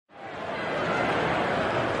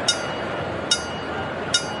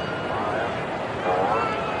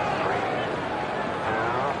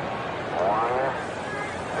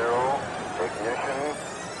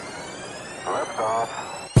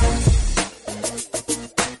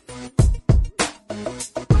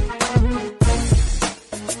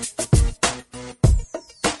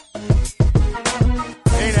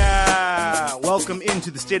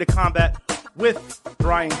State of Combat with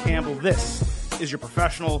Brian Campbell. This is your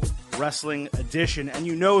professional wrestling edition. And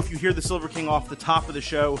you know, if you hear the Silver King off the top of the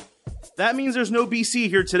show, that means there's no BC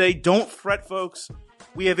here today. Don't fret, folks.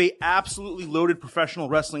 We have a absolutely loaded professional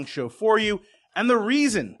wrestling show for you. And the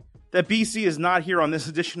reason that BC is not here on this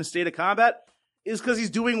edition of State of Combat is because he's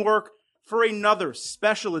doing work for another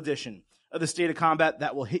special edition of the State of Combat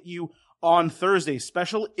that will hit you on Thursday.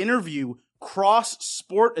 Special interview,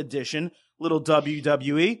 cross-sport edition, little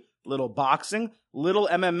WWE, little boxing, little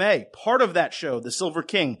MMA. Part of that show, the Silver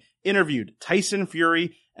King interviewed Tyson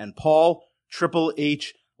Fury and Paul Triple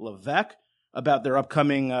H Levesque about their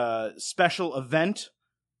upcoming special event,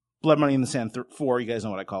 Blood Money in the Sand 4, you guys know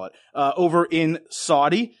what I call it, over in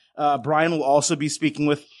Saudi. Brian will also be speaking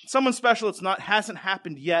with someone special. Hasn't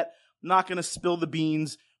happened yet. Not going to spill the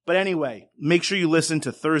beans. But anyway, make sure you listen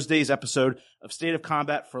to Thursday's episode of State of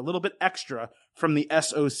Combat for a little bit extra from the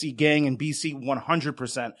SOC gang and BC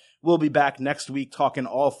 100%. We'll be back next week talking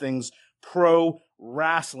all things pro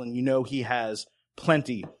wrestling. You know he has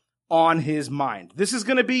plenty on his mind. This is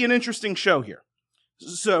going to be an interesting show here.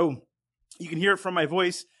 So you can hear it from my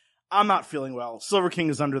voice. I'm not feeling well. Silver King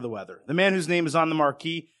is under the weather. The man whose name is on the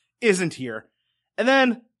marquee isn't here. And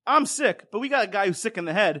then I'm sick, but we got a guy who's sick in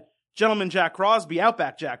the head. Gentleman Jack Crosby,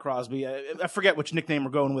 Outback Jack Crosby. I forget which nickname we're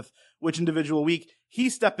going with, which individual week.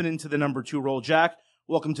 He's stepping into the number 2 role. Jack,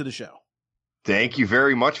 welcome to the show. Thank you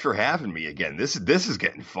very much for having me again. This is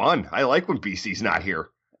getting fun. I like when BC's not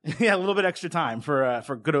here. Yeah, a little bit extra time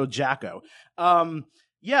for good old Jacko.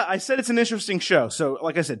 Yeah, I said it's an interesting show. So,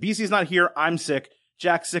 like I said, BC's not here. I'm sick.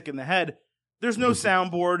 Jack's sick in the head. There's no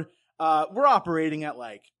soundboard. We're operating at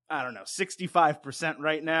 65%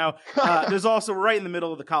 right now. There's also right in the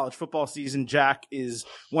middle of the college football season. Jack is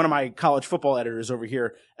one of my college football editors over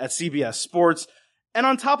here at CBS Sports. And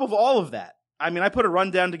on top of all of that, I mean, I put a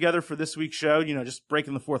rundown together for this week's show, just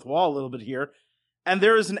breaking the fourth wall a little bit here. And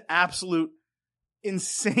there is an absolute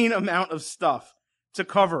insane amount of stuff to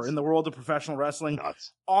cover in the world of professional wrestling.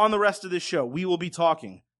 Nuts. On the rest of this show, we will be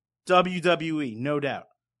talking WWE, no doubt,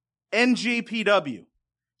 NJPW,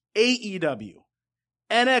 AEW,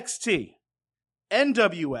 NXT,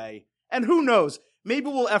 NWA, and who knows, maybe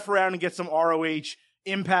we'll F around and get some ROH,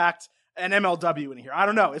 Impact, and MLW in here. I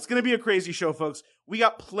don't know. It's going to be a crazy show, folks. We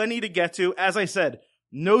got plenty to get to. As I said,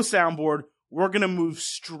 no soundboard. We're going to move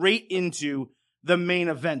straight into the main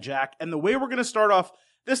event, Jack. And the way we're going to start off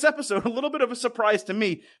this episode, a little bit of a surprise to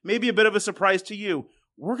me, maybe a bit of a surprise to you.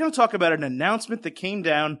 We're going to talk about an announcement that came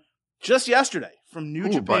down just yesterday from New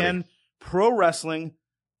Japan Pro Wrestling,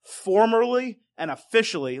 formerly and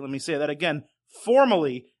officially, let me say that again,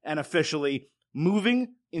 formally and officially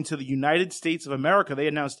moving into the United States of America. They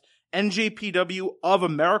announced NJPW of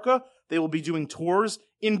America. They will be doing tours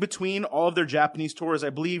in between all of their Japanese tours. I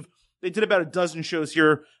believe they did about a dozen shows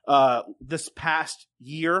here this past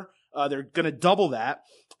year. They're going to double that.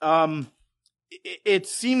 It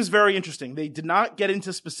seems very interesting. They did not get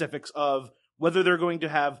into specifics of whether they're going to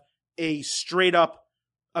have a straight up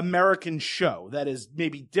American show that is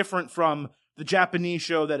maybe different from the Japanese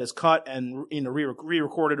show that is cut and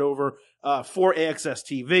re-recorded over for AXS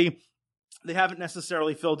TV. They haven't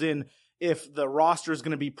necessarily filled in if the roster is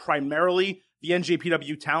going to be primarily the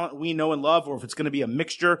NJPW talent we know and love, or if it's going to be a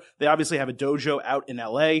mixture. They obviously have a dojo out in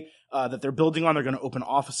LA that they're building on. They're going to open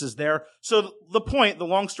offices there. So the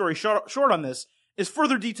long story short on this is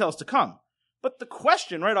further details to come. But the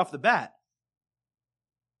question right off the bat,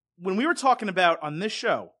 when we were talking about on this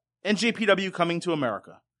show, NJPW coming to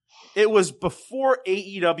America, it was before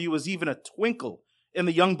AEW was even a twinkle in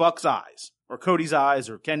the Young Bucks' eyes, or Cody's eyes,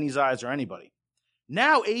 or Kenny's eyes, or anybody.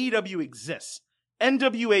 Now AEW exists.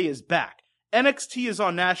 NWA is back. NXT is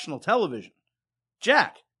on national television.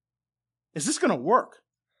 Jack, is this going to work?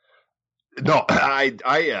 No,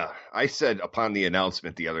 I said upon the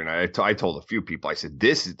announcement the other night, I told a few people, I said,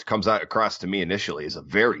 this comes out across to me initially as a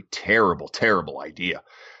very terrible, terrible idea.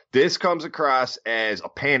 This comes across as a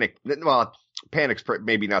panic. Well, panic's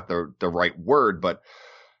maybe not the right word, but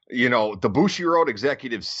the Bushiroad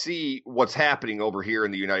executives see what's happening over here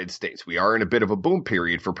in the United States. We are in a bit of a boom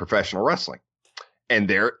period for professional wrestling, and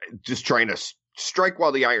they're just trying to strike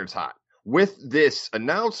while the iron's hot with this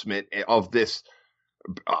announcement of this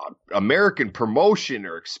American promotion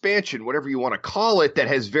or expansion, whatever you want to call it, that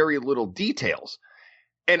has very little details.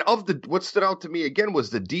 And what stood out to me again was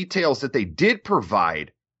the details that they did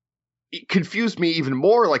provide. It confused me even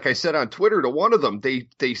more. Like I said on Twitter to one of them,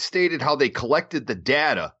 they stated how they collected the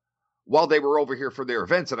data while they were over here for their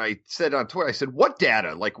events. And I said on Twitter, I said, what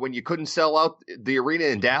data? Like when you couldn't sell out the arena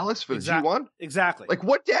in Dallas for the G1? Exactly. Like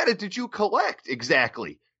what data did you collect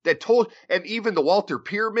exactly? And even the Walter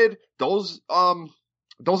Pyramid, those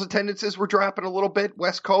those attendances were dropping a little bit,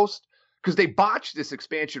 West Coast, because they botched this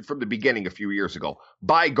expansion from the beginning a few years ago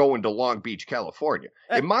by going to Long Beach, California.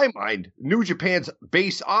 In my mind, New Japan's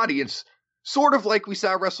base audience, sort of like we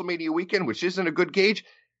saw WrestleMania weekend, which isn't a good gauge,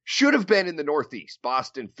 should have been in the Northeast,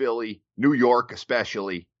 Boston, Philly, New York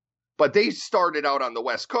especially. But they started out on the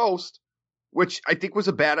West Coast, which I think was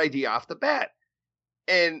a bad idea off the bat.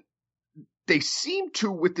 And they seemed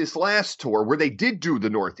to, with this last tour, where they did do the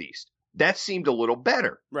Northeast, that seemed a little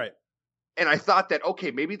better. Right. And I thought that, okay,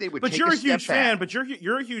 maybe they would but take you're a a huge step fan, back. but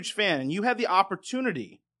you're a huge fan, and you had the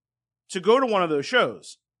opportunity to go to one of those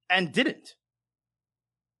shows and didn't.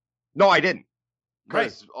 No, I didn't. Right.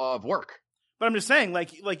 Because of work. But I'm just saying,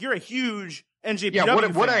 like you're a huge NJPW Yeah,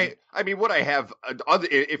 fan. would I have,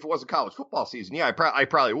 if it wasn't college football season, yeah, I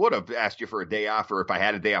probably would have asked you for a day off, or if I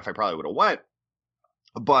had a day off, I probably would have went.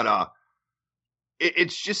 But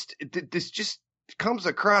it's just, this just comes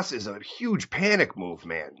across as a huge panic move,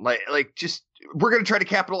 man. Like just, we're going to try to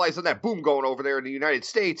capitalize on that boom going over there in the United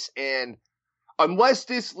States. And unless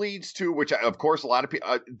this leads to, which of course a lot of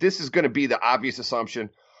people, this is going to be the obvious assumption,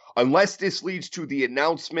 unless this leads to the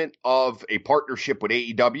announcement of a partnership with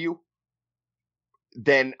AEW,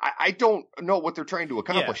 then I don't know what they're trying to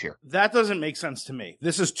accomplish here. That doesn't make sense to me.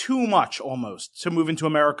 This is too much almost to move into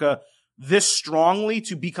America this strongly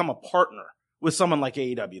to become a partner with someone like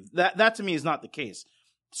AEW. That to me is not the case.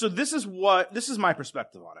 So this is my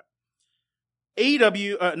perspective on it.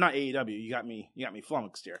 AEW, not AEW, you got me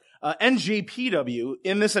flummoxed here. NJPW,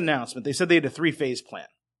 in this announcement, they said they had a 3-phase plan.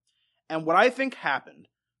 And what I think happened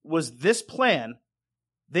was this plan,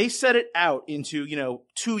 they set it out into,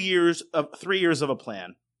 3 years of a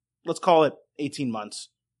plan. Let's call it 18 months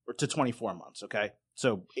or to 24 months. Okay.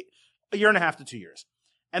 So a year and a half to 2 years.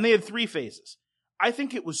 And they had 3 phases. I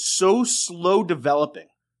think it was so slow developing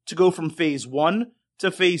to go from phase 1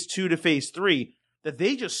 to phase 2 to phase 3 that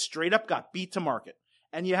they just straight up got beat to market.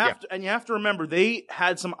 And you have to remember they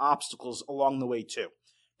had some obstacles along the way too.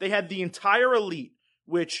 They had the entire elite,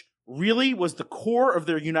 which really was the core of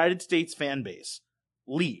their United States fan base,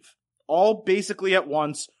 leave all basically at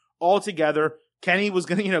once, all together. Kenny was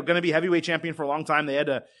going to be heavyweight champion for a long time. They had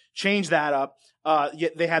to change that up.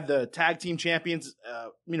 Yet they had the tag team champions,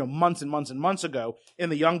 months and months and months ago,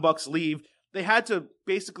 and the Young Bucks leave. They had to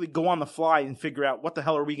basically go on the fly and figure out what the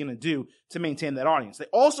hell are we going to do to maintain that audience. They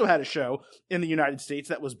also had a show in the United States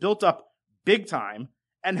that was built up big time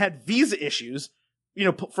and had visa issues,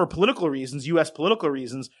 for political reasons, U.S. political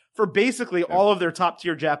reasons, for basically all of their top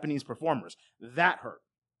tier Japanese performers. That hurt.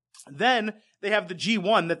 Then they have the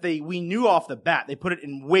G1 that we knew off the bat. They put it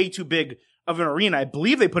in way too big of an arena. I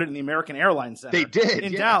believe they put it in the American Airlines Center. They did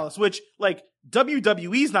in Dallas, which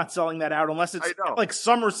WWE's not selling that out unless it's like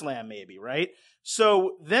SummerSlam maybe, right?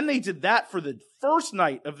 So then they did that for the first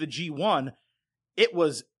night of the G1. It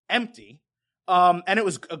was empty. And it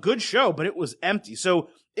was a good show, but it was empty. So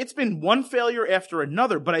it's been one failure after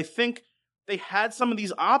another, but I think they had some of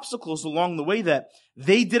these obstacles along the way that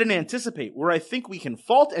they didn't anticipate. Where I think we can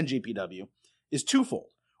fault NJPW is twofold.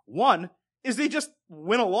 One is they just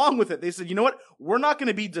went along with it. They said, you know what? We're not going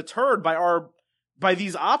to be deterred by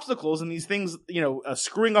these obstacles and these things,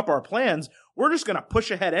 screwing up our plans. We're just going to push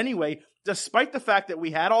ahead anyway, despite the fact that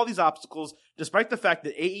we had all these obstacles, despite the fact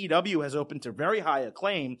that AEW has opened to very high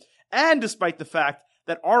acclaim, and despite the fact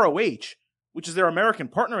that ROH, which is their American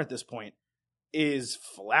partner at this point, is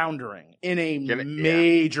floundering in a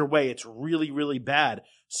major way. It's really, really bad.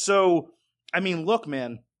 So, I mean, look,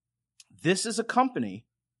 man, this is a company,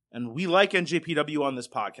 and we like NJPW on this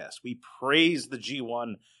podcast. We praise the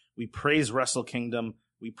G1. We praise Wrestle Kingdom.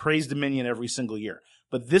 We praise Dominion every single year.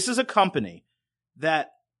 But this is a company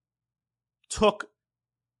that took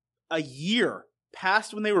a year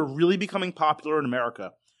past when they were really becoming popular in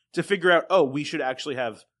America to figure out, we should actually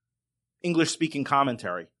have English-speaking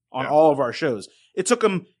commentary on all of our shows. It took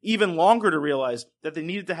them even longer to realize that they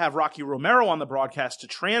needed to have Rocky Romero on the broadcast to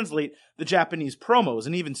translate the Japanese promos.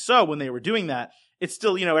 And even so, when they were doing that, it's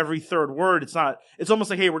still, every third word. It's almost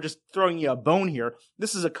like, hey, we're just throwing you a bone here.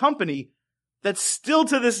 This is a company that still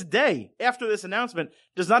to this day, after this announcement,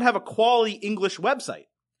 does not have a quality English website.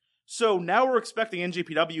 So now we're expecting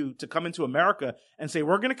NJPW to come into America and say,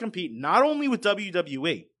 we're going to compete not only with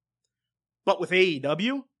WWE, but with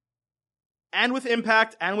AEW, and with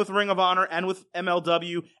Impact, and with Ring of Honor, and with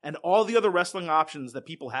MLW, and all the other wrestling options that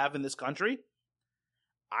people have in this country.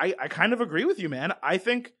 I kind of agree with you, man. I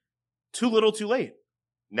think too little, too late.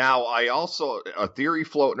 Now, I also, a theory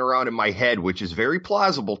floating around in my head, which is very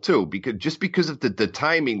plausible too, because of the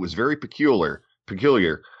timing was very peculiar,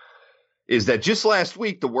 is that just last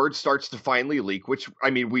week, the word starts to finally leak, which, I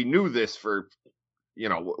mean, we knew this for,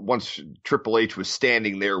 once Triple H was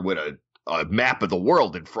standing there with a map of the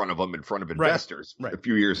world in front of him, in front of investors a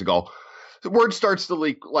few years ago. The word starts to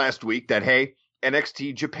leak last week that, hey,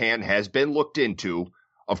 NXT Japan has been looked into.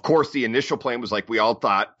 Of course, the initial plan was like we all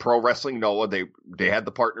thought, Pro Wrestling Noah, they had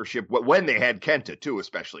the partnership when they had Kenta too,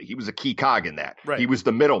 especially. He was a key cog in that. Right. He was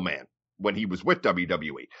the middleman when he was with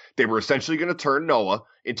WWE. They were essentially going to turn Noah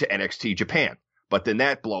into NXT Japan. But then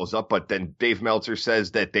that blows up. But then Dave Meltzer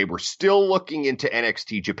says that they were still looking into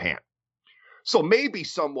NXT Japan. So maybe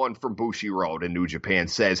someone from Bushiroad in New Japan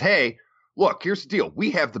says, hey, look, here's the deal.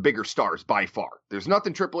 We have the bigger stars by far. There's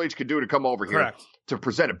nothing Triple H could do to come over here to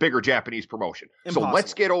present a bigger Japanese promotion. Impossible. So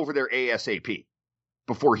let's get over there ASAP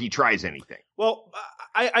before he tries anything. Well,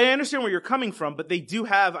 I understand where you're coming from, but I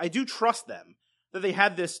do trust them that they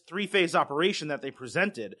had this 3-phase operation that they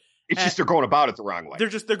presented. It's just they're going about it the wrong way.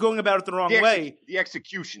 They're going about it the wrong way. The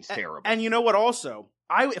execution's terrible. And you know what also?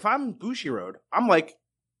 If I'm Bushiroad, I'm like,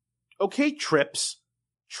 okay, Trips,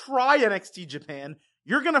 try NXT Japan.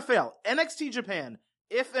 You're going to fail. NXT Japan,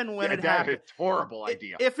 if and when it happens. That's a horrible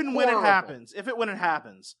idea. If and when it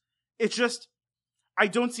happens. It's just, I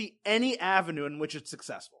don't see any avenue in which it's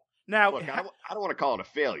successful. Now, look, I don't want to call it a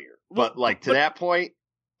failure, but that point,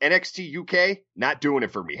 NXT UK, not doing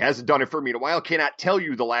it for me. Hasn't done it for me in a while. Cannot tell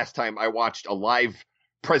you the last time I watched a live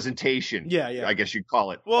presentation. Yeah. I guess you'd call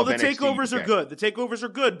it. Well, the takeovers are good. The takeovers are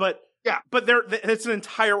good, but it's an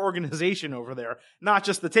entire organization over there, not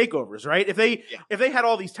just the takeovers, right? If they had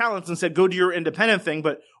all these talents and said, go do your independent thing,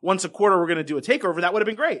 but once a quarter we're going to do a takeover, that would have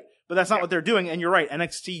been great. But that's not what they're doing. And you're right.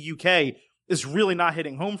 NXT UK is really not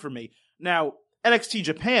hitting home for me. Now, NXT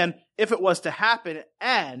Japan, if it was to happen,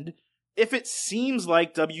 and if it seems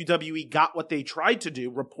like WWE got what they tried to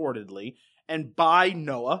do, reportedly, and buy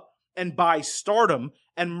Noah and buy Stardom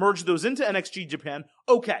and merge those into NXT Japan,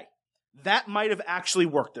 okay. That might have actually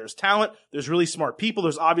worked. There's talent. There's really smart people.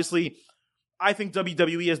 There's obviously, I think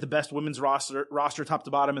WWE has the best women's roster top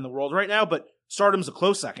to bottom in the world right now, but Stardom's a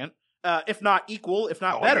close second. If not equal, if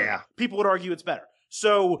not better. Yeah. People would argue it's better.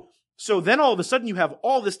 So then all of a sudden you have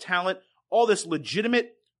all this talent, all this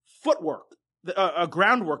legitimate footwork,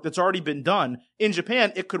 groundwork that's already been done in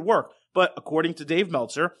Japan. It could work. But according to Dave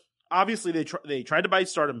Meltzer, obviously they tried to buy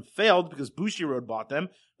Stardom, failed because Bushiroad bought them.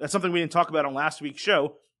 That's something we didn't talk about on last week's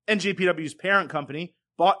show. NJPW's parent company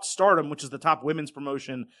bought Stardom, which is the top women's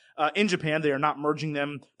promotion in Japan. They are not merging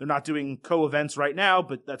them. They're not doing co-events right now,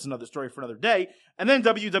 but that's another story for another day. And then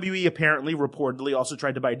WWE apparently, reportedly, also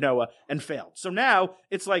tried to buy Noah and failed. So now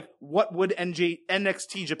it's like, what would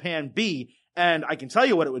NXT Japan be? And I can tell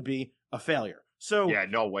you what it would be, a failure. So yeah,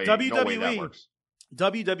 no way that works.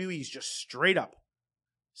 WWE's just straight up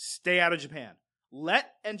stay out of Japan. Let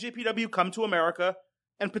NJPW come to America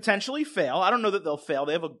and potentially fail. I don't know that they'll fail.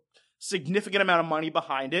 They have a significant amount of money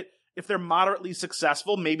behind it. If they're moderately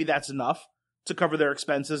successful, maybe that's enough to cover their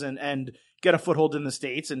expenses and get a foothold in the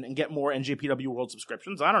States and get more NJPW World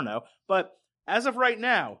subscriptions. I don't know. But as of right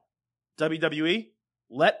now, WWE,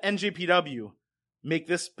 let NJPW make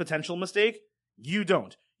this potential mistake. You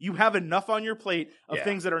don't. You have enough on your plate of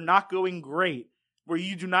things that are not going great where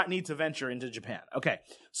you do not need to venture into Japan. Okay,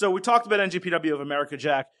 so we talked about NJPW of America,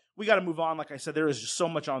 Jack. We got to move on. Like I said, there is just so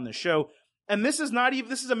much on this show. And this is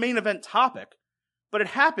a main event topic, but it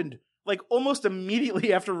happened like almost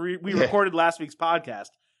immediately after we recorded last week's podcast.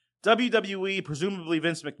 WWE, presumably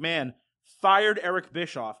Vince McMahon, fired Eric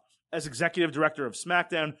Bischoff as executive director of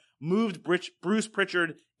SmackDown, moved Bruce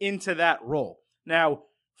Prichard into that role. Now,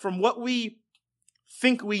 from what we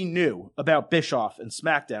think we knew about Bischoff and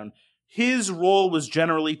SmackDown, his role was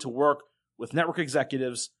generally to work with network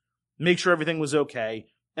executives, make sure everything was okay,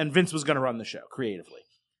 and Vince was going to run the show creatively.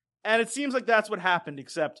 And it seems like that's what happened,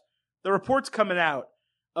 except the reports coming out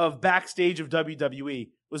of backstage of WWE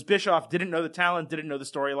was Bischoff didn't know the talent, didn't know the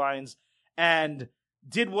storylines, and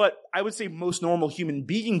did what I would say most normal human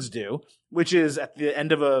beings do, which is at the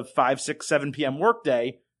end of a 5, 6, 7 p.m.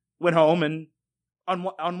 workday, went home and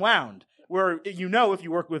unwound. Where, if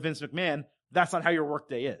you work with Vince McMahon, that's not how your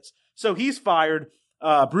workday is. So he's fired.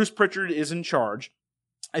 Bruce Prichard is in charge.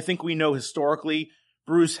 I think we know historically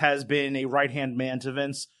Bruce has been a right-hand man to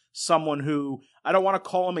Vince, someone who, I don't want to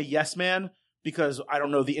call him a yes man because I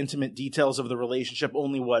don't know the intimate details of the relationship,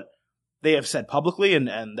 only what they have said publicly, and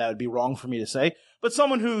that would be wrong for me to say, but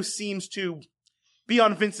someone who seems to be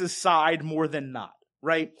on Vince's side more than not,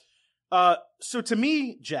 right? So to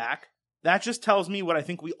me, Jack, that just tells me what I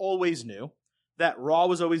think we always knew, that Raw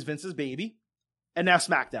was always Vince's baby, and now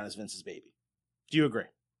SmackDown is Vince's baby. Do you agree?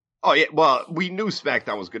 Oh, yeah. Well, we knew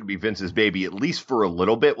SmackDown was going to be Vince's baby, at least for a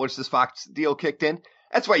little bit, once this Fox deal kicked in.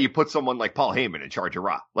 That's why you put someone like Paul Heyman in charge of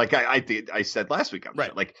Raw. Like I said last week,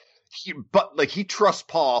 right? Like, he trusts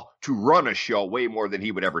Paul to run a show way more than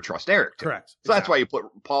he would ever trust Eric to. Correct. So that's why you put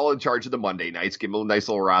Paul in charge of the Monday nights, give him a nice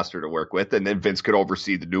little roster to work with, and then Vince could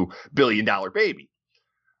oversee the new $1 billion baby.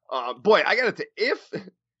 Boy, I got to if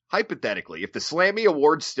hypothetically, if the Slammy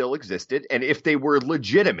Awards still existed and if they were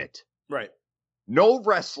legitimate, right, no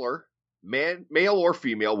wrestler, male or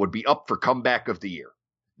female, would be up for comeback of the year.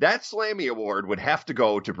 That Slammy Award would have to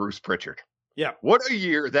go to Bruce Prichard. Yeah. What a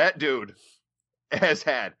year that dude has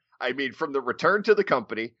had. I mean, from the return to the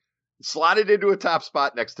company, slotted into a top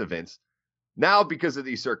spot next to Vince. Now, because of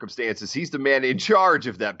these circumstances, he's the man in charge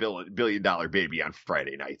of that $1 billion baby on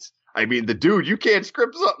Friday nights. I mean, the dude, you can't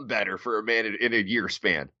script something better for a man in a year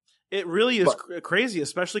span. It really is crazy,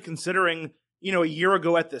 especially considering, a year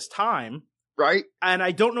ago at this time. Right. And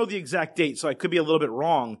I don't know the exact date, so I could be a little bit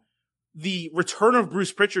wrong. The return of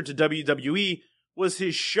Bruce Prichard to WWE was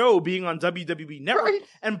his show being on WWE Network. Right.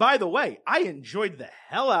 And by the way, I enjoyed the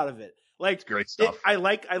hell out of it. Like, it's great stuff. I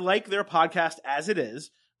like their podcast as it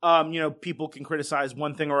is. People can criticize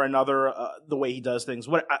one thing or another, the way he does things.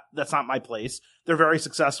 That's not my place. They're very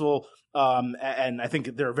successful. And I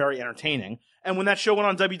think they're very entertaining. And when that show went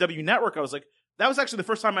on WWE Network, I was like, that was actually the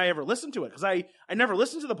first time I ever listened to it. Cause I never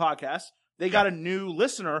listened to the podcast. They got a new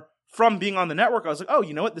listener from being on the network. I was like, oh,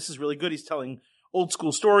 you know what? This is really good. He's telling old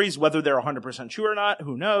school stories, whether they're 100% true or not,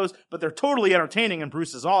 who knows, but they're totally entertaining and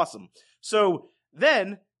Bruce is awesome. So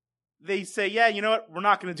then they say, yeah, you know what? We're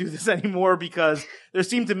not going to do this anymore because there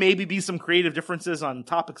seemed to maybe be some creative differences on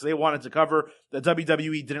topics they wanted to cover that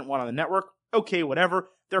WWE didn't want on the network. Okay, whatever.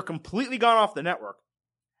 They're completely gone off the network.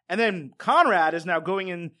 And then Conrad is now going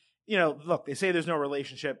in, look, they say there's no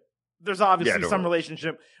relationship. There's obviously some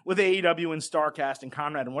relationship with AEW and StarCast and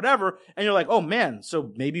Conrad and whatever. And you're like, oh man,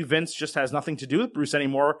 so maybe Vince just has nothing to do with Bruce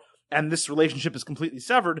anymore. And this relationship is completely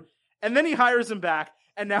severed. And then he hires him back.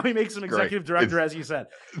 And now he makes him executive director, as you said.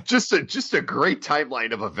 Just a great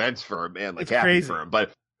timeline of events for him, man. Like, it's happy crazy for him.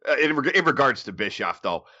 But in regards to Bischoff,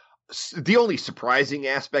 though, the only surprising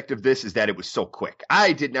aspect of this is that it was so quick.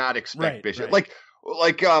 I did not expect Bischoff. Right.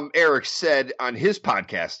 Like Eric said on his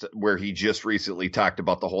podcast, where he just recently talked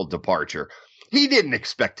about the whole departure, he didn't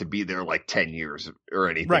expect to be there like 10 years or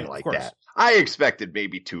anything like that. I expected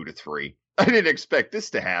maybe 2 to 3. I didn't expect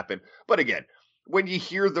this to happen. But again, when you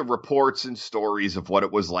hear the reports and stories of what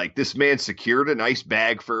it was like, this man secured a nice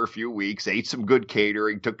bag for a few weeks, ate some good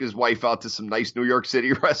catering, took his wife out to some nice New York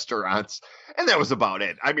City restaurants, and that was about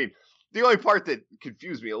it. I mean, the only part that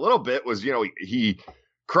confused me a little bit was, he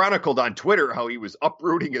chronicled on Twitter how he was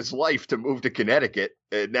uprooting his life to move to Connecticut,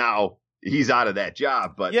 and now he's out of that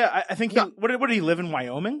job. But yeah, I think what did he live in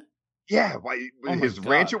Wyoming? Yeah, his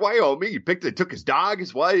ranch in Wyoming. He took his dog,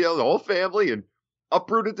 his wife, the whole family, and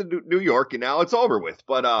uprooted to New York, and now it's over with.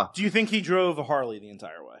 But do you think he drove a Harley the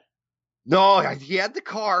entire way? No, he had the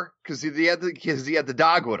car because he had the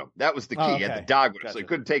dog with him. That was the key. Oh, okay. He had the dog with him, so he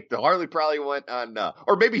couldn't take the Harley. Probably went on,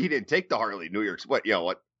 or maybe he didn't take the Harley. New York's what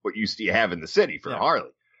used to have in the city for a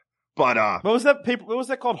Harley. But what was that paper? What was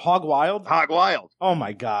that called? Hog Wild. Hog Wild. Oh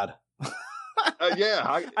my God.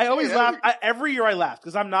 Yeah, I always laugh. Every year I laugh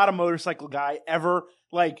because I'm not a motorcycle guy ever.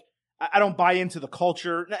 Like, I don't buy into the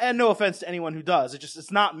culture, and no offense to anyone who does.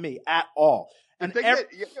 It's not me at all. And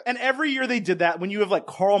every year they did that when you have like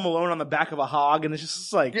Karl Malone on the back of a hog, and it's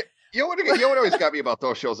just like. You know what always got me about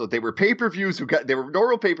those shows? That they were pay-per-views they were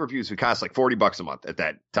normal pay-per-views who cost like $40 a month at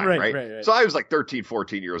that time, right? So I was like 13,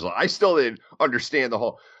 14 years old. I still didn't understand the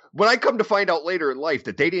whole. When I come to find out later in life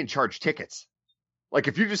that they didn't charge tickets. Like,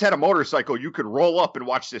 if you just had a motorcycle, you could roll up and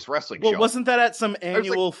watch this wrestling show. Well, wasn't that at some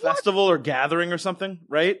annual festival or gathering or something,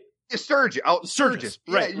 right? Sturgis.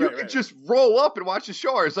 Right. You could just roll up and watch the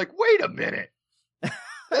show. I was like, wait a minute.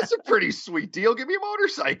 That's a pretty sweet deal. Give me a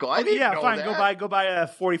motorcycle. I didn't know fine. that. Go buy a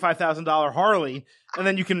 $45,000 Harley, and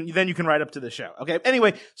then you can ride up to the show. Okay.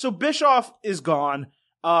 Anyway, so Bischoff is gone.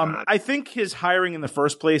 I think his hiring in the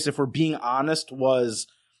first place, if we're being honest, was,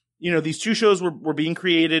 these two shows were being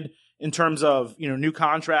created in terms of, new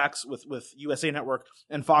contracts with USA Network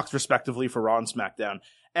and Fox respectively for Raw and SmackDown.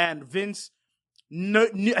 And Vince,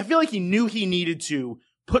 I feel like he knew he needed to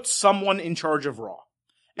put someone in charge of Raw.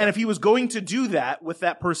 And if he was going to do that with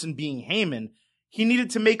that person being Heyman, he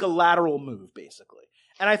needed to make a lateral move, basically.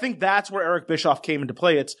 And I think that's where Eric Bischoff came into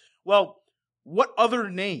play. It's, well, what other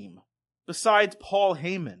name besides Paul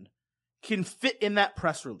Heyman can fit in that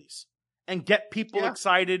press release and get people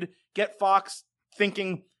excited, get Fox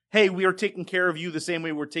thinking, hey, we are taking care of you the same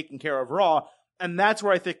way we're taking care of Raw. And that's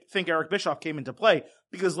where I think Eric Bischoff came into play.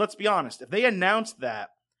 Because let's be honest, if they announced that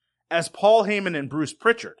as Paul Heyman and Bruce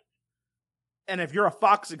Prichard, and if you're a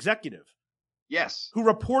Fox executive, yes, who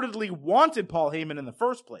reportedly wanted Paul Heyman in the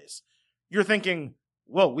first place, you're thinking,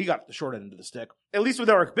 well, we got the short end of the stick. At least with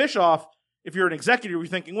Eric Bischoff, if you're an executive, you're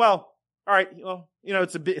thinking, well, all right, well,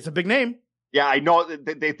 it's a big name. Yeah, I know.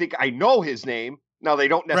 They think I know his name. Now, they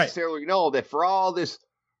don't necessarily know that for all the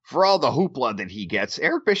hoopla that he gets,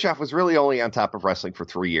 Eric Bischoff was really only on top of wrestling for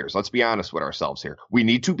 3 years. Let's be honest with ourselves here. We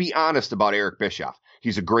need to be honest about Eric Bischoff.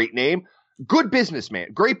 He's a great name, good businessman,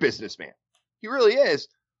 great businessman. He really is.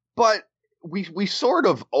 But we sort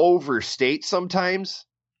of overstate sometimes,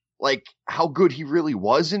 like, how good he really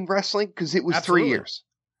was in wrestling, because it was Absolutely. 3 years.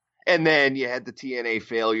 And then you had the TNA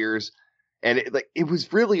failures. And it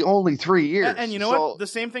was really only 3 years. And you know what? The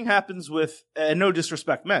same thing happens with, no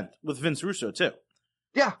disrespect meant, with Vince Russo too.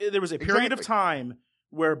 Yeah. There was a period of time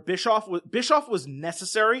where Bischoff was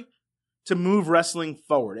necessary to move wrestling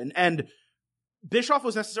forward. And Bischoff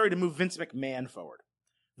was necessary to move Vince McMahon forward.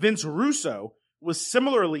 Vince Russo was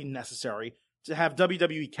similarly necessary to have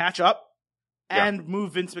WWE catch up and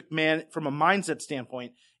move Vince McMahon from a mindset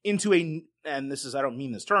standpoint into and this is, I don't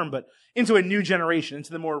mean this term, but into a new generation,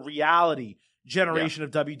 into the more reality generation of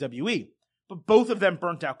WWE. But both of them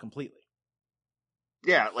burnt out completely.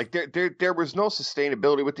 Yeah, like there was no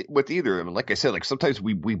sustainability with either of them. And like I said, like sometimes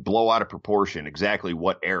we blow out of proportion exactly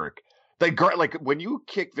what Eric, like when you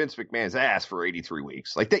kick Vince McMahon's ass for 83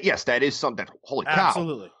 weeks, like that. Yes, that is something. Holy cow!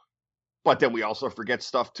 Absolutely. But then we also forget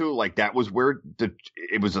stuff too. Like that was where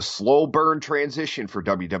it was a slow burn transition for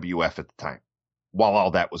WWF at the time, while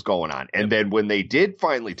all that was going on. And then when they did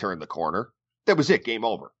finally turn the corner, that was it. Game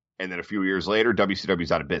over. And then a few years later,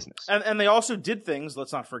 WCW's out of business. And they also did things,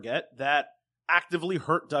 let's not forget, that actively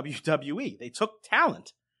hurt WWE. They took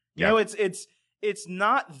talent. You know, it's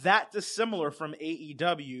not that dissimilar from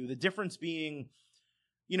AEW. The difference being,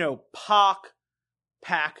 Pac,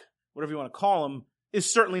 whatever you want to call him, is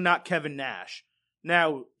certainly not Kevin Nash.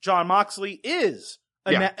 Now, Jon Moxley is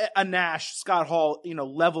a Nash, Scott Hall,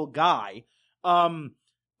 level guy.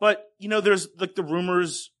 But there's like the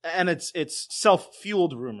rumors, and it's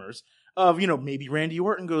self-fueled rumors of, maybe Randy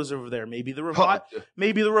Orton goes over there, maybe the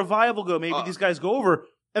Revival go, maybe these guys go over.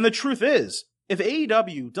 And the truth is, if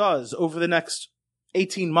AEW does over the next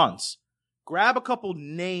 18 months, grab a couple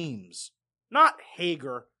names, not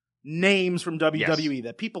Hager, names from WWE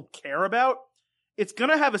that people care about, it's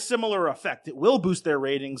going to have a similar effect. It will boost their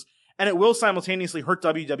ratings, and it will simultaneously hurt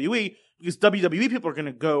WWE, because WWE people are going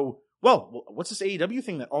to go, well, what's this AEW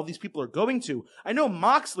thing that all these people are going to? I know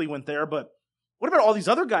Moxley went there, but what about all these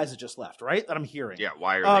other guys that just left, right? That I'm hearing. Yeah,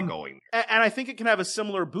 why are they going there? And I think it can have a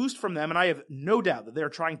similar boost from them, and I have no doubt that they're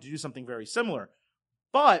trying to do something very similar.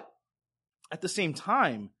 But at the same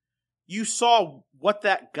time, you saw what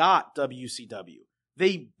that got WCW.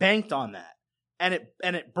 They banked on that, and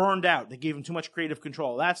it burned out. They gave them too much creative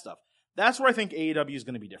control, that stuff. That's where I think AEW is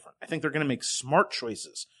going to be different. I think they're going to make smart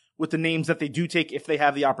choices with the names that they do take if they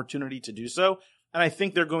have the opportunity to do so. And I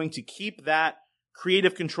think they're going to keep that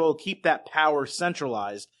creative control, keep that power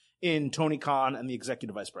centralized in Tony Khan and the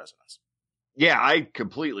executive vice presidents. Yeah, I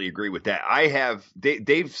completely agree with that.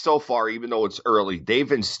 They've so far, even though it's early,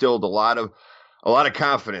 they've instilled a lot of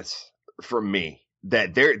confidence from me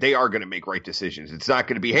that they are going to make right decisions. It's not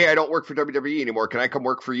going to be, hey, I don't work for WWE anymore. Can I come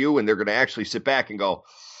work for you? And they're going to actually sit back and go,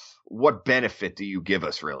 what benefit do you give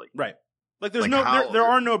us, really? Right. Like there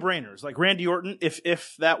are no brainers. Like Randy Orton,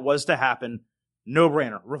 if that was to happen, no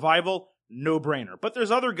brainer. Revival, no brainer. But there's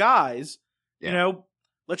other guys,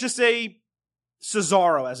 let's just say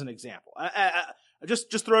Cesaro as an example.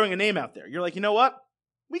 Just throwing a name out there. You're like, you know what?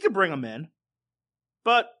 We could bring him in,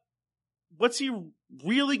 but what's he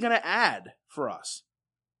really going to add for us?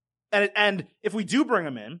 And if we do bring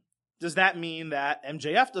him in, does that mean that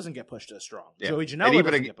MJF doesn't get pushed as strong? Yeah. Joey Janela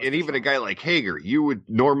doesn't get pushed as strong? A guy like Hager, you would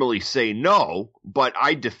normally say no, but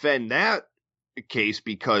I defend that case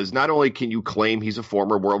because not only can you claim he's a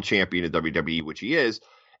former world champion in WWE, which he is,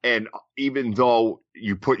 and even though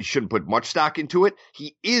you shouldn't put much stock into it,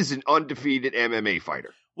 he is an undefeated MMA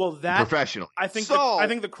fighter. Well, that professionally, I think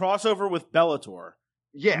the crossover with Bellator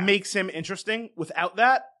makes him interesting. Without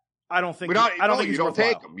that, I don't think he's worthwhile.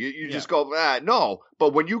 Take him. You just go, no.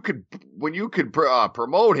 But when you could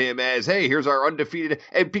promote him as, hey, here's our undefeated,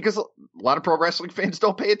 and because a lot of pro wrestling fans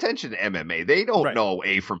don't pay attention to MMA, they don't know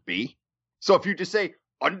A from B. So if you just say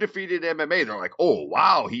undefeated MMA, they're like, oh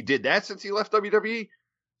wow, he did that since he left WWE.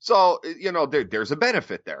 So there's a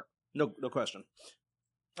benefit there. No question.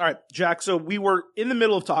 All right, Jack. So we were in the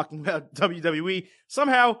middle of talking about WWE.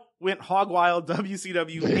 Somehow went hog wild.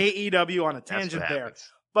 WCW, AEW on a tangent there.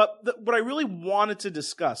 But what I really wanted to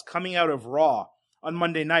discuss coming out of Raw on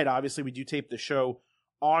Monday night, obviously we do tape the show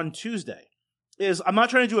on Tuesday, is I'm not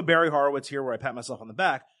trying to do a Barry Horowitz here where I pat myself on the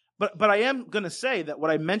back, but I am going to say that what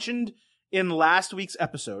I mentioned in last week's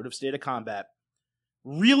episode of State of Combat,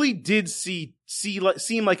 really did seem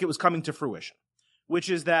like it was coming to fruition, which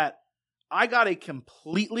is that I got a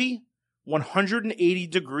completely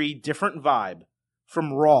 180-degree different vibe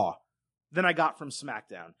from Raw than I got from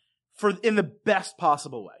SmackDown, in the best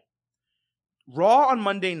possible way. Raw on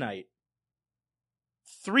Monday night,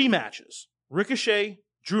 3 matches. Ricochet,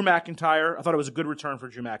 Drew McIntyre. I thought it was a good return for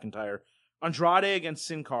Drew McIntyre. Andrade against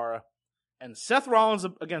Sin Cara. And Seth Rollins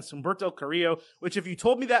against Humberto Carrillo, which if you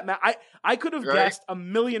told me that I could have guessed a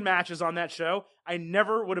million matches on that show. I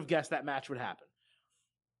never would have guessed that match would happen.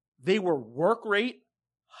 They were work rate,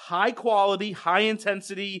 high quality, high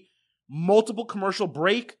intensity, multiple commercial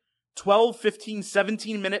break, 12, 15,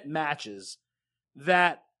 17-minute matches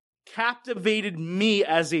that captivated me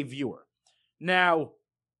as a viewer. Now,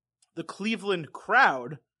 the Cleveland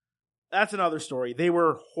crowd, that's another story. They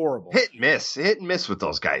were horrible. Hit and miss with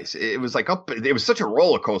those guys. It was like it was such a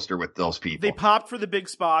roller coaster with those people. They popped for the big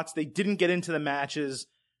spots. They didn't get into the matches.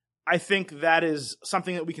 I think that is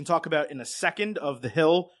something that we can talk about in a second, of the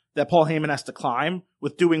hill that Paul Heyman has to climb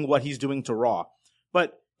with doing what he's doing to Raw.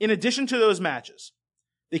 But in addition to those matches,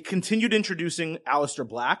 they continued introducing Aleister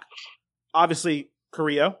Black, obviously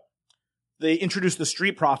Carrillo. They introduced the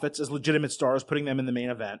Street Profits as legitimate stars, putting them in the main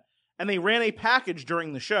event. And they ran a package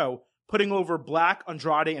during the show, putting over Black,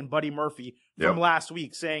 Andrade, and Buddy Murphy from last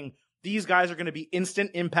week, saying these guys are going to be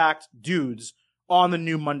instant impact dudes on the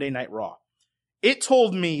new Monday Night Raw. It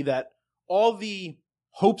told me that all the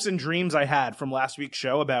hopes and dreams I had from last week's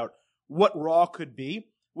show about what Raw could be,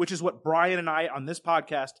 which is what Brian and I on this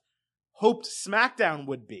podcast hoped SmackDown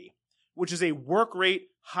would be, which is a work rate,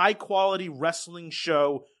 high quality wrestling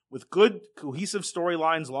show with good, cohesive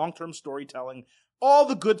storylines, long-term storytelling, all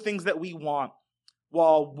the good things that we want.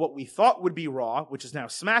 While what we thought would be Raw, which is now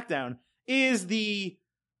SmackDown, is the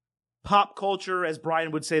pop culture, as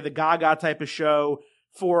Brian would say, the Gaga type of show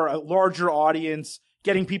for a larger audience,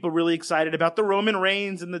 getting people really excited about the Roman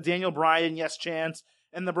Reigns and the Daniel Bryan yes chants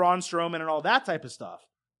and the Braun Strowman and all that type of stuff.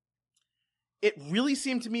 It really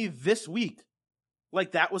seemed to me this week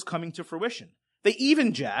like that was coming to fruition. They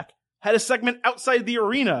even, Jack, had a segment outside the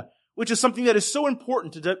arena, which is something that is so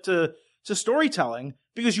important to storytelling,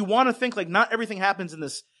 because you want to think like not everything happens in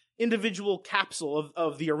this individual capsule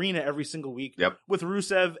of the arena every single week with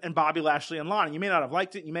Rusev and Bobby Lashley and Lana. You may not have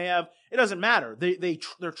liked it. You may have. It doesn't matter.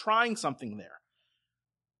 They're trying something there.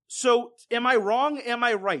 So am I wrong? Am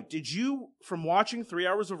I right? Did you, from watching 3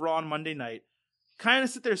 hours of Raw on Monday night, kind of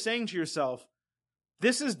sit there saying to yourself,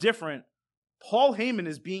 this is different. Paul Heyman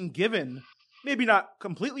is being given, maybe not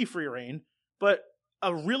completely free reign, but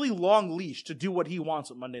a really long leash to do what he wants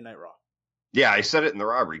with Monday Night Raw? Yeah, I said it in the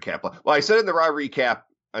Raw recap. Well, I said it in the Raw recap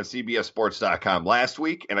on CBSSports.com last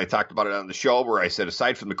week, and I talked about it on the show where I said,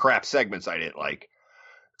 aside from the crap segments I didn't like,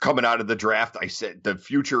 coming out of the draft, I said the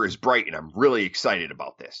future is bright, and I'm really excited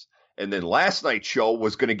about this. And then last night's show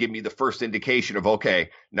was going to give me the first indication of, okay,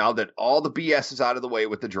 now that all the BS is out of the way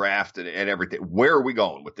with the draft and everything, where are we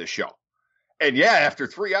going with this show? And yeah, after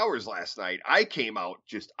 3 hours last night, I came out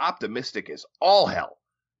just optimistic as all hell.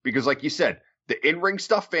 Because like you said, the in-ring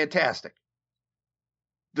stuff, fantastic.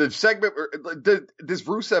 The segment, this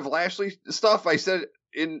Rusev Lashley stuff, I said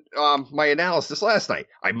in my analysis last night,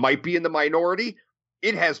 I might be in the minority.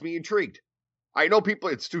 It has me intrigued. I know people,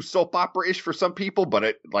 it's too soap opera-ish for some people,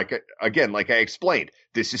 but like I explained,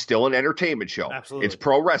 this is still an entertainment show. Absolutely. It's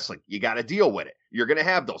pro wrestling. You got to deal with it. You're going to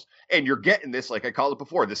have those. And you're getting this, like I called it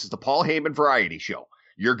before, this is the Paul Heyman variety show.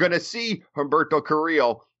 You're going to see Humberto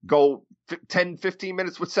Carrillo go 10, 15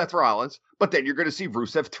 minutes with Seth Rollins, but then you're going to see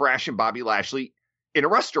Rusev thrashing Bobby Lashley in a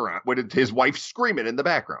restaurant with his wife screaming in the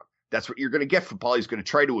background. That's what you're going to get from Paul. He's going to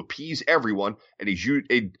try to appease everyone,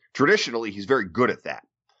 and traditionally, he's very good at that.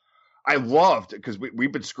 I loved, because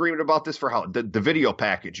we've been screaming about this for how the video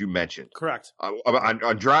package you mentioned. Correct. On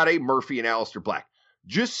Andrade, Murphy, and Aleister Black.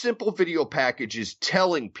 Just simple video packages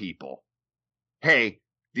telling people, hey,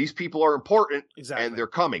 these people are important, and they're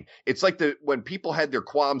coming. It's like when people had their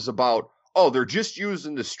qualms about, they're just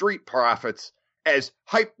using the Street Profits as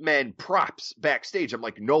hype men props backstage. I'm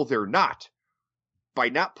like, no, they're not. By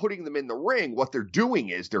not putting them in the ring, what they're doing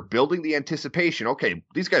is they're building the anticipation. Okay,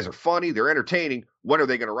 these guys are funny. They're entertaining. When are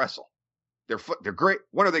they going to wrestle? They're great.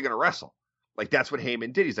 When are they going to wrestle? Like, that's what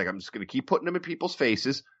Heyman did. He's like, I'm just going to keep putting them in people's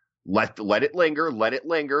faces. Let it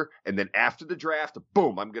linger. And then after the draft,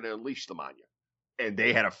 boom, I'm going to unleash them on you. And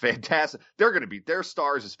they had a fantastic, they're going to be their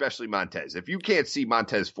stars, especially Montez. If you can't see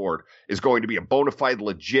Montez Ford is going to be a bona fide,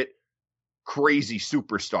 legit, crazy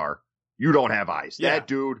superstar, you don't have eyes. Yeah. That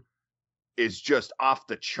dude is just off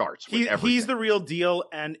the charts. He's the real deal,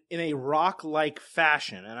 and in a Rock-like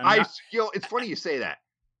fashion. And it's funny you say that.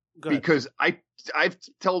 because I've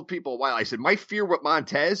told people a while, I said, my fear with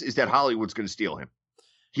Montez is that Hollywood's going to steal him.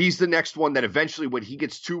 He's the next one that eventually, when he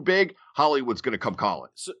gets too big, Hollywood's going to come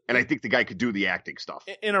calling. So, and I think the guy could do the acting stuff.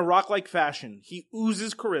 In a Rock-like fashion, he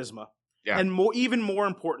oozes charisma. Yeah. And even more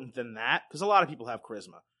important than that, because a lot of people have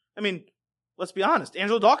charisma. I mean, let's be honest.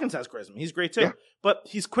 Angelo Dawkins has charisma. He's great too. Yeah. But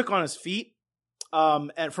he's quick on his feet,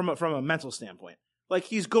 and from a mental standpoint. Like,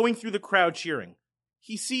 he's going through the crowd cheering.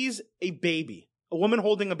 He sees a baby. A woman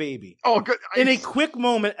holding a baby. Oh, good. In a quick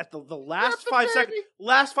moment at the last 5 seconds,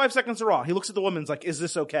 last 5 seconds of Raw, he looks at the woman's like, is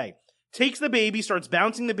this okay? Takes the baby, starts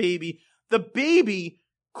bouncing the baby. The baby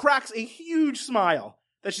cracks a huge smile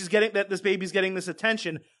that this baby's getting this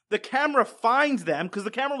attention. The camera finds them, because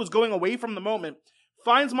the camera was going away from the moment,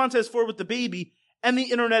 finds Montez Ford with the baby, and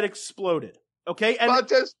the internet exploded. Okay? And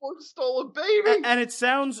Montez Ford stole a baby! And it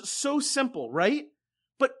sounds so simple, right?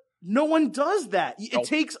 But no one does that. It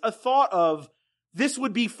takes a thought of, this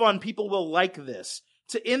would be fun. People will like this.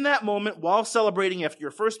 To, in that moment, while celebrating after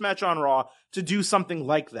your first match on Raw, to do something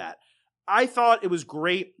like that. I thought it was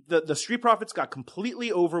great. The Street Profits got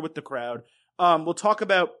completely over with the crowd. We'll talk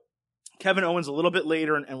about Kevin Owens a little bit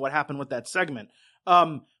later and what happened with that segment.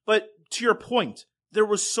 But to your point, there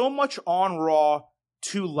was so much on Raw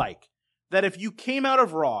to like, that if you came out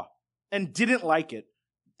of Raw and didn't like it,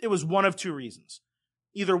 it was one of two reasons.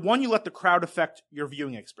 Either one, you let the crowd affect your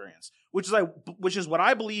viewing experience, which is what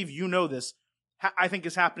I believe, this, I think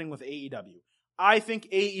is happening with AEW. I think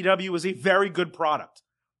AEW is a very good product.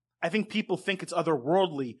 I think people think it's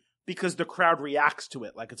otherworldly because the crowd reacts to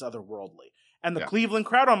it like it's otherworldly. And the Cleveland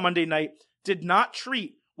crowd on Monday night did not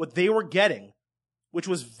treat what they were getting, which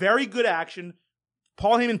was very good action,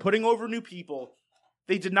 Paul Heyman putting over new people.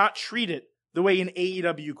 They did not treat it the way an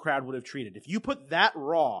AEW crowd would have treated. If you put that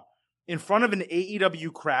Raw in front of an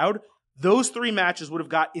AEW crowd, those 3 matches would have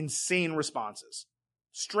got insane responses.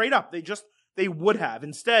 Straight up. They would have.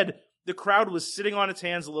 Instead, the crowd was sitting on its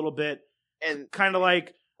hands a little bit and kind of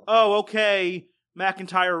like, oh, okay,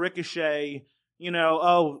 McIntyre, Ricochet,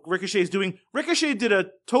 Ricochet did a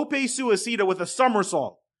tope suicida with a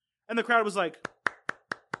somersault. And the crowd was like,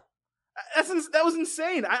 that was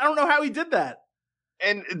insane. I don't know how he did that.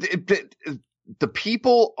 And the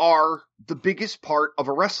people are the biggest part of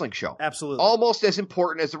a wrestling show. Absolutely. Almost as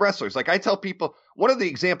important as the wrestlers. Like I tell people, one of the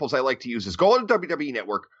examples I like to use is go on the WWE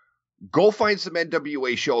Network, go find some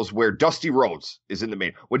NWA shows where Dusty Rhodes is in the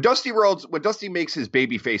main. When Dusty makes his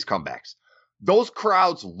babyface comebacks, those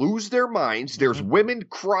crowds lose their minds. There's women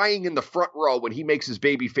crying in the front row when he makes his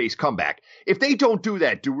babyface comeback. If they don't do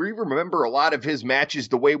that, do we remember a lot of his matches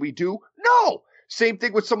the way we do? No. Same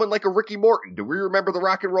thing with someone like a Ricky Morton. Do we remember the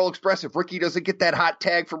Rock and Roll Express? If Ricky doesn't get that hot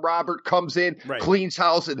tag from Robert, comes in, cleans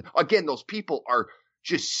house, and again, those people are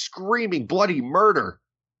just screaming bloody murder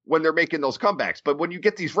when they're making those comebacks. But when you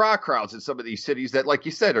get these Raw crowds in some of these cities that, like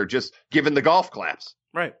you said, are just giving the golf claps.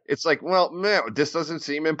 Right. It's like, well, man, this doesn't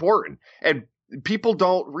seem important. And people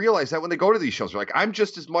don't realize that when they go to these shows. They're like, I'm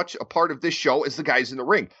just as much a part of this show as the guys in the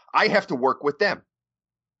ring. I have to work with them.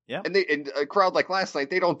 Yeah. And a crowd like last night,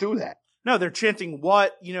 they don't do that. No, they're chanting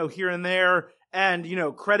what, here and there. And,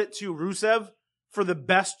 credit to Rusev for the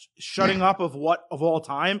best shutting up of all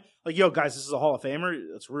time. Like, yo, guys, this is a Hall of Famer.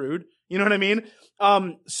 That's rude. You know what I mean?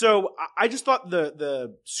 So I just thought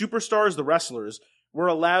the superstars, the wrestlers, were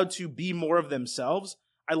allowed to be more of themselves.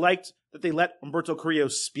 I liked that they let Humberto Carrillo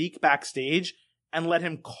speak backstage and let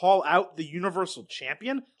him call out the Universal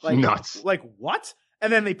Champion. Like, nuts. Like, what?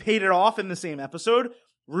 And then they paid it off in the same episode.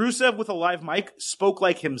 Rusev with a live mic spoke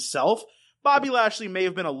like himself. Bobby Lashley may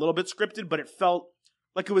have been a little bit scripted, but it felt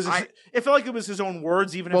like it was his own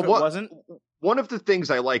words, even if it wasn't. One of the things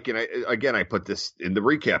I like, and I put this in the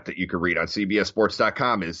recap that you can read on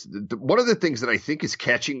CBSSports.com, is one of the things that I think is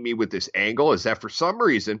catching me with this angle is that for some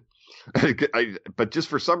reason,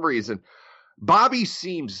 Bobby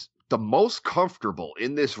seems the most comfortable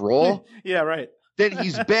in this role. Yeah, right. Than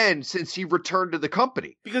he's been since he returned to the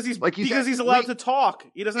company. Because he's allowed to talk.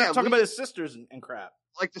 He doesn't have to talk about his sisters and crap.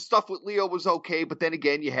 Like the stuff with Leo was okay, but then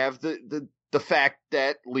again, you have the fact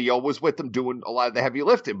that Leo was with him doing a lot of the heavy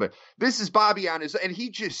lifting. But this is Bobby on his, and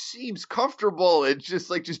he just seems comfortable and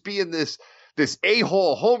just being this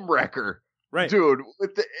a-hole homewrecker, right, dude.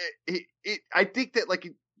 With I think that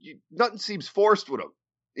nothing seems forced with him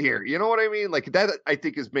here. You know what I mean? Like that, I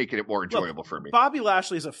think is making it more enjoyable for me. Bobby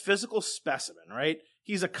Lashley is a physical specimen, right?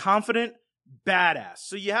 He's a confident badass.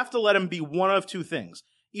 So you have to let him be one of two things: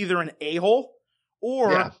 either an a-hole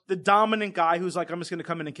or the dominant guy who's like, I'm just going to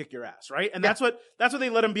come in and kick your ass, right? And that's what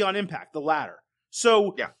they let him be on Impact, the latter.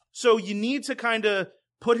 So you need to kind of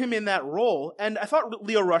put him in that role. And I thought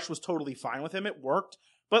Leo Rush was totally fine with him. It worked.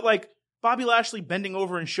 But Bobby Lashley bending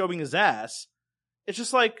over and showing his ass. It's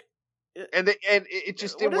just like, and it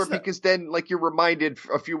just didn't work because then, like, you're reminded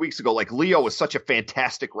a few weeks ago, like, Leo was such a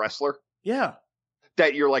fantastic wrestler. Yeah.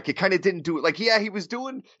 That you're like, it kind of didn't do it. Like, yeah, he was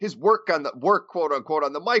doing his work, quote unquote,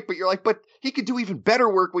 on the mic, but you're like, but he could do even better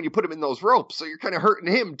work when you put him in those ropes. So you're kind of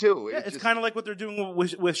hurting him too. Yeah, it's kind of like what they're doing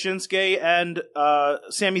with Shinsuke and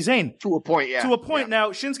Sami Zayn. To a point, yeah. To a point. Yeah.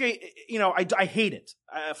 Now, Shinsuke, I hate it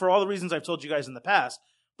for all the reasons I've told you guys in the past,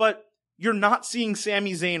 but you're not seeing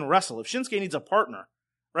Sami Zayn wrestle. If Shinsuke needs a partner,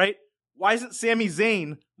 right? Why isn't Sami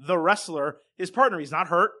Zayn, the wrestler, his partner? He's not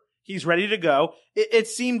hurt. He's ready to go. It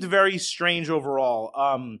seemed very strange overall,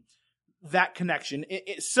 that connection.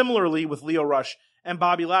 Similarly with Leo Rush and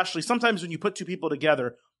Bobby Lashley, sometimes when you put two people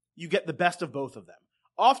together, you get the best of both of them.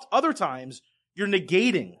 Other times, you're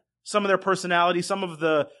negating some of their personality, some of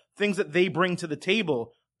the things that they bring to the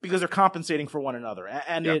table because they're compensating for one another.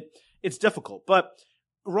 And it's difficult. But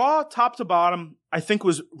Raw, top to bottom, I think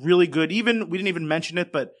was really good. We didn't even mention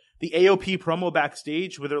it, but the AOP promo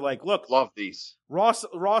backstage where they're like, look. Love these. Raw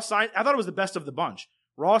signed. I thought it was the best of the bunch.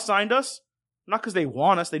 Raw signed us, not because they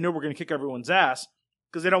want us. They know we're going to kick everyone's ass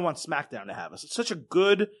because they don't want SmackDown to have us. It's such a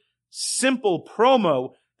good, simple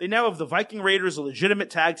promo. They now have the Viking Raiders, a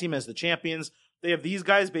legitimate tag team, as the champions. They have these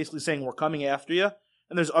guys basically saying, we're coming after you.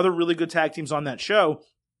 And there's other really good tag teams on that show.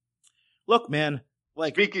 Look, man,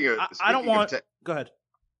 like, I don't want. Go ahead.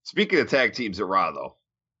 Speaking of tag teams at Raw, though,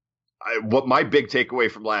 what my big takeaway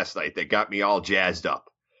from last night that got me all jazzed up.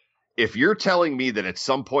 If you're telling me that at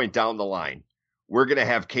some point down the line, we're going to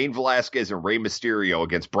have Cain Velasquez and Rey Mysterio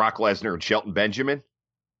against Brock Lesnar and Shelton Benjamin,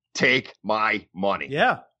 take my money.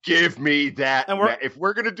 Yeah. Give me that. And if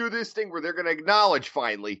we're going to do this thing where they're going to acknowledge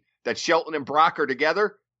finally that Shelton and Brock are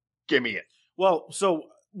together, give me it. Well, so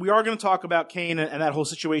we are going to talk about Cain and that whole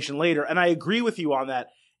situation later, and I agree with you on that.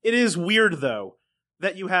 It is weird, though,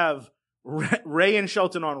 that you have Rey and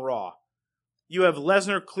Shelton on Raw. You have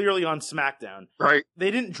Lesnar clearly on SmackDown. Right.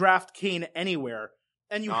 They didn't draft Cain anywhere,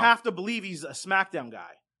 and you have to believe he's a SmackDown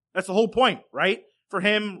guy. That's the whole point, right? For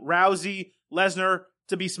him, Rousey, Lesnar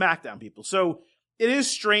to be SmackDown people. So it is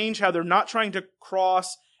strange how they're not trying to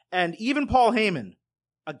cross, and even Paul Heyman,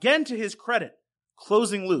 again to his credit,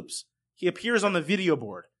 closing loops. He appears on the video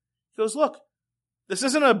board. He goes, look, this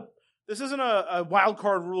isn't a wild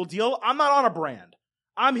card rule deal. I'm not on a brand.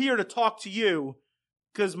 I'm here to talk to you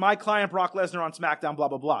because my client Brock Lesnar on SmackDown, blah,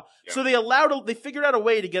 blah, blah. Yeah. So they figured out a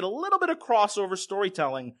way to get a little bit of crossover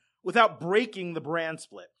storytelling without breaking the brand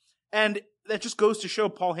split. And that just goes to show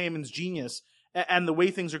Paul Heyman's genius and the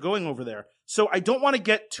way things are going over there. So I don't want to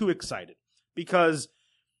get too excited because,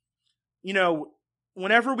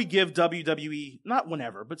 whenever we give WWE, not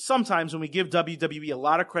whenever, but sometimes when we give WWE a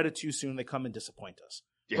lot of credit too soon, they come and disappoint us.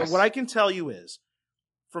 Yes. But what I can tell you is,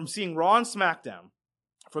 from seeing Raw and SmackDown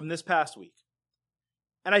from this past week,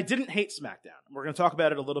 and I didn't hate SmackDown. We're going to talk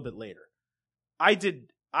about it a little bit later. I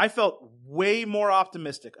felt way more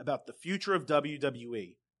optimistic about the future of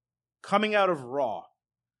WWE coming out of Raw,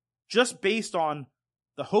 just based on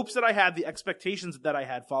the hopes that I had, the expectations that I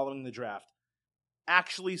had following the draft,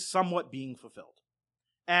 actually somewhat being fulfilled.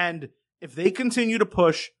 And if they continue to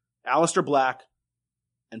push Aleister Black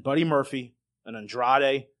and Buddy Murphy and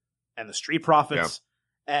Andrade and the Street Profits,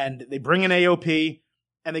 and they bring in AOP,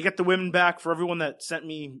 and they get the women back, for everyone that sent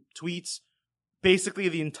me tweets, basically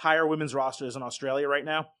the entire women's roster is in Australia right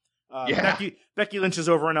now. Becky Lynch is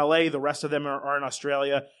over in LA. The rest of them are in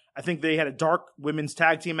Australia. I think they had a dark women's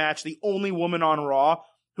tag team match. The only woman on Raw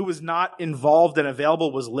who was not involved and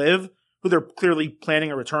available was Liv, who they're clearly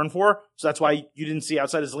planning a return for. So that's why you didn't see,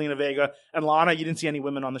 outside of Zelina Vega and Lana, you didn't see any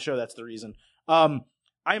women on the show. That's the reason. I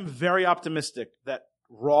am very optimistic that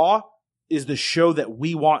Raw is the show that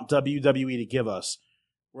we want WWE to give us.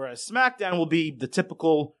 Whereas SmackDown will be the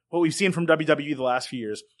typical, what we've seen from WWE the last few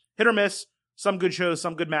years. Hit or miss, some good shows,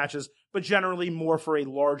 some good matches, but generally more for a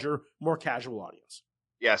larger, more casual audience.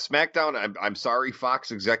 Yeah, SmackDown, I'm sorry,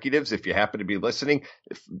 Fox executives, if you happen to be listening.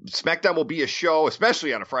 SmackDown will be a show,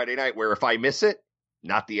 especially on a Friday night, where if I miss it,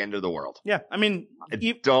 not the end of the world. Yeah, I mean,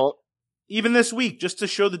 even this week, just to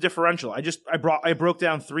show the differential, I broke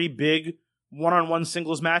down 3 big one-on-one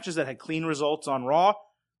singles matches that had clean results on Raw.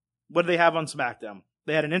 What do they have on SmackDown?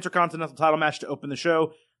 They had an Intercontinental title match to open the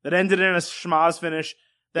show that ended in a schmaz finish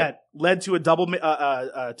that led to a double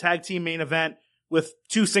tag team main event with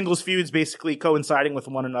 2 singles feuds basically coinciding with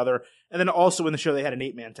one another. And then also in the show, they had an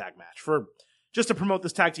 8-man tag match just to promote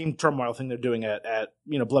this tag team turmoil thing they're doing at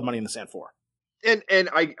Blood Money in the Sand 4. And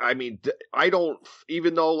I mean, I don't,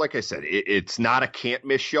 even though, like I said, it's not a can't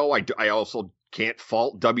miss show. I also can't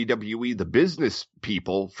fault WWE, the business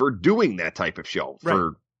people, for doing that type of show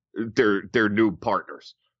for their new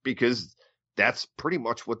partners. because that's pretty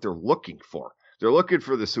much what they're looking for. They're looking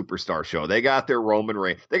for the superstar show. They got their Roman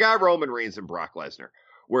Reigns. They got Roman Reigns and Brock Lesnar.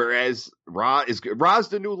 Whereas Raw's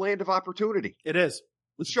the new land of opportunity. It is.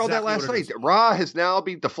 We showed that last night. Raw has now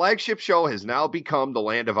the flagship show has now become the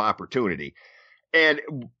land of opportunity. And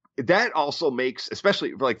that also makes,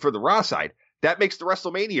 especially like for the Raw side, that makes the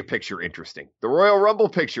WrestleMania picture interesting. The Royal Rumble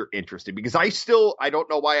picture interesting, because I don't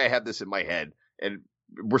know why I have this in my head, and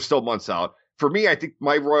we're still months out. For me, I think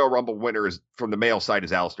my Royal Rumble winner is from the male side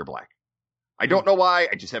is Aleister Black. I don't know why.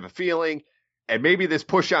 I just have a feeling. And maybe this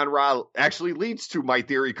push on Raw actually leads to my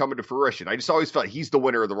theory coming to fruition. I just always felt he's the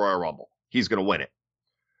winner of the Royal Rumble. He's going to win it.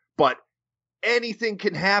 But anything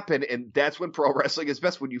can happen, and that's when pro wrestling is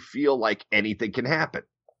best, when you feel like anything can happen.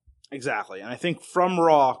 Exactly. And I think from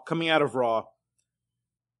Raw, coming out of Raw,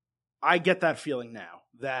 I get that feeling now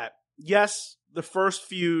that, yes, the first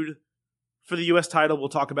feud for the U.S. title, we'll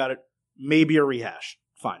talk about it, may be a rehash.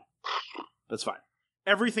 Fine. That's fine.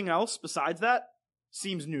 Everything else besides that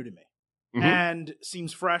seems new to me and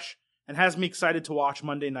seems fresh and has me excited to watch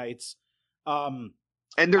Monday nights. And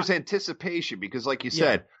there's anticipation because, like you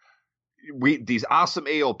said, these awesome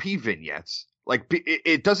AOP vignettes, like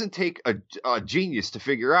it doesn't take a genius to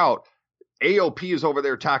figure out AOP is over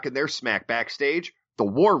there talking their smack backstage. The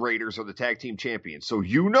War Raiders are the tag team champions. So,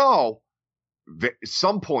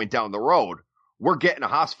 some point down the road, we're getting a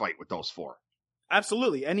house fight with those four.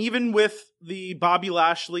 Absolutely. And even with the Bobby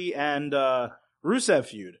Lashley and Rusev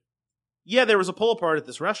feud, there was a pull apart at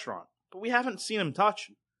this restaurant, but we haven't seen them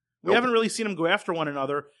touch. We haven't really seen them go after one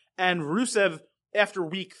another. And Rusev, after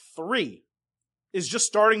week 3, is just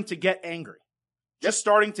starting to get angry, just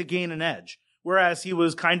starting to gain an edge. Whereas he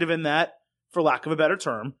was kind of in that, for lack of a better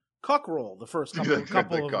term, cuck role the first couple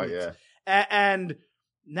of weeks. Yeah. And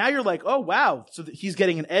now you're like, oh, wow. So he's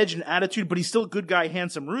getting an edge and attitude, but he's still a good guy,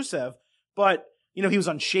 handsome Rusev. But, he was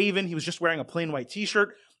unshaven. He was just wearing a plain white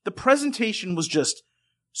t-shirt. The presentation was just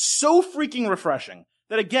so freaking refreshing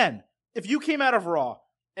that, again, if you came out of Raw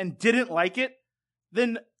and didn't like it,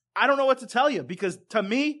 then I don't know what to tell you, because to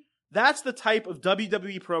me, that's the type of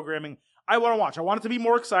WWE programming I want to watch. I want it to be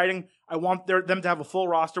more exciting. I want them to have a full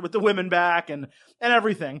roster with the women back and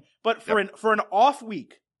everything. But for an off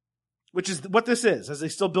week, which is what this is, as they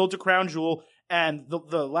still build to Crown Jewel. And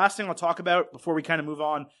the last thing I'll talk about before we kind of move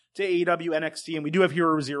on to AEW NXT, and we do have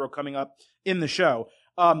Hero Zero coming up in the show.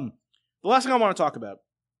 The last thing I want to talk about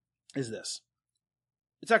is this.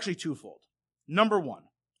 It's actually twofold. Number one,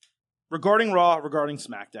 regarding Raw, regarding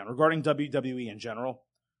SmackDown, regarding WWE in general,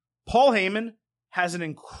 Paul Heyman has an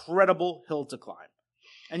incredible hill to climb.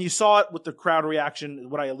 And you saw it with the crowd reaction,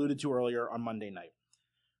 what I alluded to earlier on Monday night.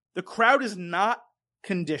 The crowd is not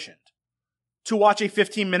conditioned to watch a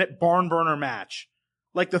 15-minute barn burner match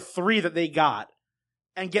like the 3 that they got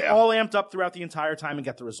and get all amped up throughout the entire time and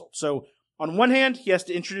get the result. So on one hand, he has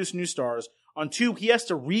to introduce new stars. On 2, he has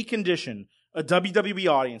to recondition a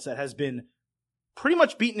WWE audience that has been pretty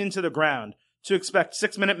much beaten into the ground to expect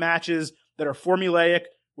 6-minute matches that are formulaic,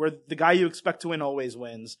 where the guy you expect to win always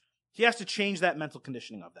wins. He has to change that mental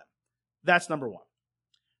conditioning of them. That's number 1.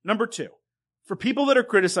 Number 2, for people that are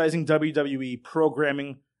criticizing WWE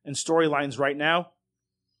programming and storylines right now,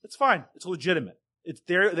 it's fine. It's legitimate.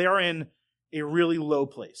 They are in a really low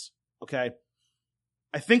place. Okay.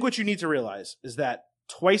 I think what you need to realize is that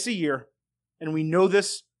twice a year, and we know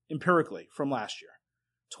this empirically from last year,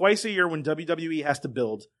 twice a year when WWE has to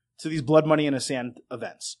build to these blood money in a sand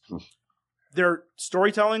events, their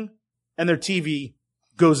storytelling and their TV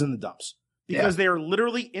goes in the dumps because they are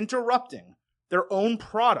literally interrupting their own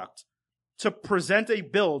product to present a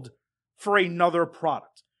build for another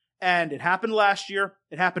product. And it happened last year.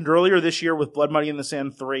 It happened earlier this year with Blood Money in the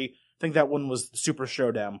Sand 3. I think that one was the Super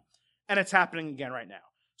Showdown. And it's happening again right now.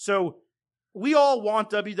 So we all want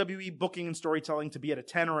WWE booking and storytelling to be at a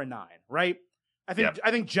 10 or a 9, right? I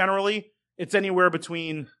think generally it's anywhere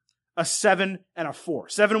between a 7 and a 4.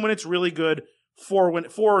 7 when it's really good, 4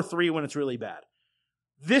 or 3 when it's really bad.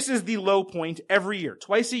 This is the low point every year.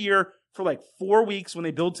 Twice a year for like 4 weeks when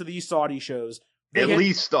they build to these Saudi shows. At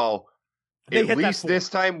least this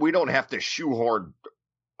time we don't have to shoehorn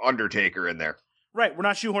Undertaker in there. Right. We're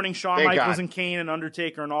not shoehorning Shawn Michaels and Kane and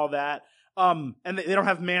Undertaker and all that. And they don't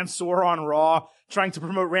have Mansoor on Raw trying to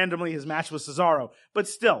promote randomly his match with Cesaro. But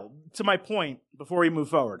still, to my point, before we move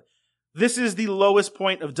forward, this is the lowest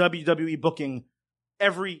point of WWE booking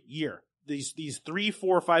every year. These 3,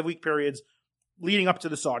 4, 5 week periods leading up to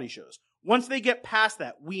the Saudi shows. Once they get past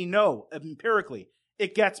that, we know empirically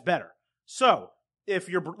it gets better. So if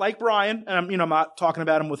you're like Brian, and I'm not talking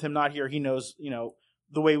about him with him not here, he knows,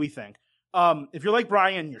 the way we think. If you're like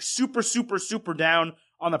Brian, you're super, super, super down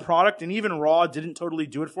on the product, and even Raw didn't totally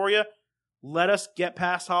do it for you. Let us get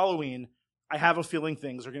past Halloween. I have a feeling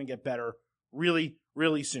things are going to get better really,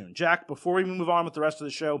 really soon. Jack, before we move on with the rest of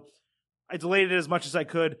the show, I delayed it as much as I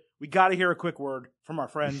could. We got to hear a quick word from our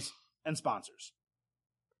friends and sponsors.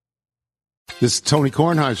 This is Tony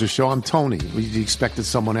Kornheiser's show. I'm Tony. You expected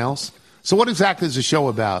someone else? So what exactly is the show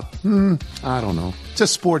about? I don't know. It's a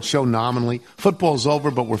sports show nominally. Football's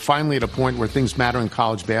over, but we're finally at a point where things matter in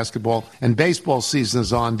college basketball, and baseball season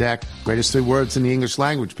is on deck. Greatest 3 words in the English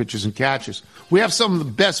language, pitchers and catchers. We have some of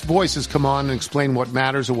the best voices come on and explain what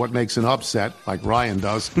matters or what makes an upset, like Ryan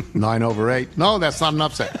does. 9/8. No, that's not an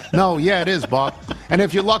upset. No, yeah, it is, Bob. And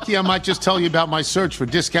if you're lucky, I might just tell you about my search for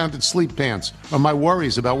discounted sleep pants or my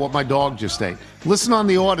worries about what my dog just ate. Listen on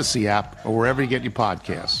the Odyssey app or wherever you get your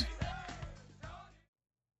podcasts.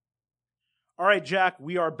 All right, Jack,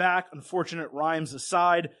 we are back. Unfortunate rhymes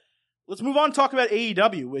aside. Let's move on and talk about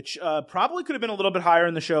AEW, which probably could have been a little bit higher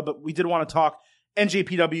in the show, but we did want to talk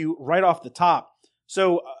NJPW right off the top.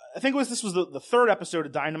 So I think this was the third episode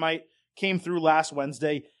of Dynamite, came through last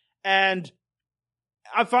Wednesday. And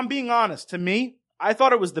if I'm being honest, to me, I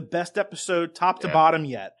thought it was the best episode top to bottom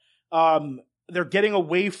yet. They're getting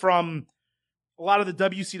away from a lot of the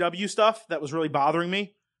WCW stuff that was really bothering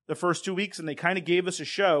me the first 2 weeks, and they kind of gave us a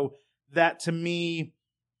show that to me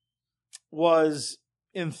was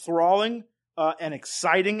enthralling and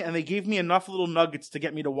exciting, and they gave me enough little nuggets to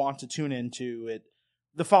get me to want to tune into it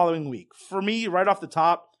the following week. For me, right off the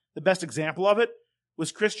top, the best example of it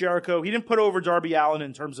was Chris Jericho. He didn't put over Darby Allin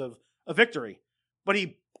in terms of a victory, but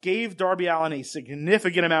he gave Darby Allin a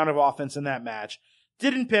significant amount of offense in that match.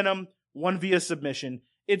 Didn't pin him, won via submission.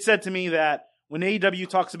 It said to me that when AEW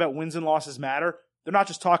talks about wins and losses matter, they're not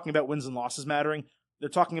just talking about wins and losses mattering. They're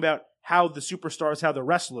talking about how the superstars, how the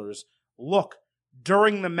wrestlers look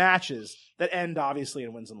during the matches that end, obviously,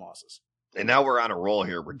 in wins and losses. And now we're on a roll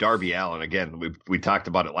here with Darby Allin. Again, we talked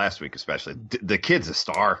about it last week, especially. The kid's a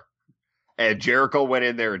star. And Jericho went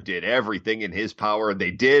in there and did everything in his power. And they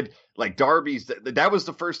did, like Darby's, that was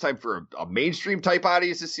the first time for a mainstream type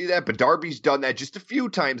audience to see that. But Darby's done that just a few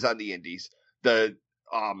times on the indies. The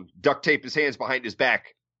duct tape his hands behind his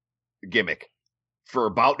back gimmick for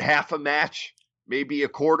about half a match. Maybe a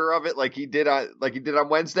quarter of it, like he did on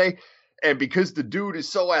Wednesday. And because the dude is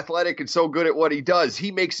so athletic and so good at what he does,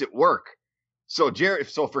 he makes it work. So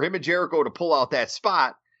for him and Jericho to pull out that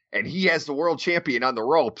spot, and he has the world champion on the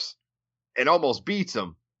ropes and almost beats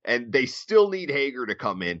him, and they still need Hager to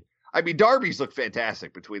come in. I mean, Darby's looked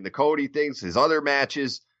fantastic between the Cody things, his other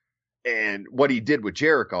matches, and what he did with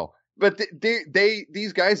Jericho. But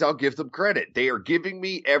these guys, I'll give them credit. They are giving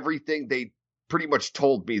me everything they pretty much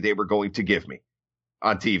told me they were going to give me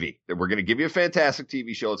on TV. That we're going to give you a fantastic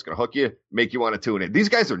TV show. It's going to hook you, make you want to tune in. These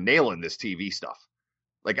guys are nailing this TV stuff.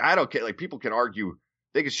 Like, I don't care. Like, people can argue.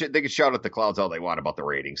 They can shout at the clouds all they want about the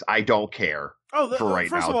ratings. I don't care for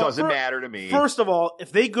right now. It doesn't matter to me. First of all,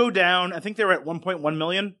 if they go down, I think they're at 1.1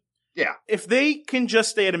 million. Yeah. If they can just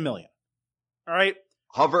stay at 1 million, all right?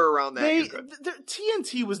 Hover around that.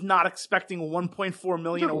 TNT was not expecting 1.4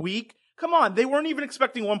 million a week. Come on. They weren't even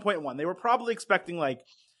expecting 1.1. They were probably expecting like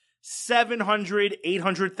 700,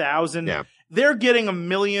 800,000. Yeah. They're getting 1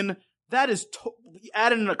 million. That is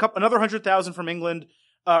add in another 100,000 from England,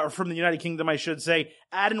 or from the United Kingdom, I should say.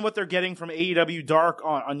 Add in what they're getting from AEW Dark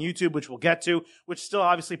on YouTube, which we'll get to, which still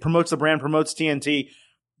obviously promotes the brand, promotes TNT.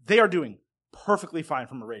 They are doing perfectly fine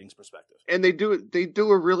from a ratings perspective. And they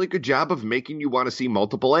do a really good job of making you want to see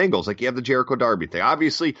multiple angles. Like you have the Jericho Darby thing.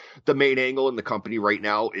 Obviously, the main angle in the company right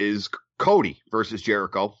now is Cody versus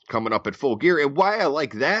Jericho coming up at Full Gear. And why I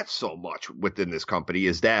like that so much within this company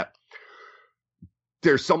is that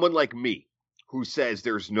there's someone like me who says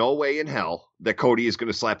there's no way in hell that Cody is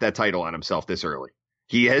going to slap that title on himself this early.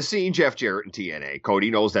 He has seen Jeff Jarrett in TNA.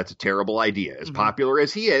 Cody knows that's a terrible idea. As popular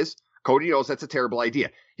as he is, Cody knows that's a terrible idea.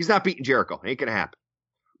 He's not beating Jericho. Ain't going to happen.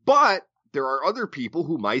 But there are other people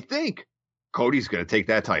who might think Cody's going to take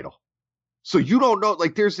that title. So you don't know,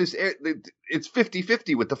 like there's this, it's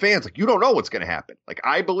 50-50 with the fans. Like you don't know what's going to happen. Like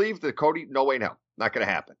I believe that Cody, no way in hell, not going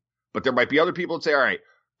to happen. But there might be other people that say, all right,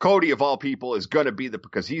 Cody of all people is going to be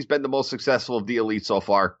because he's been the most successful of the elite so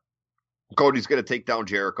far. Cody's going to take down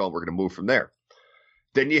Jericho and we're going to move from there.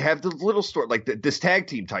 Then you have the little story, like this tag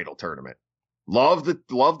team title tournament. Love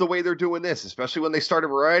the way they're doing this, especially when they started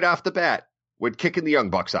right off the bat with kicking the Young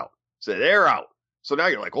Bucks out. So they're out. So now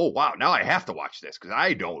you're like, oh wow, now I have to watch this because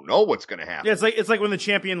I don't know what's going to happen. Yeah, it's like when the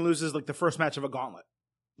champion loses like the first match of a gauntlet.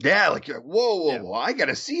 Yeah, like whoa, I got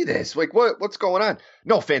to see this. Like what's going on?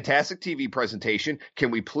 No, fantastic TV presentation. Can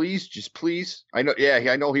we please? I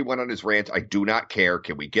know he went on his rant. I do not care.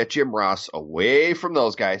 Can we get Jim Ross away from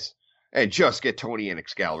those guys? and just get Tony and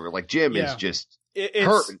Excalibur. Like, Jim is just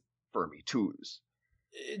hurting for me, too.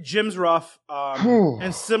 Jim's rough.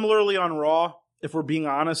 And similarly on Raw, if we're being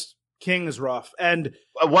honest, King is rough. And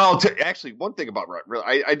actually, one thing about Raw,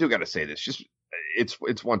 I do got to say this. Just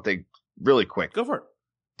it's one thing really quick. Go for it.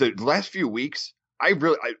 The last few weeks,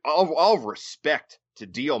 all respect to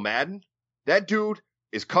Dio Madden. That dude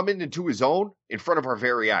is coming into his own in front of our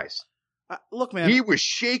very eyes. Look, man, he was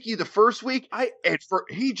shaky the first week,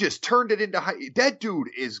 he just turned it into that dude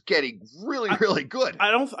is getting really good.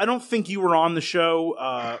 I don't think you were on the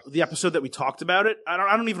show, the episode that we talked about it.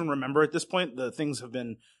 I don't even remember at this point. The things have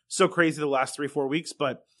been so crazy the last 3-4 weeks,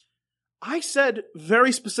 but I said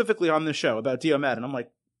very specifically on the show about Dio Madden. I'm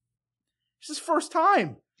like, it's his first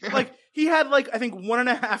time. Like, he had I think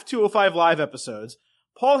 1.5 205 Live episodes.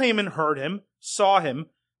 Paul Heyman heard him, saw him,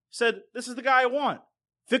 said, "This is the guy I want."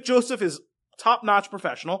 Vic Joseph is top-notch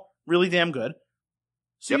professional, really damn good.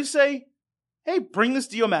 So you say, hey, bring this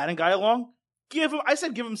Dio Madden guy along. Give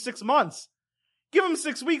him 6 months. Give him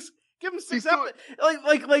 6 weeks. Give him 6 episodes.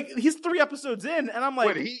 Like he's 3 episodes in, and I'm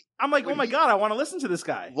like, oh my God, I want to listen to this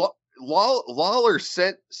guy. Lawler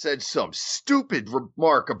said some stupid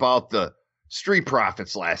remark about the Street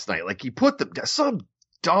Profits last night. Like, he put some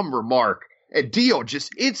dumb remark, and Dio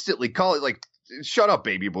just instantly called it, like, shut up,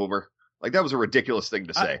 baby boomer. Like, that was a ridiculous thing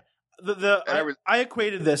to say. I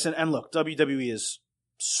equated this, and look, WWE is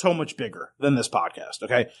so much bigger than this podcast,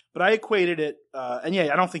 okay? But I equated it, and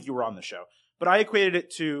I don't think you were on the show, but I equated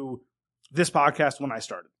it to this podcast when I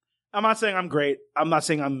started. I'm not saying I'm great. I'm not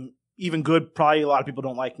saying I'm even good. Probably a lot of people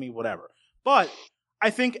don't like me, whatever. But I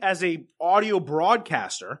think as a audio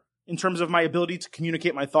broadcaster, in terms of my ability to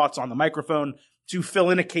communicate my thoughts on the microphone, to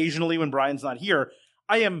fill in occasionally when Brian's not here,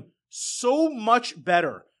 I am so much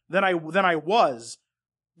better than I was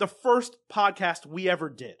the first podcast we ever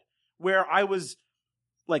did, where I was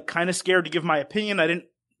like kind of scared to give my opinion. I didn't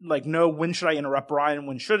know when should I interrupt Brian,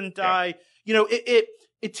 when shouldn't I? You know,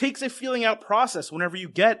 it takes a feeling out process whenever you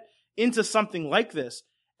get into something like this.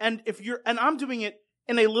 And I'm doing it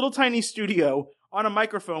in a little tiny studio on a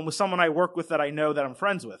microphone with someone I work with that I know that I'm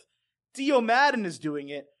friends with. Dio Madden is doing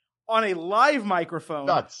it on a live microphone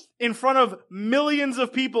in front of millions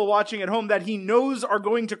of people watching at home that he knows are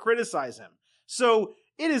going to criticize him. So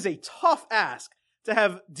it is a tough ask to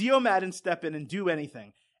have Dio Madden step in and do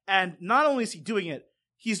anything. And not only is he doing it,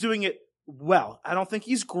 he's doing it well. I don't think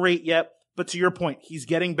he's great yet, but to your point, he's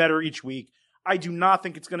getting better each week. I do not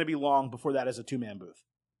think it's going to be long before that is a 2-man booth.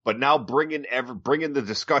 But now bringing the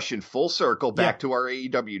discussion full circle back to our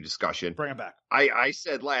AEW discussion. Bring it back. I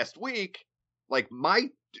said last week, like,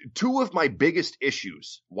 two of my biggest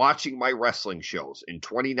issues watching my wrestling shows in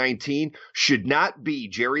 2019 should not be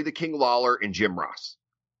Jerry the King Lawler and Jim Ross.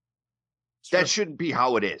 That shouldn't be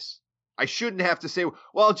how it is. I shouldn't have to say,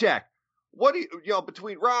 well, Jack, what do you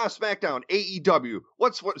between Raw, SmackDown, AEW,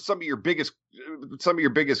 what's some of your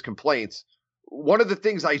biggest complaints? One of the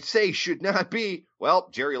things I say should not be, well,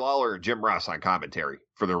 Jerry Lawler and Jim Ross on commentary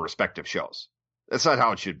for their respective shows. That's not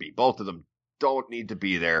how it should be. Both of them don't need to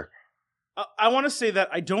be there. I want to say that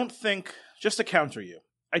I don't think, just to counter you,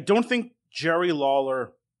 I don't think Jerry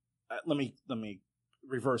Lawler, let me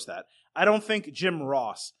reverse that. I don't think Jim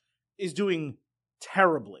Ross is doing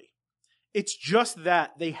terribly. It's just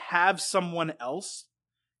that they have someone else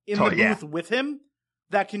in the booth with him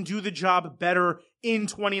that can do the job better in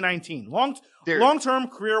 2019. Long-term,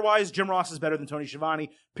 career-wise, Jim Ross is better than Tony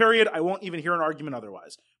Schiavone, period. I won't even hear an argument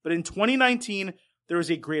otherwise. But in 2019, there is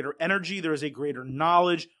a greater energy, there is a greater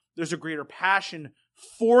knowledge, there's a greater passion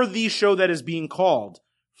for the show that is being called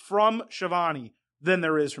from Schiavone than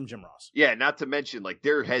there is from Jim Ross. Yeah, not to mention, like,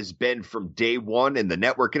 there has been from day one in the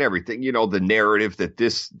network and everything, the narrative that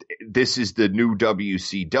this is the new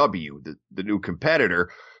WCW, the new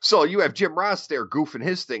competitor. So you have Jim Ross there goofing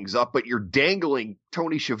his things up, but you're dangling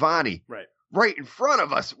Tony Schiavone right in front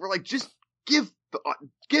of us. We're like, just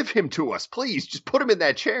give him to us, please. Just put him in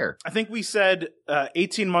that chair. I think we said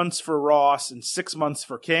 18 months for Ross and 6 months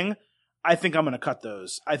for King. I think I'm going to cut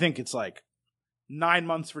those. I think it's like 9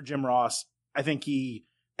 months for Jim Ross. I think he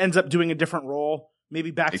ends up doing a different role,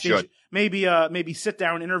 maybe backstage, maybe sit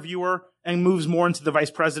down interviewer, and moves more into the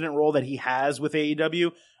vice president role that he has with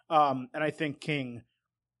AEW. And I think King,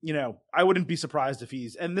 I wouldn't be surprised if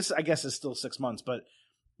and this I guess is still 6 months, but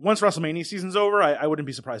once WrestleMania season's over, I wouldn't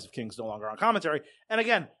be surprised if King's no longer on commentary. And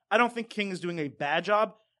again, I don't think King is doing a bad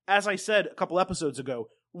job. As I said a couple episodes ago,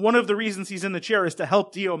 one of the reasons he's in the chair is to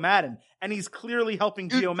help Dio Madden, and he's clearly helping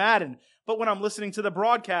Dio Madden. But when I'm listening to the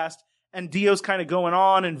broadcast and Dio's kind of going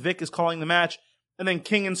on and Vic is calling the match, and then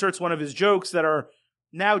King inserts one of his jokes that are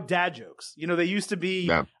now dad jokes. They used to be,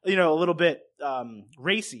 a little bit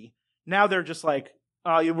racy. Now they're just like,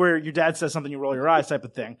 where your dad says something, you roll your eyes type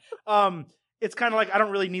of thing. It's kind of like, I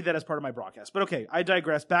don't really need that as part of my broadcast. But okay, I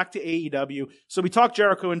digress. Back to AEW. So we talked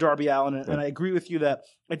Jericho and Darby Allin, and I agree with you that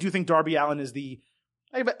I do think Darby Allin is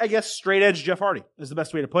I guess, straight edge Jeff Hardy is the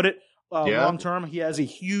best way to put it. Long term, he has a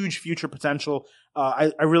huge future potential.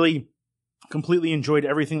 I really completely enjoyed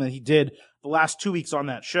everything that he did the last 2 weeks on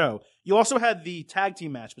that show. You also had the tag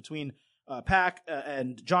team match between Pac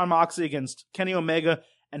and Jon Moxley against Kenny Omega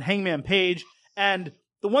and Hangman Page. And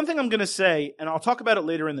the one thing I'm going to say, and I'll talk about it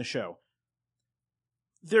later in the show,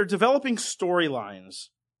 they're developing storylines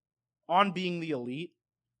on Being the Elite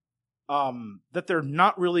that they're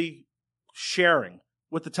not really sharing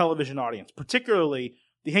with the television audience, particularly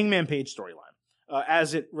the Hangman Page storyline,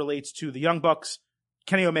 as it relates to the Young Bucks,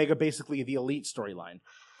 Kenny Omega, basically the Elite storyline.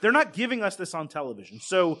 They're not giving us this on television.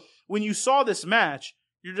 So when you saw this match,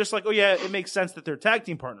 you're just like, oh yeah, it makes sense that they're tag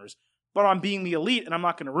team partners. But on Being the Elite, and I'm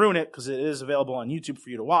not going to ruin it because it is available on YouTube for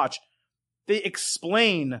you to watch, they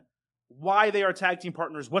explain why they are tag team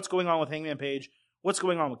partners, what's going on with Hangman Page, what's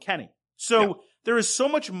going on with Kenny. So there is so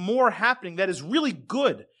much more happening that is really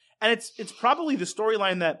good. And it's probably the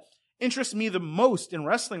storyline that interests me the most in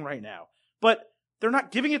wrestling right now. But they're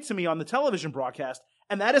not giving it to me on the television broadcast.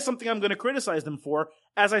 And that is something I'm going to criticize them for.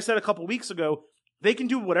 As I said a couple weeks ago, they can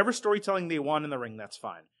do whatever storytelling they want in the ring. That's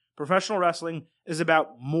fine. Professional wrestling is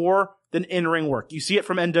about more than in-ring work. You see it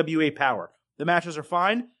from NWA Power. The matches are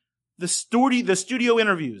fine. The studio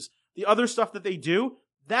interviews, the other stuff that they do,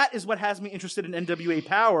 that is what has me interested in NWA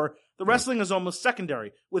Power. The wrestling is almost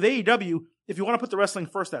secondary. With AEW, if you want to put the wrestling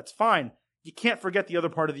first, that's fine. You can't forget the other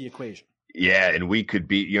part of the equation. Yeah, and we could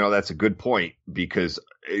be, that's a good point, because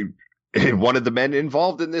one of the men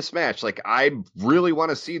involved in this match, like, I really want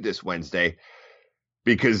to see this Wednesday,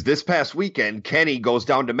 because this past weekend, Kenny goes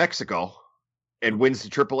down to Mexico and wins the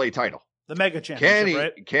AAA title. The Mega Championship,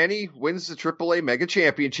 right? Kenny wins the AAA Mega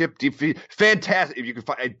Championship. Fantastic. If you can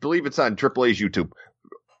find, I believe it's on AAA's YouTube.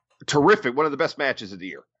 Terrific. One of the best matches of the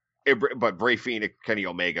year. But Bray Phoenix, Kenny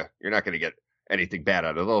Omega, you're not going to get anything bad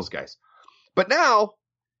out of those guys. But now,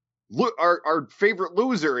 look, our favorite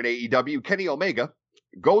loser in AEW, Kenny Omega,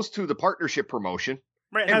 goes to the partnership promotion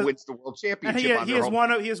and wins the world championship. He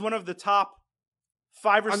is one of the top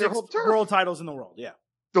 5 or 6 world titles in the world. Yeah.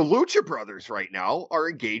 The Lucha Brothers right now are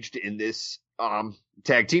engaged in this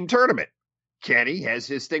tag team tournament. Kenny has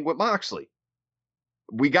his thing with Moxley.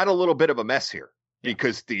 We got a little bit of a mess here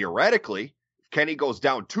because theoretically, if Kenny goes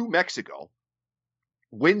down to Mexico,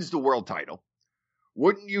 wins the world title,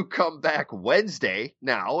 wouldn't you come back Wednesday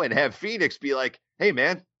now and have Phoenix be like, hey,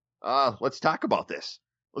 man, let's talk about this.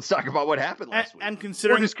 Let's talk about what happened last week. And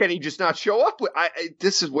considering, or does Kenny just not show up?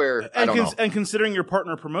 This is where I don't know. And considering your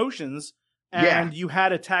partner promotions, and you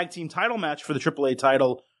had a tag team title match for the AAA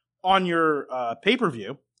title on your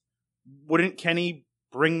pay-per-view, wouldn't Kenny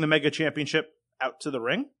bring the Mega Championship out to the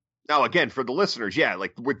ring? Now, again, for the listeners,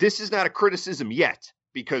 this is not a criticism yet,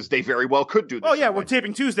 because they very well could do this. Oh, yeah, we're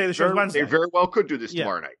taping Tuesday. The show's Wednesday. They very well could do this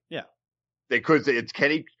tomorrow night. Yeah. They could. It's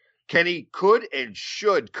Kenny could and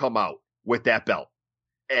should come out with that belt.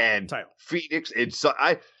 And title. Phoenix,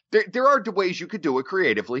 there are ways you could do it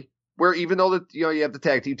creatively, where even though you have the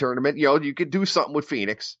tag team tournament, you could do something with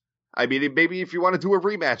Phoenix. I mean, maybe if you want to do a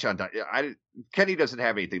rematch on Kenny doesn't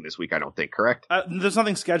have anything this week, I don't think, correct? There's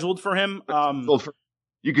nothing scheduled for him.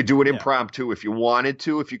 You could do an impromptu if you wanted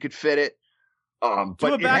to, if you could fit it.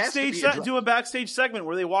 Do a backstage segment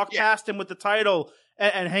where they walk past him with the title,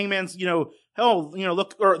 and Hangman's,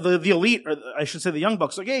 look, or the Elite, or I should say the Young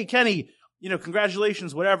Bucks, like, hey, Kenny,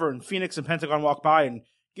 congratulations, whatever. And Phoenix and Pentagon walk by and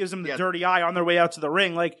gives them the dirty eye on their way out to the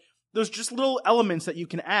ring. Like, there's just little elements that you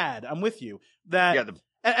can add. I'm with you.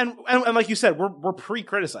 And like you said, we're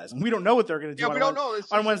pre-criticizing. We don't know what they're going to do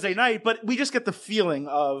on Wednesday night, but we just get the feeling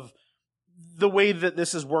of the way that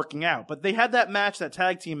this is working out. But they had that match, that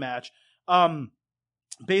tag team match.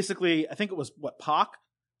 Basically, I think it was Pac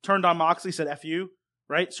turned on Moxley, said F you,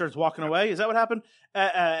 right? Starts walking away. Is that what happened?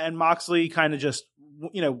 And Moxley kind of just,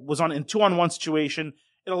 was in 2-on-1 situation.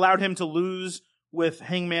 It allowed him to lose with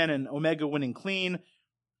Hangman and Omega winning clean.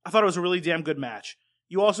 I thought it was a really damn good match.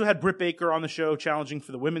 You also had Britt Baker on the show challenging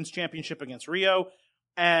for the women's championship against Rio.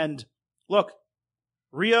 And look,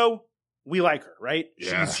 Rio, we like her, right?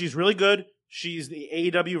 Yeah. She's really good. She's the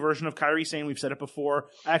AEW version of Kairi Sane. We've said it before.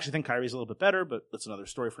 I actually think Kairi's a little bit better, but that's another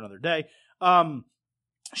story for another day.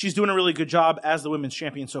 She's doing a really good job as the women's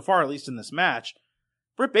champion so far, at least in this match.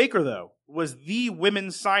 Britt Baker, though, was the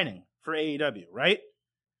women's signing for AEW, right?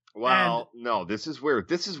 Well, no, this is where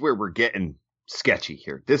we're getting sketchy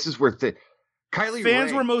here. This is where Kylie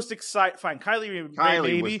fans Ray, were most excited. Fine, Kylie was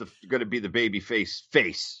going to be the baby face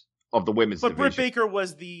of the women's division. But Britt Baker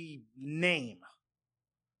was the name.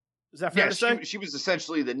 Is that fair to say? She was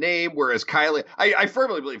essentially the name, whereas Kylie, I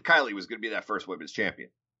firmly believe Kylie was going to be that first women's champion.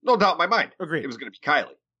 No doubt in my mind. Agreed. It was going to be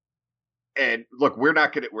Kylie. And look, we're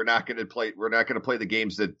not going to play the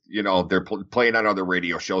games that, they're playing on other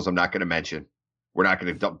radio shows. I'm not going to mention. We're not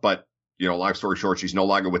going to, but, long story short, she's no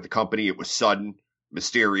longer with the company. It was sudden,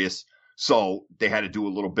 mysterious. So they had to do a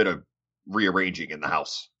little bit of rearranging in the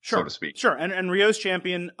house, so to speak. Sure. And Rio's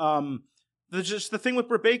champion. The thing with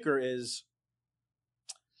Britt Baker is,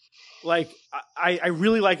 like, I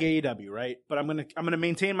really like AEW, right? But I'm gonna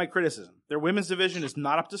maintain my criticism. Their women's division is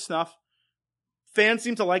not up to snuff. Fans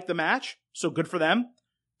seem to like the match, so good for them.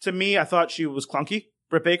 To me, I thought she was clunky,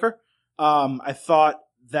 Britt Baker. I thought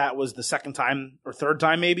that was the second time or third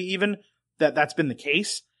time, maybe even that's been the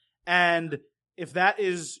case. And if that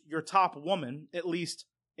is your top woman, at least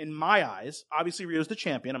in my eyes, obviously Rio's the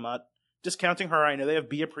champion. I'm not discounting her. I know they have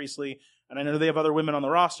Bea Priestley, and I know they have other women on the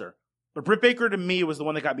roster. But Britt Baker, to me, was the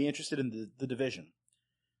one that got me interested in the division.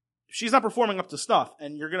 She's not performing up to snuff,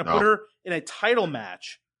 and you're going to put her in a title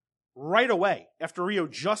match right away after Rio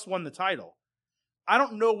just won the title. I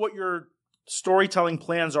don't know what your storytelling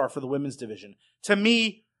plans are for the women's division. To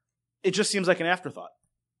me, it just seems like an afterthought.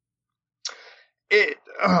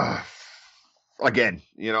 Again,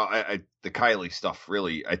 the Kylie stuff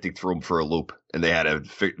really, I think, threw them for a loop, and they had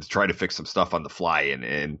to try to fix some stuff on the fly,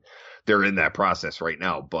 and they're in that process right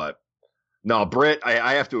now. But no, Britt,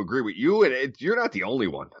 I have to agree with you, and you're not the only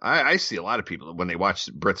one. I see a lot of people when they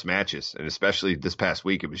watch Britt's matches, and especially this past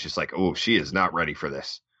week, it was just like, oh, she is not ready for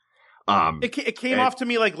this. It came off to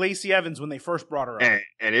me like Lacey Evans when they first brought her up.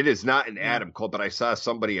 And it is not an Adam Cole, but I saw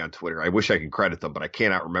somebody on Twitter, I wish I could credit them, but I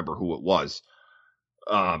cannot remember who it was,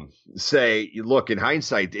 say, look, in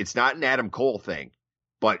hindsight, it's not an Adam Cole thing,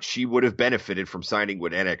 but she would have benefited from signing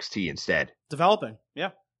with NXT instead. Developing, yeah.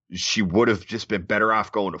 She would have just been better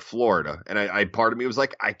off going to Florida. And I part of me was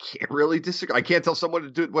like, I can't really disagree. I can't tell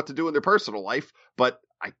someone what to do in their personal life, but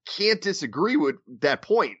I can't disagree with that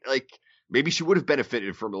point. Like, maybe she would have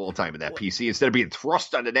benefited from a little time in that PC instead of being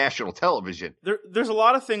thrust onto national television. There's a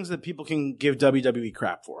lot of things that people can give WWE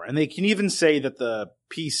crap for, and they can even say that the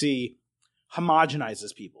PC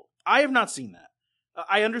homogenizes people. I have not seen that.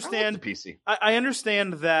 I understand the PC. I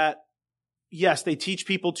understand that. Yes, they teach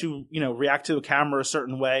people to, react to a camera a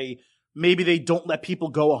certain way. Maybe they don't let people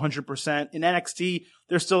go 100%. In NXT,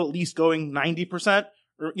 they're still at least going 90%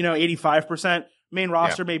 or, 85%. Main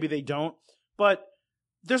roster, maybe they don't. But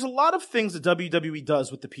there's a lot of things that WWE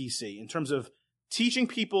does with the PC in terms of teaching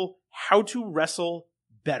people how to wrestle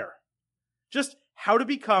better. Just how to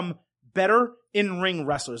become better in-ring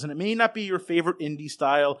wrestlers. And it may not be your favorite indie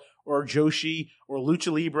style or Joshi or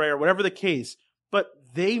Lucha Libre or whatever the case, but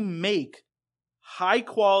they make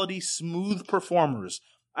high-quality, smooth performers.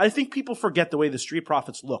 I think people forget the way the Street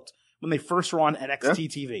Profits looked when they first were on NXT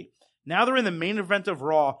TV. Now they're in the main event of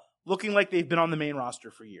Raw, looking like they've been on the main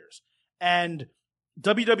roster for years. And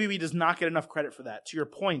WWE does not get enough credit for that. To your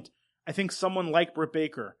point, I think someone like Britt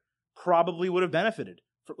Baker probably would have benefited,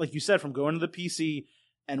 like you said, from going to the PC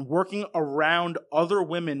and working around other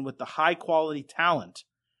women with the high-quality talent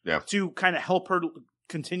to kind of help her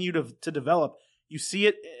continue to develop. You see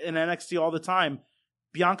it in NXT all the time.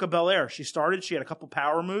 Bianca Belair, she had a couple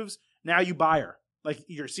power moves. Now you buy her. Like,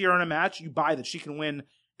 you see her in a match, you buy that she can win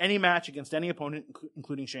any match against any opponent,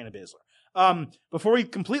 including Shayna Baszler. Before we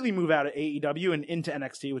completely move out of AEW and into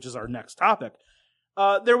NXT, which is our next topic,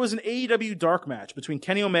 there was an AEW dark match between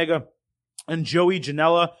Kenny Omega and Joey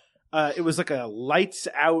Janela. It was like a lights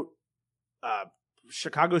out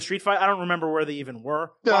Chicago street fight. I don't remember where they even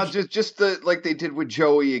were. No, just like they did with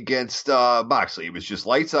Joey against Moxley. It was just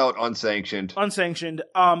lights out, unsanctioned.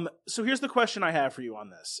 So here's the question I have for you on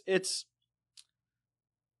this.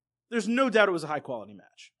 There's no doubt it was a high quality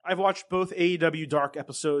match. I've watched both AEW Dark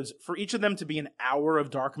episodes. For each of them to be an hour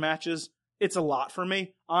of Dark matches, it's a lot for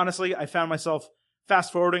me. Honestly, I found myself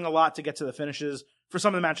fast forwarding a lot to get to the finishes for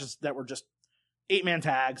some of the matches that were just 8-man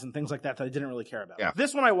tags and things like that I didn't really care about. Yeah.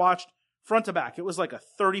 This one I watched front to back. It was like a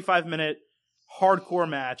 35-minute hardcore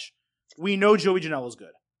match. We know Joey Janela's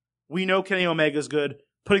good. We know Kenny Omega's good.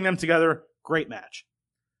 Putting them together, great match.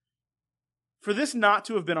 For this not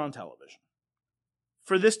to have been on television,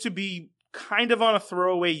 for this to be kind of on a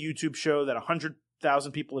throwaway YouTube show that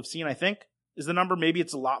 100,000 people have seen, I think, is the number. Maybe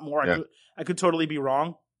it's a lot more. Yeah. I could totally be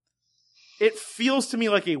wrong. It feels to me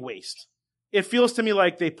like a waste. It feels to me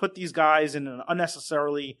like they put these guys in an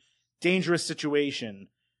unnecessarily dangerous situation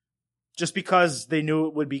just because they knew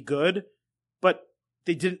it would be good, but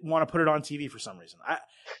they didn't want to put it on TV for some reason.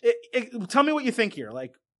 Tell me what you think here.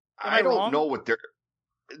 Like, I don't know what they're.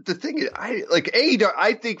 the thing is, I like AEW.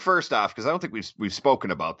 I think first off, because I don't think we've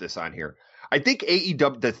spoken about this on here. I think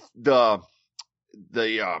AEW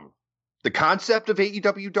the concept of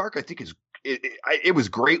AEW Dark, I think it was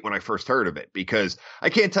great when I first heard of it, because I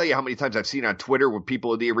can't tell you how many times I've seen on Twitter with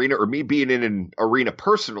people in the arena, or me being in an arena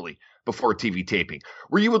personally before TV taping,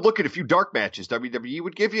 where you would look at a few dark matches WWE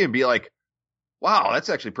would give you and be like, wow, that's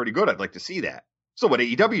actually pretty good. I'd like to see that. So what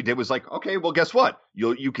AEW did was like, okay, well, guess what?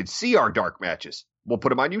 You can see our dark matches. We'll put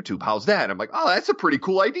them on YouTube. How's that? I'm like, oh, that's a pretty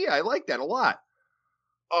cool idea. I like that a lot.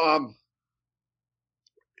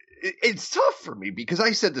 It's tough for me because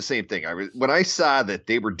I said the same thing. When I saw that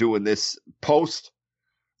they were doing this post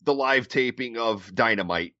the live taping of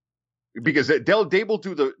Dynamite, because they will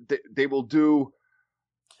do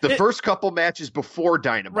the first couple matches before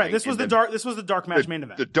Dynamite. Right. This was the dark match main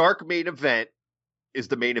event. The dark main event is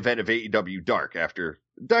the main event of AEW Dark after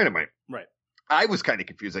Dynamite. Right. I was kind of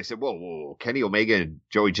confused. I said, whoa, Kenny Omega and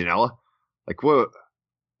Joey Janela? Like, what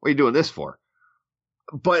are you doing this for?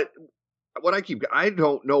 But I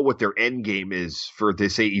don't know what their end game is for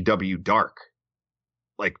this AEW Dark.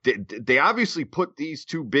 Like, they obviously put these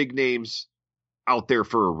two big names out there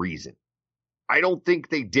for a reason. I don't think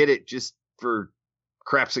they did it just for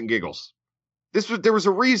craps and giggles. There was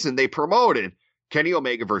a reason they promoted Kenny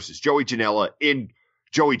Omega versus Joey Janela in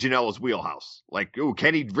Joey Janela's wheelhouse. Like, ooh,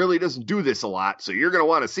 Kenny really doesn't do this a lot, so you're going to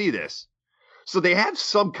want to see this. So they have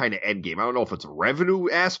some kind of end game. I don't know if it's a revenue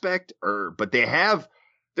aspect but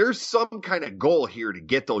there's some kind of goal here to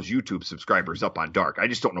get those YouTube subscribers up on Dark. I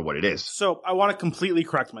just don't know what it is. So I want to completely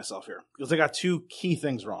correct myself here because I got two key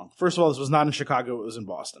things wrong. First of all, this was not in Chicago. It was in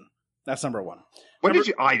Boston. That's number one.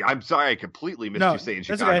 I'm sorry. I completely missed you saying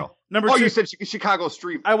Chicago. Okay. Number two, you said Chicago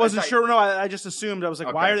Street. I wasn't sure. No, I just assumed. I was like,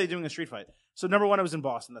 okay. Why are they doing a street fight? So number one, it was in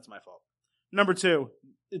Boston. That's my fault. Number two,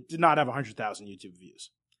 it did not have 100,000 YouTube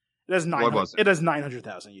views. It has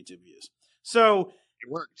 900,000 YouTube views. So it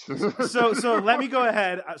worked. so let me go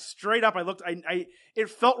ahead. Straight up, I looked. It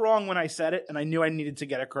felt wrong when I said it, and I knew I needed to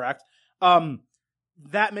get it correct.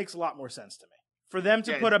 That makes a lot more sense to me. For them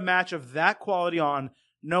to put a match of that quality on,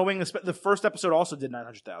 knowing the first episode also did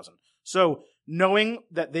 900,000. So knowing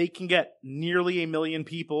that they can get nearly 1 million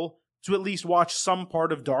people to at least watch some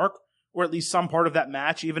part of Dark, or at least some part of that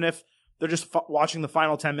match, even if they're just watching the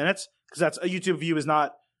final 10 minutes, because that's a YouTube view does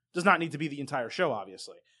not need to be the entire show,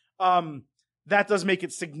 obviously. That does make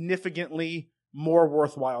it significantly more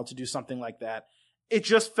worthwhile to do something like that. It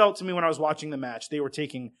just felt to me when I was watching the match, they were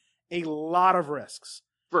taking a lot of risks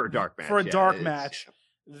for a dark match.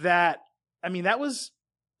 That was,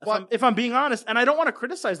 if I'm being honest, and I don't want to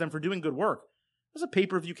criticize them for doing good work, it was a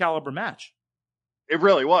pay-per-view caliber match. It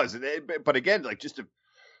really was. But again, like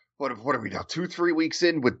what are we now? 2-3 weeks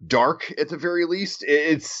in with Dark at the very least.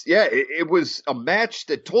 It was a match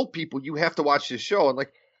that told people you have to watch this show. And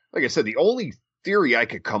like I said, the only theory I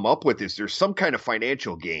could come up with is there's some kind of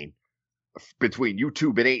financial gain between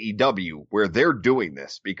YouTube and AEW where they're doing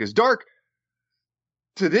this, because Dark,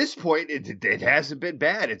 to this point, it hasn't been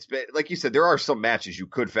bad. It's been, like you said, there are some matches you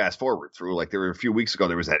could fast forward through. Like there were a few weeks ago,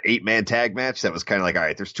 there was that 8-man tag match that was kind of like, all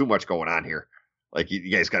right, there's too much going on here. Like,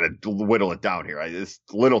 you guys got to whittle it down here. It's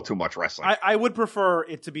a little too much wrestling. I would prefer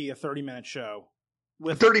it to be a 30-minute show.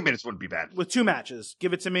 30 minutes wouldn't be bad. With 2 matches.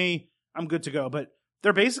 Give it to me. I'm good to go. But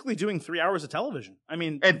they're basically doing 3 hours of television. I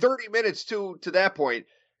mean... And 30 minutes, to that point,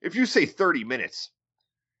 if you say 30 minutes,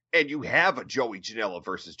 and you have a Joey Janela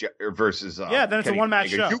versus then it's Kenny a one-match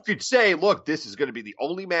show. You could say, look, this is going to be the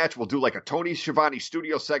only match. We'll do like a Tony Schiavone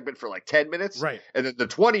studio segment for like 10 minutes. Right. And then the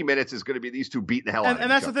 20 minutes is going to be these two beating the hell out of each other.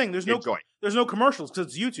 And that's the thing. There's no commercials because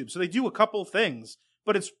it's YouTube. So they do a couple things,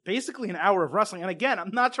 but it's basically an hour of wrestling. And again,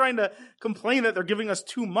 I'm not trying to complain that they're giving us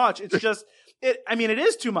too much. It's just, it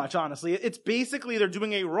is too much, honestly. It's basically, they're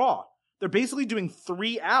doing a Raw. They're basically doing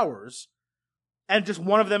 3 hours and just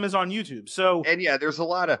one of them is on YouTube. So, and yeah, there's a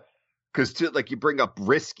lot of, because like you bring up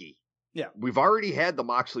risky. Yeah. We've already had the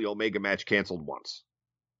Moxley Omega match canceled once.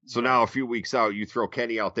 So now a few weeks out, you throw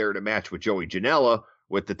Kenny out there in a match with Joey Janela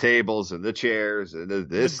with the tables and the chairs and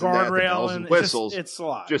this and that, the bells and whistles. It's a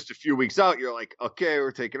lot. Just a few weeks out, you're like, okay,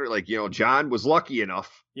 we're taking it. Like, John was lucky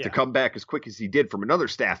enough to come back as quick as he did from another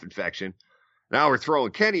staph infection. Now we're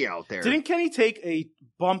throwing Kenny out there. Didn't Kenny take a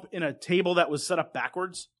bump in a table that was set up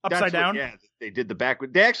backwards, upside down? Yeah, they did the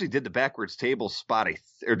backward. They actually did the backwards table spot,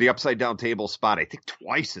 or the upside down table spot, I think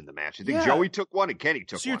twice in the match. I think Joey took one and Kenny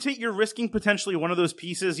took one. So you're risking potentially one of those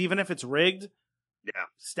pieces, even if it's rigged. Yeah,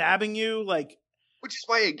 stabbing you, like. Which is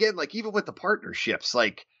why, again, like even with the partnerships,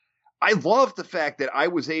 like I love the fact that I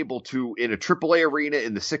was able to, in a AAA arena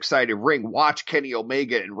in the 6-sided ring, watch Kenny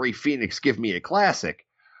Omega and Rey Fenix give me a classic.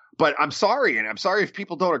 But I'm sorry if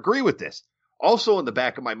people don't agree with this. Also in the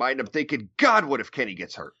back of my mind, I'm thinking, God, what if Kenny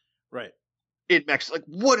gets hurt? Right. In Mexico, like,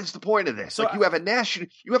 what is the point of this? So like, you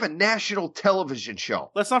have a national television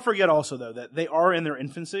show. Let's not forget also though that they are in their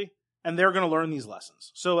infancy and they're going to learn these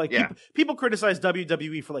lessons. So like people criticize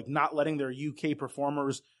WWE for like not letting their UK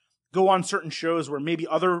performers go on certain shows where maybe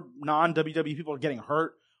other non-WWE people are getting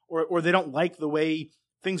hurt or they don't like the way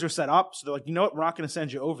things are set up. So they're like, you know what? We're not going to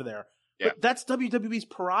send you over there. Yeah. But that's WWE's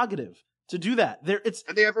prerogative to do that. And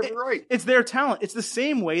they have every right. It's their talent. It's the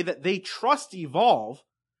same way that they trust Evolve.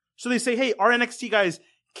 So they say, hey, our NXT guys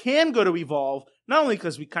can go to Evolve, not only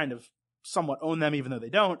because we kind of somewhat own them, even though they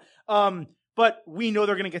don't, but we know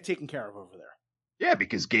they're going to get taken care of over there. Yeah,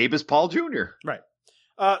 because Gabe is Paul Jr. Right.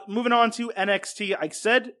 Moving on to NXT. I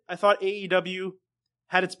said I thought AEW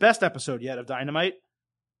had its best episode yet of Dynamite.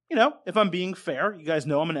 You know, if I'm being fair, you guys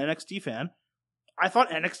know I'm an NXT fan. I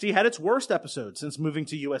thought NXT had its worst episode since moving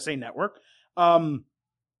to USA Network. And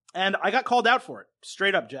I got called out for it.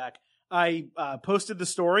 Straight up, Jack. I posted the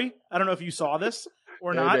story. I don't know if you saw this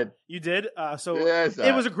or not. Did. You did. Yes,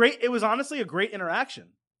 it was honestly a great interaction.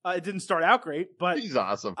 It didn't start out great, but he's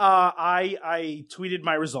awesome. I tweeted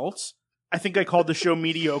my results. I think I called the show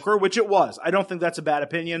mediocre, which it was. I don't think that's a bad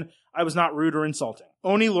opinion. I was not rude or insulting.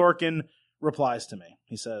 Oni Lorcan replies to me.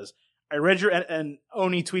 He says, I read your, and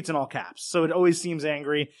Oni tweets in all caps, so it always seems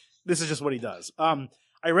angry. This is just what he does.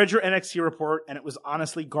 I read your NXT report, and it was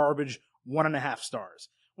honestly garbage, 1.5 stars,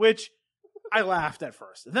 which I laughed at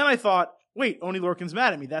first. Then I thought, wait, Oni Lorcan's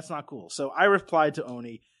mad at me. That's not cool. So I replied to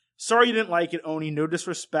Oni, sorry you didn't like it, Oni. No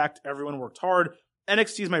disrespect. Everyone worked hard.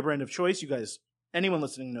 NXT is my brand of choice. You guys, anyone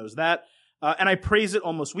listening knows that. And I praise it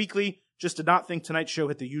almost weekly. Just did not think tonight's show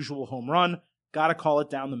hit the usual home run. Gotta call it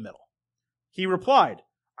down the middle. He replied,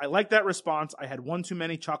 I like that response. I had one too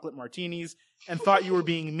many chocolate martinis and thought you were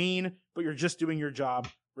being mean, but you're just doing your job.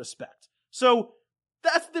 Respect. So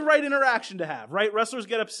that's the right interaction to have, right? Wrestlers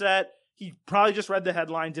get upset. He probably just read the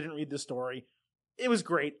headline, didn't read the story. It was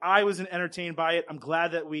great. I was entertained by it. I'm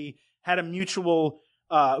glad that we had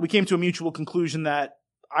we came to a mutual conclusion that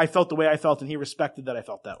I felt the way I felt and he respected that I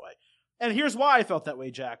felt that way. And here's why I felt that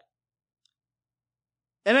way, Jack.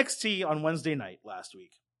 NXT on Wednesday night last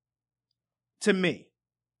week, to me,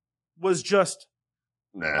 was just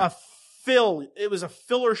it was a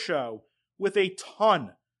filler show with a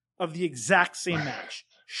ton of the exact same match.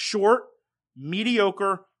 Short,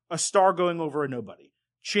 mediocre, a star going over a nobody.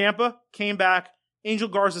 Ciampa came back. Angel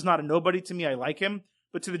Garza's not a nobody to me. I like him,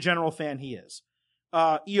 but to the general fan, he is.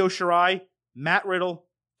 Io Shirai, Matt Riddle,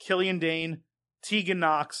 Killian Dane, Tegan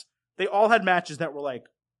Knox. They all had matches that were like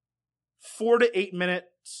 4 to 8 minutes.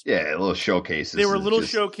 Yeah, little showcases. They were little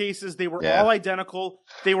showcases. They were all identical.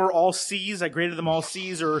 They were all C's. I graded them all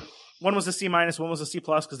C's, or one was a C-, one was a C+,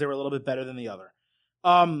 because they were a little bit better than the other.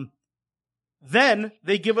 Then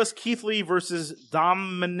they give us Keith Lee versus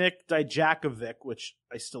Dominik Dijakovic, which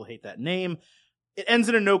I still hate that name. It ends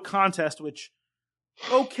in a no contest, which,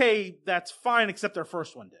 okay, that's fine, except our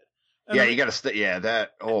first one did. And you got to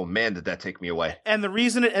oh man, did that take me away. And the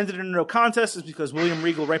reason it ended in a no contest is because William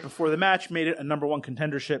Regal, right before the match, made it a number one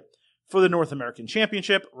contendership for the North American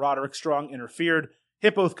Championship. Roderick Strong interfered,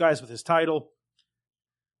 hit both guys with his title.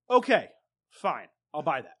 Okay, fine. I'll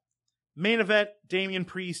buy that. Main event, Damian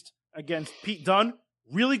Priest against Pete Dunne.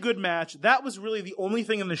 Really good match. That was really the only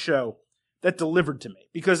thing in the show that delivered to me.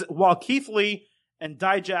 Because while Keith Lee and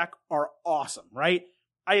Dijak are awesome, right?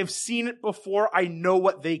 I have seen it before. I know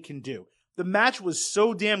what they can do. The match was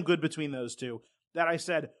so damn good between those two that I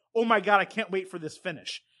said, oh my God, I can't wait for this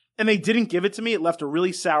finish. And they didn't give it to me. It left a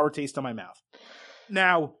really sour taste in my mouth.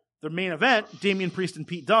 Now, the main event, Damian Priest and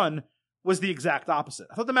Pete Dunne, was the exact opposite.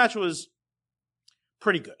 I thought the match was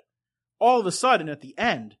pretty good. All of a sudden, at the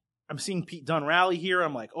end, I'm seeing Pete Dunne rally here.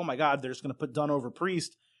 I'm like, oh my God, they're just going to put Dunne over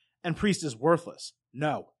Priest, and Priest is worthless.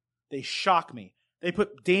 No, they shock me. They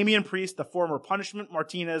put Damian Priest, the former Punishment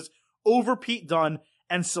Martinez, over Pete Dunne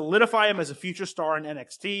and solidify him as a future star in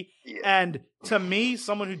NXT. Yeah. And to me,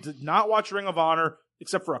 someone who did not watch Ring of Honor,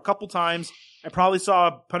 except for a couple times, I probably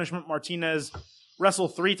saw Punishment Martinez wrestle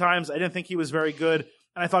 3 times. I didn't think he was very good,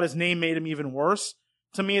 and I thought his name made him even worse.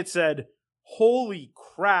 To me, it said, holy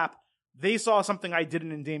crap, they saw something I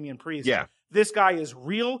didn't in Damian Priest. Yeah. This guy is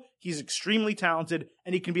real, he's extremely talented,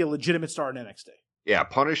 and he can be a legitimate star in NXT. Yeah,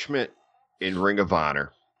 Punishment in Ring of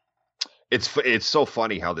Honor. It's so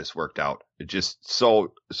funny how this worked out. It's just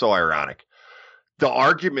so ironic. The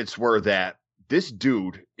arguments were that this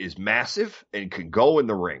dude is massive and can go in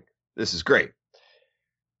the ring. This is great.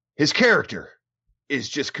 His character is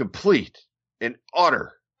just complete and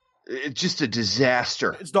utter. It's just a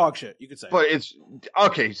disaster. It's dog shit, you could say. But it's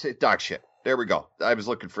okay. Say dog shit. There we go. I was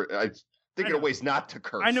thinking of ways not to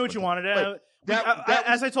curse. I know what you wanted.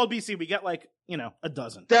 As I told BC, we get like, a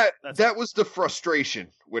dozen. That was the frustration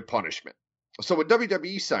with punishment. So when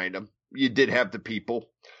WWE signed him, you did have the people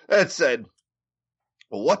that said,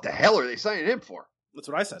 well, what the hell are they signing him for? That's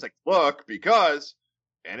what I said. It's like, look, because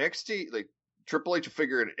NXT, like Triple H will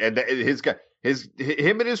figure it, and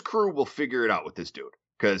him and his crew will figure it out with this dude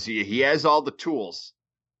because he has all the tools.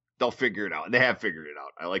 They'll figure it out, and they have figured it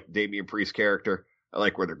out. I like Damian Priest's character. I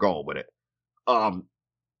like where they're going with it.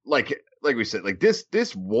 Like we said, like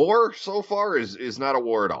this war so far is not a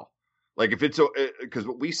war at all. Like if it's because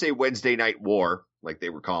what we say Wednesday Night War, like they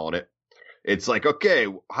were calling it, it's like, okay,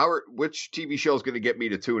 which TV show is going to get me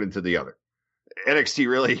to tune into the other? NXT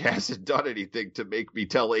really hasn't done anything to make me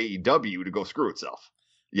tell AEW to go screw itself.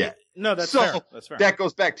 Yeah. No, that's fair. That's fair. That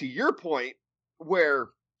goes back to your point where,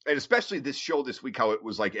 and especially this show this week, how it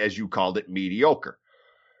was like, as you called it, mediocre.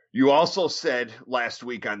 You also said last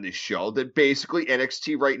week on this show that basically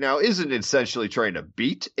NXT right now isn't essentially trying to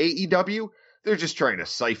beat AEW. They're just trying to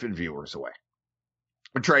siphon viewers away.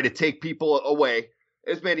 They're trying to take people away,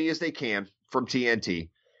 as many as they can, from TNT.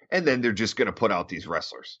 And then they're just going to put out these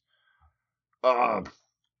wrestlers.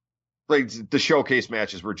 Like the showcase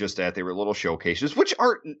matches we're just at, they were little showcases, which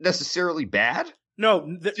aren't necessarily bad. No,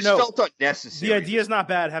 felt unnecessary. The idea is not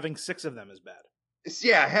bad. Having 6 of them is bad.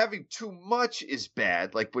 Yeah, having too much is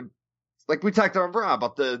bad. Like we talked on Raw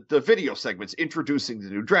about the video segments introducing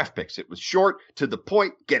the new draft picks. It was short, to the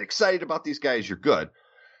point. Get excited about these guys. You're good.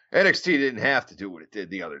 NXT didn't have to do what it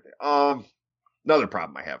did the other day. Another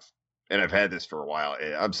problem I have, and I've had this for a while.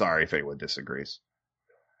 I'm sorry if anyone disagrees.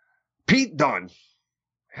 Pete Dunne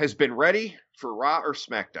has been ready for Raw or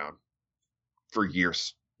SmackDown for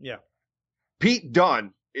years. Yeah. Pete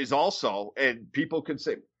Dunne is also, and people can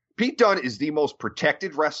say, Pete Dunne is the most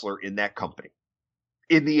protected wrestler in that company.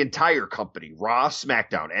 In the entire company. Raw,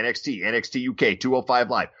 SmackDown, NXT, NXT UK, 205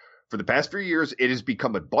 Live. For the past 3 years, it has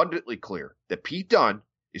become abundantly clear that Pete Dunne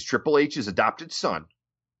is Triple H's adopted son,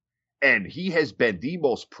 and he has been the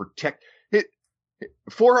most protected.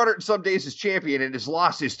 400 and some days as champion, and his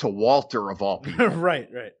loss is to Walter of all people. Right.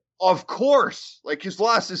 Of course. Like, his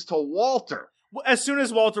loss is to Walter. Well, as soon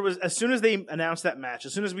as they announced that match,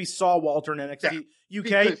 as soon as we saw Walter in NXT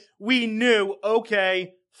UK, we knew,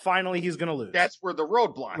 okay, finally he's going to lose. That's where the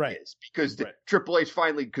roadblock is. Because Triple H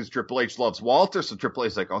because Triple H loves Walter, so Triple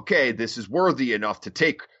H's like, okay, this is worthy enough to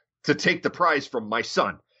take the prize from my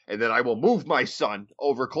son. And then I will move my son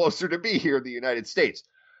over closer to me here in the United States.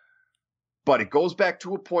 But it goes back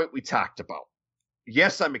to a point we talked about.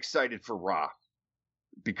 Yes, I'm excited for Raw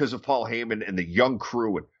because of Paul Heyman and the young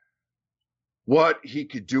crew and what he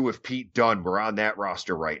could do if Pete Dunne were on that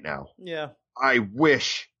roster right now. Yeah. I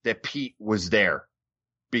wish that Pete was there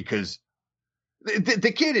because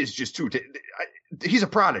the kid is just he's a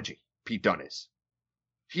prodigy. Pete Dunne is.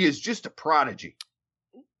 He is just a prodigy.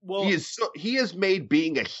 Well, he has made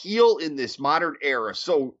being a heel in this modern era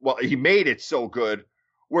he made it so good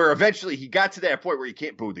where eventually he got to that point where you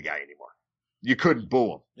can't boo the guy anymore. You couldn't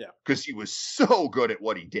boo him. Yeah. Because he was so good at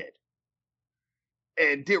what he did.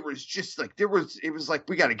 And it was like,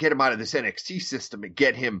 we got to get him out of this NXT system and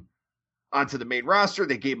get him onto the main roster.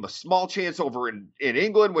 They gave him a small chance over in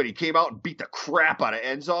England when he came out and beat the crap out of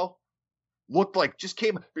Enzo. Looked like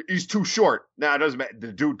he's too short. Nah, it doesn't matter.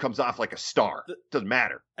 The dude comes off like a star. Doesn't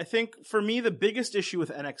matter. I think for me, the biggest issue with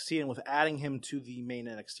NXT and with adding him to the main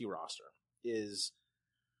NXT roster is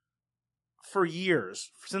for years,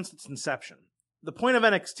 since its inception, the point of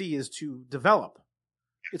NXT is to develop.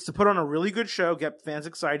 It's to put on a really good show, get fans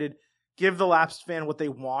excited, give the lapsed fan what they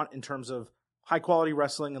want in terms of high-quality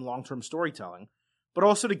wrestling and long-term storytelling, but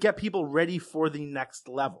also to get people ready for the next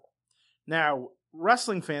level. Now,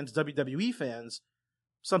 wrestling fans, WWE fans,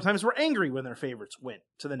 sometimes were angry when their favorites went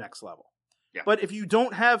to the next level. Yeah. But if you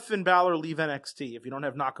don't have Finn Balor leave NXT, if you don't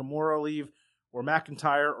have Nakamura leave, or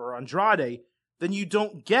McIntyre, or Andrade, then you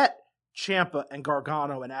don't get Ciampa and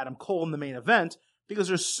Gargano and Adam Cole in the main event because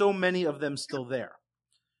there's so many of them still there.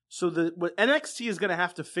 So what NXT is going to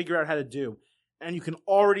have to figure out how to do, and you can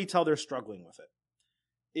already tell they're struggling with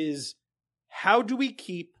it, is how do we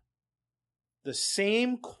keep the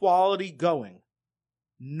same quality going,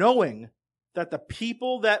 knowing that the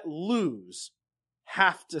people that lose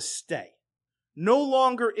have to stay? No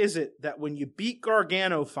longer is it that when you beat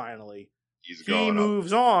Gargano finally, he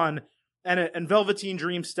moves on and Velveteen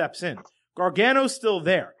Dream steps in. Gargano's still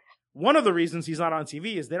there. One of the reasons he's not on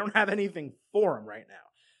TV is they don't have anything for him right now.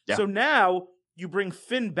 Yeah. So now you bring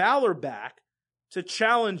Finn Balor back to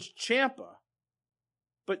challenge Ciampa,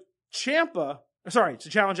 to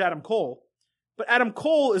challenge Adam Cole. But Adam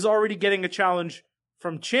Cole is already getting a challenge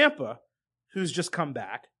from Ciampa, who's just come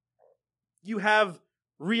back. You have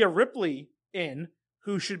Rhea Ripley in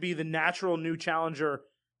who should be the natural new challenger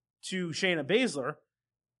to Shayna Baszler,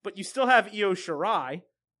 but you still have Io Shirai,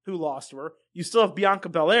 who lost to her. You still have Bianca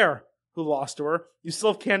Belair, who lost to her. You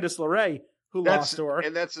still have Candice LeRae, who lost to her.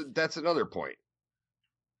 And that's another point.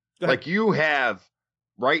 Like you have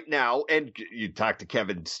right now, and you talk to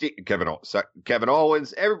Kevin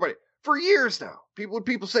Owens, everybody for years now.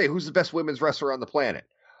 People say who's the best women's wrestler on the planet.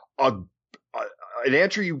 An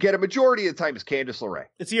answer you get a majority of the time is Candice LeRae.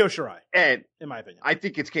 It's Io Shirai, and in my opinion, I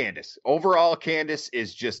think it's Candice. Overall, Candice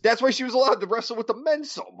is that's why she was allowed to wrestle with the men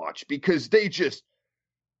so much, because they just.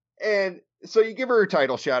 And so you give her a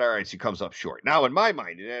title shot. All right, she comes up short. Now, in my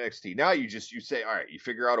mind, in NXT, now you say, all right, you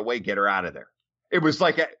figure out a way, get her out of there. It was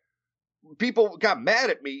like people got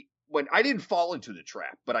mad at me when I didn't fall into the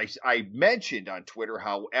trap, but I mentioned on Twitter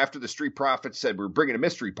how after the Street Profits said we're bringing a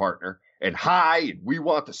mystery partner and and we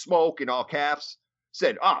want the smoke in all caps,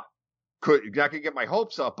 said, not going to get my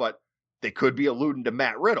hopes up, but they could be alluding to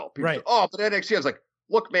Matt Riddle. People right. said, but NXT, I was like,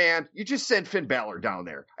 look, man, you just send Finn Balor down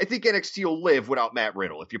there. I think NXT will live without Matt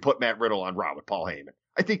Riddle if you put Matt Riddle on Raw with Paul Heyman.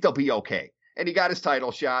 I think they'll be okay. And he got his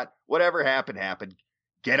title shot. Whatever happened.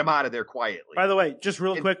 Get him out of there quietly. By the way, just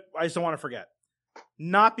real quick, I just don't want to forget.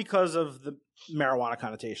 Not because of the marijuana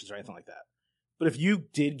connotations or anything like that, but if you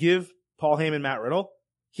did give Paul Heyman Matt Riddle,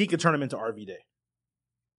 he could turn him into RVD.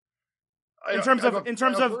 In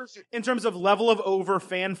terms of level of over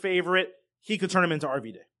fan favorite, he could turn him into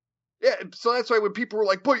RVD. Yeah, so that's why when people were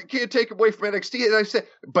like, "Boy, you can't take him away from NXT," and I said,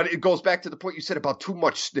 but it goes back to the point you said about too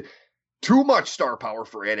much star power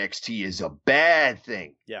for NXT is a bad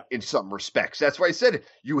thing. Yeah. In some respects, that's why I said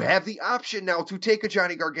you have the option now to take a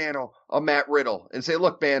Johnny Gargano, a Matt Riddle, and say,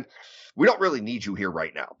 "Look, man, we don't really need you here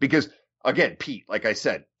right now," because. Again, Pete, like I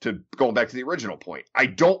said, going back to the original point, I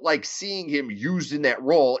don't like seeing him used in that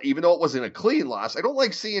role, even though it wasn't a clean loss. I don't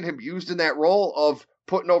like seeing him used in that role of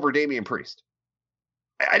putting over Damian Priest.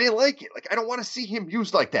 I didn't like it. Like, I don't want to see him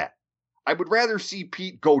used like that. I would rather see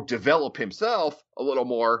Pete go develop himself a little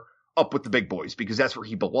more up with the big boys, because that's where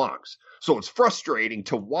he belongs. So it's frustrating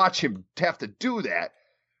to watch him have to do that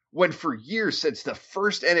when for years since the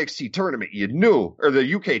first NXT tournament or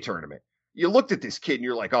the UK tournament, you looked at this kid and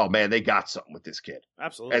you're like, oh, man, they got something with this kid.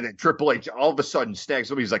 Absolutely. And then Triple H all of a sudden snags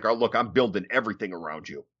him. He's like, oh, look, I'm building everything around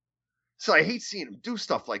you. So I hate seeing him do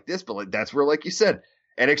stuff like this, but that's where, like you said,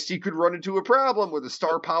 NXT could run into a problem where the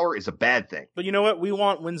star power is a bad thing. But you know what? We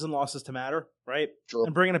want wins and losses to matter, right? Sure.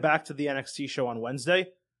 And bringing it back to the NXT show on Wednesday,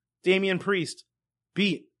 Damian Priest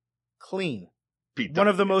beat one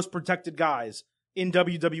of the most protected guys in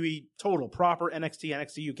WWE total, proper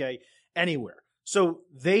NXT UK, anywhere. So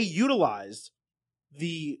they utilized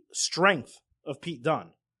the strength of Pete Dunne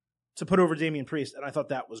to put over Damian Priest, and I thought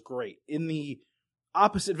that was great. In the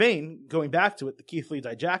opposite vein, going back to it, the Keith Lee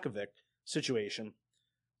Dijakovic situation,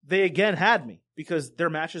 they again had me because their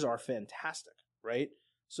matches are fantastic, right?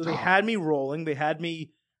 So they had me rolling. They had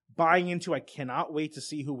me buying into I cannot wait to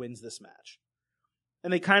see who wins this match.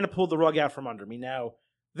 And they kind of pulled the rug out from under me. Now,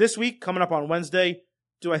 this week, coming up on Wednesday,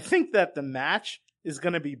 do I think that the match is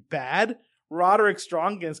going to be bad? Roderick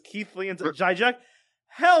Strong against Keith Lee and Dijak?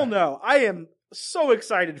 Hell no. I am so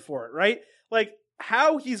excited for it, right? Like,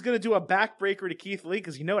 how he's going to do a backbreaker to Keith Lee,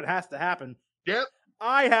 because you know it has to happen. Yep.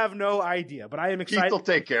 I have no idea, but I am excited. Keith will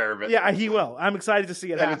take care of it. Yeah, he will. I'm excited to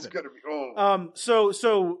see it happen. It's going to be,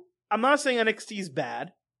 So I'm not saying NXT is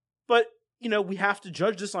bad, but, you know, we have to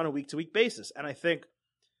judge this on a week-to-week basis. And I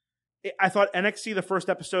thought NXT, the first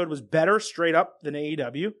episode, was better straight up than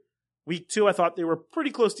AEW. Week 2, I thought they were pretty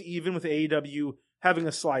close to even with AEW having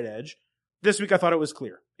a slight edge. This week, I thought it was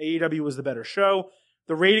clear. AEW was the better show.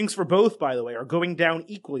 The ratings for both, by the way, are going down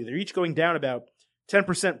equally. They're each going down about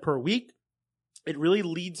 10% per week. It really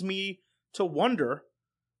leads me to wonder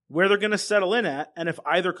where they're going to settle in at and if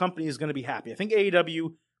either company is going to be happy. I think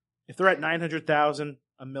AEW, if they're at 900,000,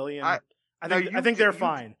 a million, I think they're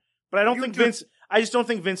fine. But I don't think Vince. I just don't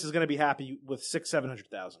think Vince is going to be happy with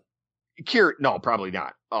 600,000-700,000. No, probably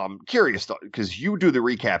not. Curious though, because you do the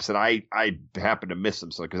recaps and I happen to miss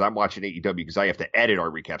them. So because I'm watching AEW because I have to edit our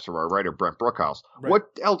recaps from our writer Brent Brookhouse. Right. What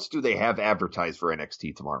else do they have advertised for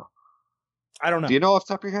NXT tomorrow? I don't know. Do you know off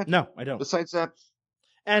the top of your head? No, I don't. Besides that,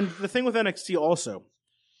 and the thing with NXT also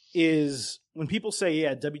is when people say,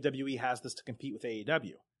 "Yeah, WWE has this to compete with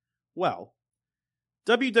AEW," well,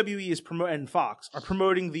 WWE is and Fox are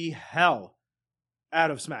promoting the hell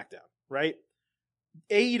out of SmackDown, right?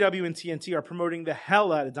 AEW and TNT are promoting the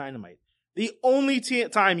hell out of Dynamite. The only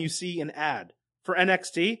time you see an ad for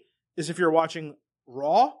NXT is if you're watching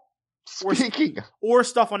Raw or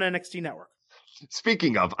stuff on NXT Network.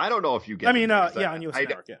 Speaking of, I don't know if you get. on US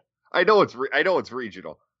Network. Yeah, I know it's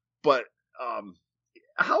regional, but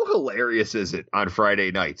how hilarious is it on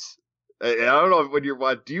Friday nights? I don't know when you're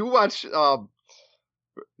watching.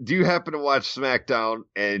 Do you happen to watch SmackDown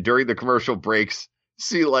and during the commercial breaks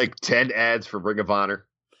see like 10 ads for Ring of Honor?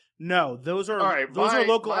 No, those are right,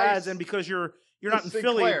 local ads, and because you're not in Sinclair.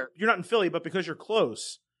 Philly, you're not in Philly, but because you're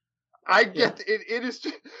close. I get it. It is.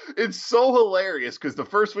 It's so hilarious because the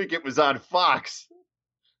first week it was on Fox.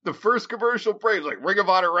 The first commercial break was like Ring of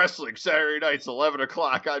Honor Wrestling Saturday nights 11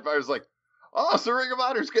 o'clock. I was like, oh, so Ring of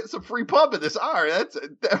Honor's getting some free pub in this hour.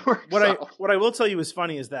 That works. What I will tell you is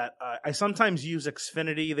funny is that I sometimes use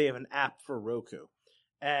Xfinity. They have an app for Roku,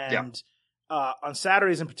 and on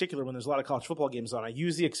Saturdays in particular, when there's a lot of college football games on, I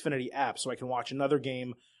use the Xfinity app so I can watch another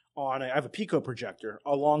game on. I have a Pico projector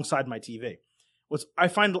alongside my TV.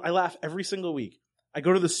 I laugh every single week. I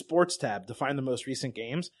go to the sports tab to find the most recent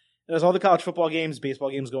games. It has all the college football games,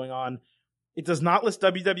 baseball games going on. It does not list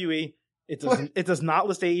WWE. It does not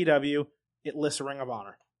list AEW. It lists Ring of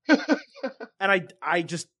Honor. And I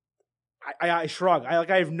shrug.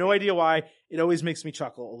 I have no idea why. It always makes me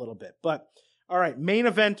chuckle a little bit. But all right, main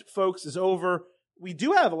event, folks, is over. We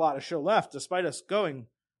do have a lot of show left, despite us going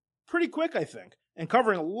pretty quick, I think, and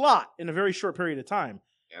covering a lot in a very short period of time.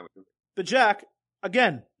 Yeah. But Jack,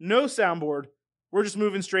 again, no soundboard. We're just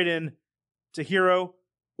moving straight in to Hero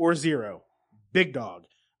or Zero. Big dog.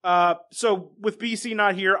 So with BC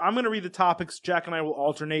not here, I'm going to read the topics. Jack and I will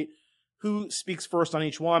alternate who speaks first on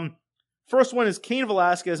each one. First one is Cain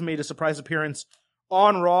Velasquez made a surprise appearance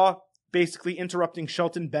on Raw, basically interrupting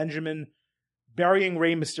Shelton Benjamin, burying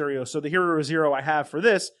Rey Mysterio. So the Hero or Zero I have for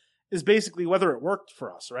this is basically whether it worked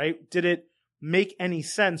for us, right? Did it make any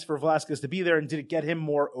sense for Velasquez to be there, and did it get him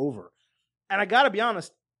more over? And I got to be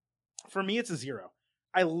honest, for me, it's a zero.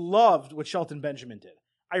 I loved what Shelton Benjamin did.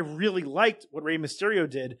 I really liked what Rey Mysterio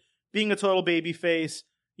did, being a total babyface,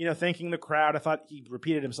 thanking the crowd. I thought he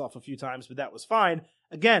repeated himself a few times, but that was fine.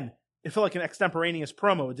 Again, it felt like an extemporaneous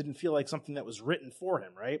promo. It didn't feel like something that was written for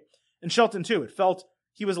him, right? And Shelton, too. It felt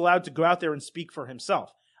he was allowed to go out there and speak for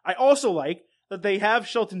himself. I also like that they have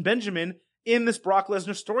Shelton Benjamin in this Brock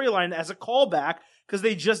Lesnar storyline as a callback because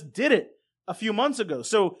they just did it a few months ago.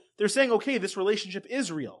 So they're saying, okay, this relationship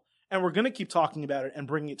is real, and we're going to keep talking about it and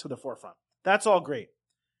bringing it to the forefront. That's all great.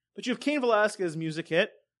 But you have Cain Velasquez music hit.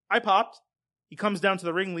 I popped. He comes down to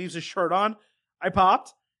the ring, leaves his shirt on. I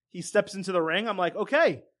popped. He steps into the ring. I'm like,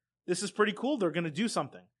 okay, this is pretty cool. They're going to do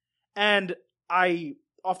something. And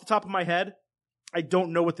off the top of my head, I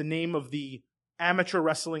don't know what the name of the amateur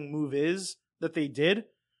wrestling move is that they did,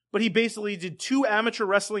 but he basically did 2 amateur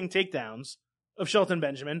wrestling takedowns of Shelton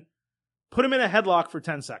Benjamin, put him in a headlock for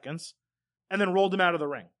 10 seconds, and then rolled him out of the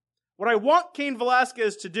ring. What I want Cain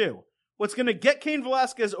Velasquez to do, what's going to get Cain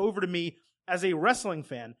Velasquez over to me as a wrestling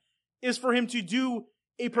fan, is for him to do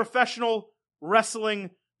a professional wrestling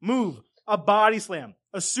move, a body slam,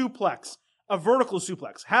 a suplex, a vertical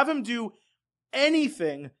suplex. Have him do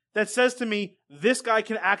anything that says to me, this guy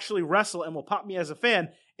can actually wrestle and will pop me as a fan.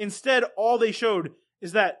 Instead, all they showed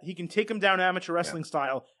is that he can take him down amateur wrestling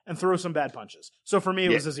style and throw some bad punches. So for me, it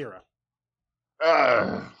was a zero.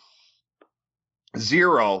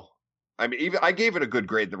 Zero. I mean, I gave it a good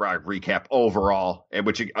grade in the Rock recap overall, and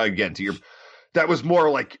which again that was more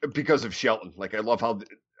like because of Shelton. Like I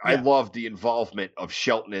love the involvement of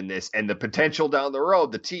Shelton in this and the potential down the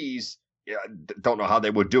road. The tease. Yeah, don't know how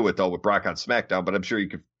they would do it though with Brock on SmackDown, but I'm sure you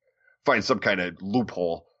could find some kind of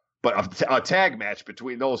loophole. But a tag match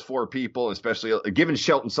between those 4 people, especially giving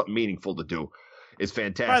Shelton something meaningful to do, is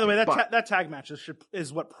fantastic. By the way, that tag match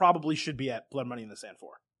is what probably should be at Blood Money in the Sand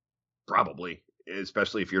 4. Probably,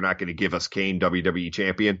 especially if you're not going to give us Cain WWE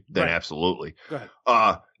champion, then right. Absolutely. Go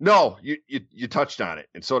ahead. No, you touched on it,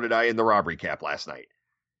 and so did I in the Rob recap last night.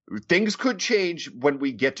 Things could change when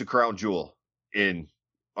we get to Crown Jewel in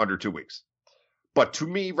under 2 weeks. But to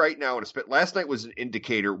me right now, last night was an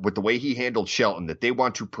indicator with the way he handled Shelton that they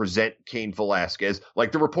want to present Cain Velasquez,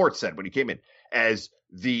 like the report said when he came in, as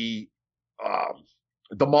the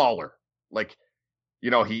mauler. Like,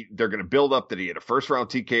 they're going to build up that he had a first round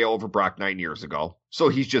TKO over Brock 9 years ago. So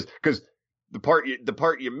he's just, because the part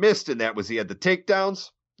you missed in that was he had the takedowns,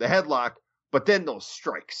 the headlock, but then those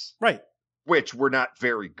strikes. Right. Which were not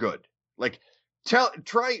very good. Like, and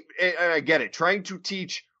I get it, trying to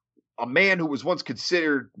teach a man who was once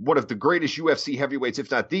considered one of the greatest UFC heavyweights, if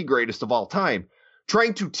not the greatest of all time,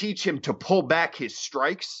 trying to teach him to pull back his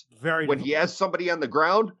strikes when he has somebody on the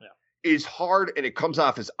ground is hard, and it comes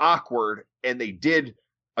off as awkward, and they did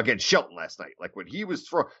against Shelton last night. Like when he was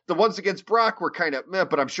the ones against Brock were kind of meh,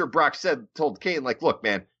 but I'm sure Brock told Cain, like, look,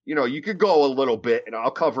 man, you could go a little bit and I'll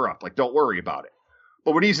cover up. Like, don't worry about it.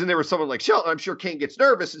 But when he's in there with someone like Shelton, I'm sure Cain gets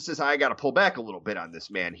nervous and says, I got to pull back a little bit on this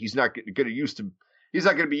man. He's not going to used to He's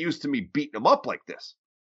not going to be used to me beating him up like this.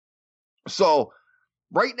 So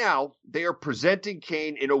right now, they are presenting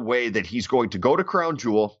Cain in a way that he's going to go to Crown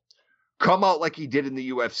Jewel, come out like he did in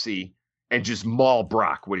the UFC, and just maul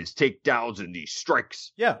Brock with his takedowns and these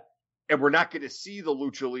strikes. Yeah. And we're not going to see the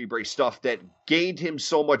Lucha Libre stuff that gained him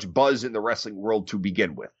so much buzz in the wrestling world to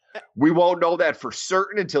begin with. We won't know that for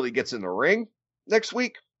certain until he gets in the ring next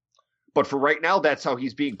week. But for right now, that's how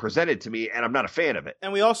he's being presented to me, and I'm not a fan of it.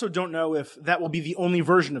 And we also don't know if that will be the only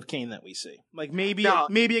version of Cain that we see. Like maybe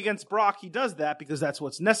against Brock he does that because that's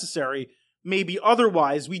what's necessary. Maybe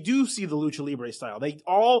otherwise we do see the Lucha Libre style.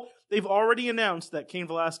 They've already announced that Cain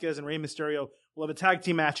Velasquez and Rey Mysterio will have a tag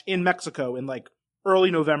team match in Mexico in like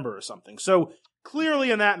early November or something. So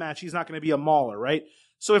clearly in that match he's not going to be a mauler, right?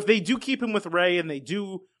 So if they do keep him with Rey and they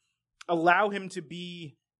do allow him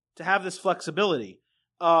to have this flexibility,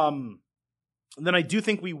 then I do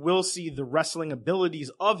think we will see the wrestling abilities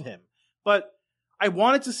of him. But I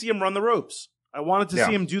wanted to see him run the ropes. I wanted to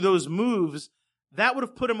see him do those moves. That would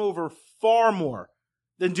have put him over far more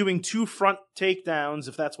than doing 2 front takedowns,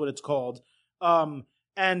 if that's what it's called,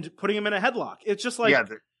 and putting him in a headlock. It's just like... Yeah,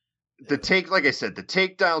 like I said, the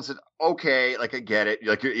takedowns, okay, like I get it.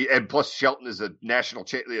 Like, and plus Shelton is a national,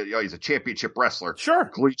 he's a championship wrestler. Sure.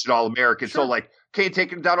 Collegiate All-American. Sure. So like, Cain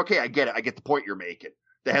taking him down, okay, I get it. I get the point you're making.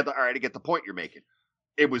 All right, I get the point you're making.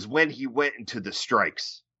 It was when he went into the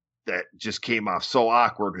strikes that just came off so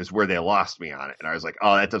awkward is where they lost me on it. And I was like,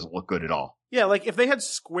 oh, that doesn't look good at all. Yeah, like if they had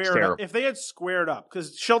squared up,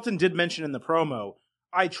 because Shelton did mention in the promo,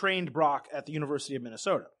 I trained Brock at the University of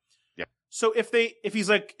Minnesota. Yeah. So if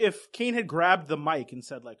Cain had grabbed the mic and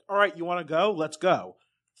said like, all right, you want to go? Let's go.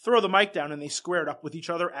 Throw the mic down and they squared up with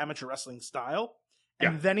each other, amateur wrestling style.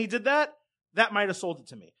 And then he did that might have sold it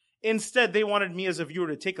to me. Instead, they wanted me as a viewer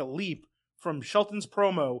to take a leap from Shelton's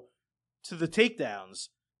promo to the takedowns,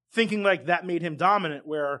 thinking like that made him dominant,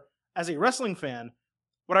 where as a wrestling fan,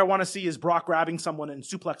 what I want to see is Brock grabbing someone and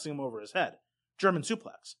suplexing him over his head. German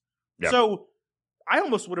suplex. Yep. So I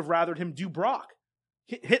almost would have rathered him do Brock.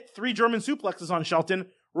 Hit 3 German suplexes on Shelton,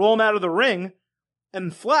 roll him out of the ring,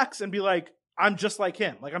 and flex and be like, I'm just like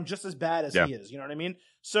him. Like, I'm just as bad as he is. You know what I mean?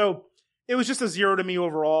 So it was just a 0 to me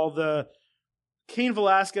overall. The Cain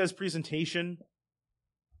Velasquez presentation,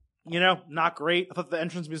 not great. I thought the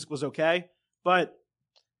entrance music was okay, but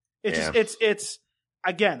it's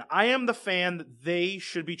again, I am the fan that they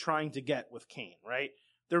should be trying to get with Cain, right?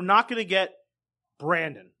 They're not going to get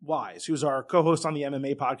Brandon Wise, who's our co-host on the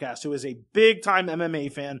MMA podcast, who is a big time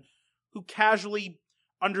MMA fan who casually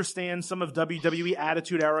understands some of WWE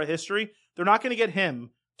Attitude Era history. They're not going to get him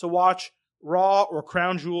to watch Raw or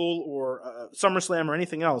Crown Jewel or SummerSlam or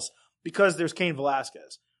anything else, because there's Cain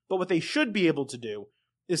Velasquez. But what they should be able to do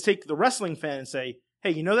is take the wrestling fan and say, hey,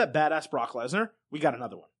 you know that badass Brock Lesnar? We got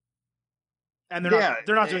another one. And they're not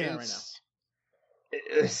doing that right now.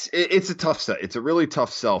 It's a tough sell. It's a really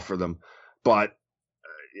tough sell for them. But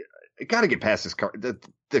you got to get past this.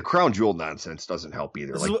 The Crown Jewel nonsense doesn't help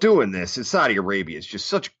either. Doing this in Saudi Arabia is just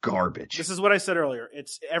such garbage. This is what I said earlier.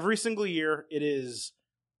 It's every single year. It is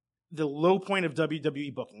the low point of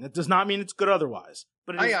WWE booking. That does not mean it's good otherwise.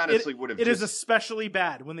 But I honestly would have. It is especially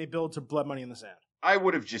bad when they build to Blood Money in the Sand. I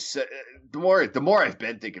would have just said, the more I've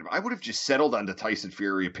been thinking about it, I would have just settled on the Tyson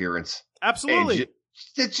Fury appearance. Absolutely.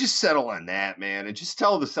 Just settle on that, man, and just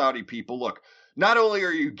tell the Saudi people, look, not only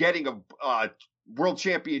are you getting a world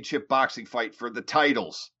championship boxing fight for the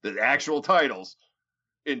titles, the actual titles,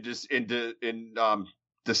 in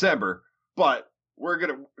December, but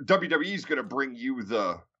WWE's gonna bring you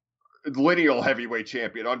the lineal heavyweight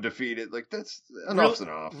champion, undefeated. Like, that's enough's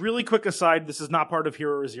enough. Really quick aside, this is not part of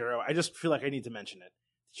Hero or Zero. I just feel like I need to mention it.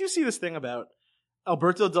 Did you see this thing about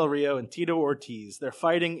Alberto Del Rio and Tito Ortiz? They're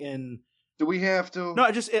fighting in... Do we have to? No,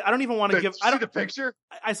 I don't even want to give... See the picture?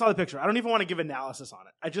 I saw the picture. I don't even want to give analysis on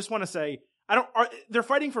it. I just want to say, they're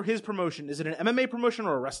fighting for his promotion. Is it an MMA promotion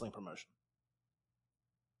or a wrestling promotion?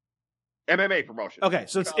 MMA promotion. Okay,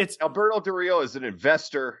 so it's Alberto Del Rio is an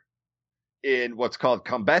investor in what's called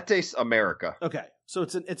Combates America. Okay, so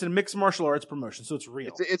it's a mixed martial arts promotion, so it's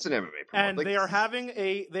real. It's an MMA promotion, and they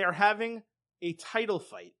are having a title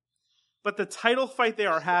fight, but the title fight they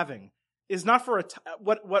are having is not for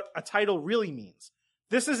what a title really means.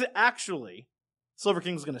 This is actually, Silver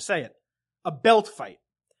King's going to say it, a belt fight.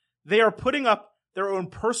 They are putting up their own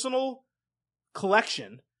personal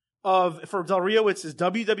collection for Del Rio, it's his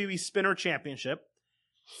WWE Spinner Championship.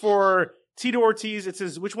 For Tito Ortiz, it's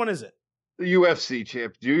his, which one is it? The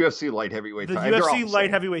UFC light heavyweight. The UFC light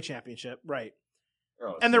heavyweight championship, right?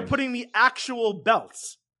 And they're putting the actual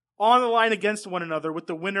belts on the line against one another, with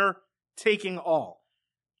the winner taking all.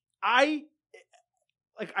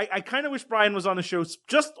 like, I kind of wish Brian was on the show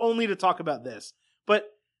just only to talk about this. But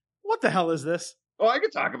what the hell is this? Oh, I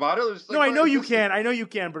can talk about it. Like, no, I know you can. I know you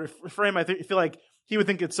can. But for him, I feel like he would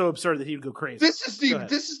think it's so absurd that he would go crazy. This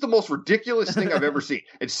is the most ridiculous thing I've ever seen.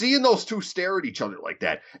 And seeing those two stare at each other like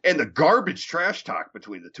that, and the garbage trash talk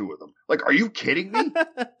between the two of them. Like, are you kidding me?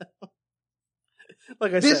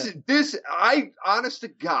 Like I said, honest to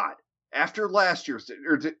God, after last year's,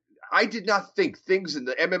 I did not think things in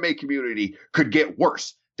the MMA community could get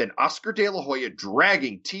worse than Oscar De La Hoya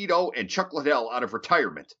dragging Tito and Chuck Liddell out of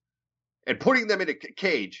retirement and putting them in a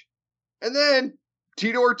cage. And then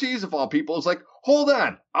Tito Ortiz, of all people, is like, hold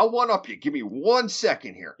on, I'll one-up you. Give me 1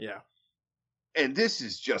 second here. Yeah. And this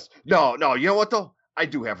is just, no, you know what, though? I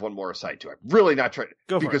do have one more aside to it. Really not trying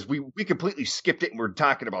to, because we completely skipped it and we're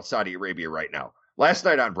talking about Saudi Arabia right now. Last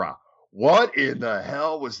night on Raw, what in the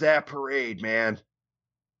hell was that parade, man?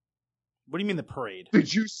 What do you mean the parade?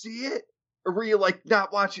 Did you see it? Or were you like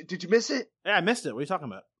not watching? Did you miss it? Yeah, I missed it. What are you talking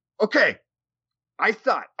about? Okay. I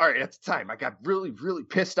thought, all right, at the time, I got really, really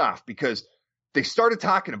pissed off because they started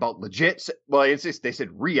talking about legit. Well, they said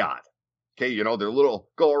Riyadh. Okay, you know, their little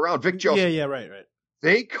go around. Vic Joseph. Yeah, right.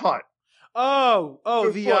 They cut.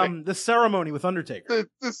 The ceremony with Undertaker.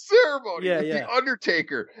 The ceremony with the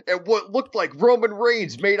Undertaker and what looked like Roman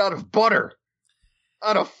Reigns made out of butter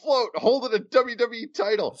on a float holding a WWE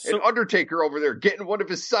title. And Undertaker over there getting one of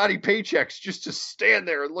his Saudi paychecks just to stand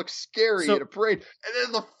there and look scary in a parade. And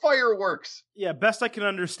then the fireworks. Yeah, best I can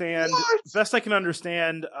understand. What? Best I can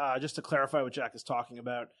understand, just to clarify what Jack is talking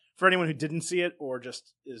about, for anyone who didn't see it or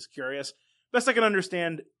just is curious, best I can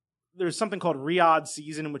understand, there's something called Riyadh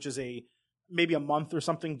season, which is maybe a month or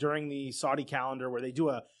something during the Saudi calendar where they do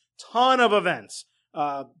a ton of events,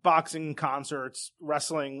 boxing, concerts,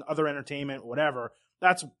 wrestling, other entertainment, whatever.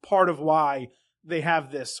 That's part of why they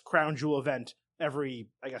have this crown jewel event every,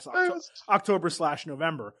 I guess,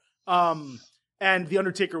 October/November. And the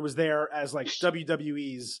Undertaker was there as like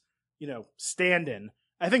WWE's, stand-in.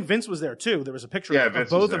 I think Vince was there too. There was a picture of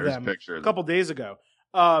both of them a couple days ago.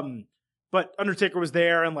 But Undertaker was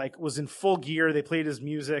there and like was in full gear. They played his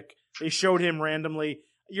music. They showed him randomly.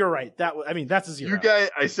 You're right. That's a zero. You guys,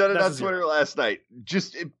 I said it on Twitter last night.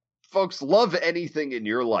 Folks, love anything in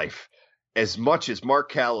your life as much as Mark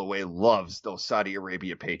Calloway loves those Saudi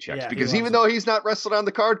Arabia paychecks. Because even though he's not wrestling on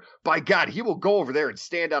the card, by God, he will go over there and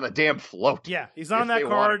stand on a damn float. Yeah, he's not on that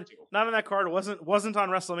card. Not on that card. Wasn't on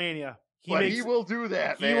WrestleMania. He will do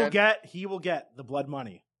that, man. He will get the blood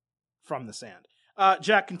money from the sand.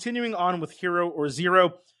 Jack, continuing on with Hero or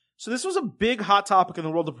Zero. So this was a big hot topic in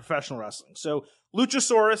the world of professional wrestling. So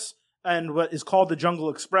Luchasaurus and what is called the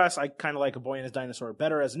Jungle Express. I kind of like A Boy and His Dinosaur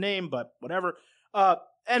better as a name, but whatever.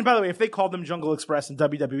 And by the way, if they called them Jungle Express in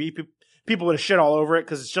WWE, people would have shit all over it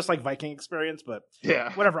because it's just like Viking Experience, but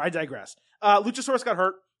whatever, I digress. Luchasaurus got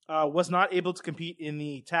hurt, was not able to compete in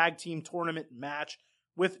the tag team tournament match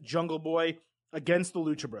with Jungle Boy against the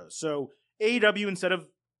Lucha Bros. So AEW, instead of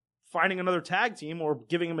finding another tag team or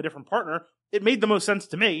giving him a different partner, it made the most sense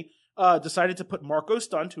to me, decided to put Marko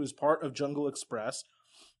Stunt, who is part of Jungle Express,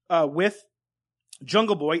 with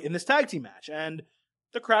Jungle Boy in this tag team match. And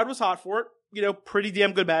the crowd was hot for it. Pretty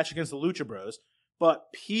damn good match against the Lucha Bros.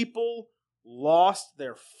 But people lost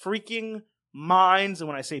their freaking minds. And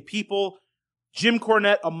when I say people, Jim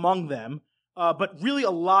Cornette among them, but really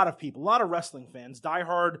a lot of people, a lot of wrestling fans,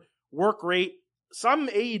 diehard, work rate, some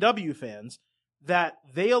AEW fans, that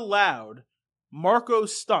they allowed Marko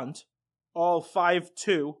Stunt, all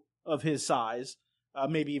 5'2" of his size,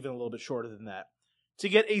 maybe even a little bit shorter than that, to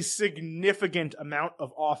get a significant amount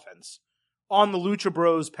of offense on the Lucha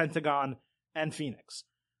Bros, Pentagon, and Phoenix.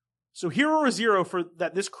 So Hero or Zero for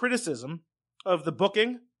that this criticism of the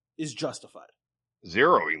booking is justified.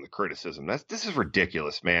 Zeroing the criticism. This is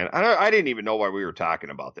ridiculous, man. I didn't even know why we were talking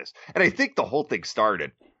about this. And I think the whole thing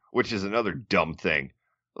started, which is another dumb thing.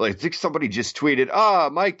 Like, I think somebody just tweeted,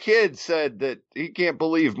 my kid said that he can't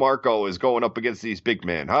believe Marko is going up against these big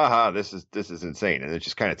men. This is insane. And it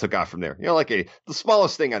just kind of took off from there. The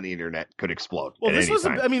smallest thing on the internet could explode. Well, this was,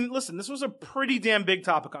 this was a pretty damn big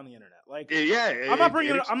topic on the internet. Like, I'm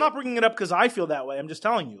not bringing it up because I feel that way. I'm just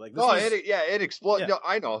telling you. Like, it exploded. Yeah. No,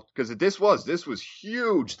 I know, because this was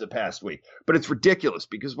huge the past week. But it's ridiculous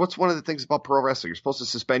because what's one of the things about pro wrestling? You're supposed to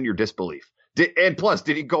suspend your disbelief. And plus,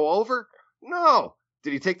 did he go over? No.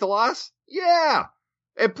 Did he take the loss? Yeah.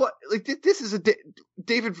 And this is a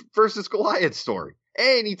David versus Goliath story.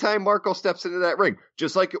 Anytime Marko steps into that ring,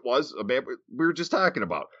 just like it was a man we were just talking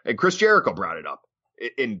about. And Chris Jericho brought it up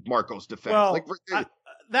in Marko's defense. Well,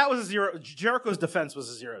 that was a zero. Jericho's defense was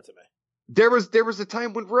a zero to me. There was a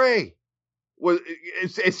time when Ray was,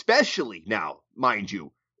 especially now, mind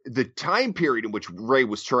you, the time period in which Ray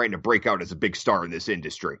was trying to break out as a big star in this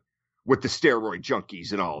industry with the steroid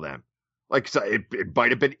junkies and all them. Like, so it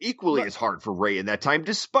might have been equally as hard for Ray in that time,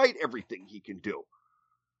 despite everything he can do.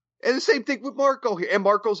 And the same thing with Marko here. And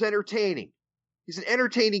Marko's entertaining. He's an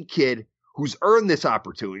entertaining kid who's earned this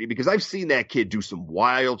opportunity because I've seen that kid do some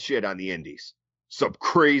wild shit on the indies. Some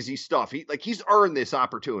crazy stuff. He's earned this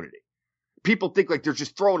opportunity. People think like they're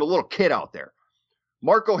just throwing a little kid out there.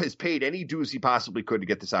 Marko has paid any dues he possibly could to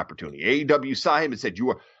get this opportunity. AEW saw him and said, "You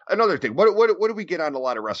are." Another thing, what do we get on a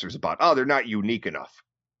lot of wrestlers about? Oh, they're not unique enough.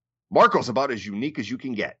 Marko's about as unique as you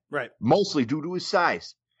can get. Right. Mostly due to his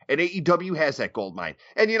size. And AEW has that gold mine.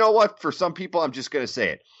 And you know what? For some people, I'm just going to say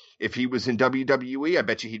it. If he was in WWE, I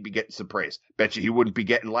bet you he'd be getting some praise. Bet you he wouldn't be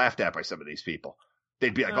getting laughed at by some of these people.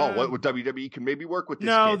 They'd be like, what would WWE can maybe work with this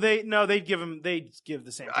kid? They'd give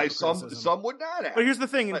the same type of criticism. Some would not have. But here's the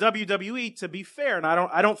thing, in WWE, to be fair, and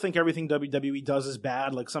I don't think everything WWE does is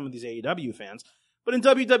bad like some of these AEW fans, but in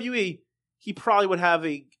WWE, he probably would have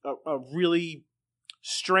a really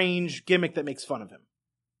strange gimmick that makes fun of him.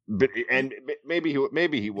 And maybe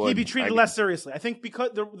he would. He'd be treated less seriously. I think because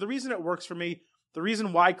the reason it works for me, the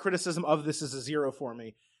reason why criticism of this is a 0 for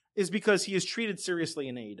me, is because he is treated seriously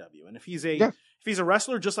in AEW. And if he's a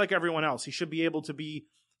wrestler just like everyone else, he should be able to be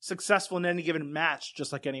successful in any given match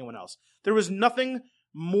just like anyone else. There was nothing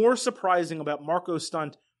more surprising about Marko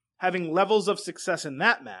Stunt having levels of success in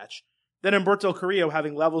that match than Humberto Carrillo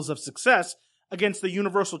having levels of success against the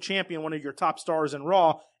Universal Champion, one of your top stars in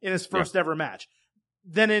Raw, in his first ever match.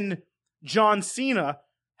 Then in John Cena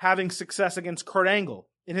having success against Kurt Angle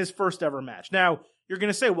in his first ever match. Now, you're going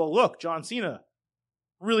to say, well, look, John Cena,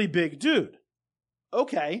 really big dude.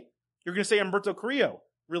 Okay. You're going to say Humberto Carrillo,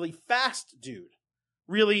 really fast dude.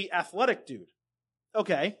 Really athletic dude.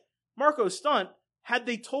 Okay. Marko Stunt, had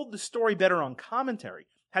they told the story better on commentary,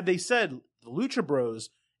 had they said the Lucha Bros,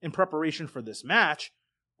 in preparation for this match,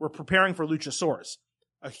 were preparing for Luchasaurus,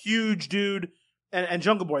 a huge dude, and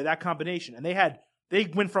Jungle Boy, that combination. And they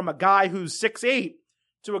went from a guy who's 6'8"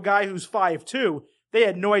 to a guy who's 5'2". They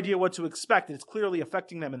had no idea what to expect, and it's clearly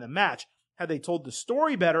affecting them in the match. Had they told the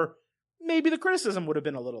story better, maybe the criticism would have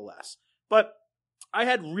been a little less. But I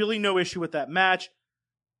had really no issue with that match.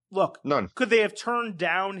 Look, none. Could they have turned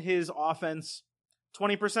down his offense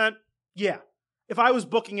 20%? Yeah. If I was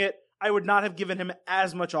booking it, I would not have given him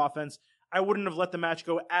as much offense. I wouldn't have let the match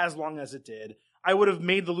go as long as it did. I would have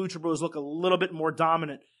made the Lucha Bros look a little bit more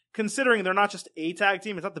dominant, considering they're not just a tag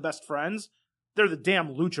team. It's not the best friends. They're the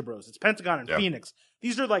damn Lucha Bros. It's Pentagon and Phoenix.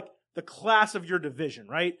 These are like the class of your division,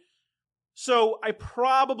 right? So I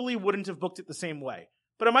probably wouldn't have booked it the same way.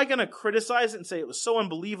 But am I going to criticize it and say it was so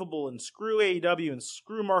unbelievable and screw AEW and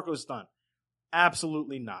screw Marko Stunt?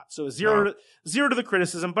 Absolutely not. So zero to the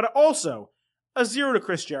criticism, but also a 0 to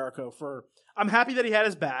Chris Jericho for, I'm happy that he had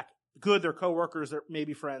his back. Good, they're coworkers, they're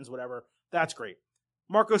maybe friends, whatever. That's great.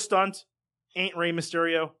 Marko Stunt ain't Rey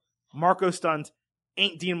Mysterio. Marko Stunt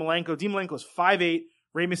ain't Dean Malenko. Dean Malenko is 5'8".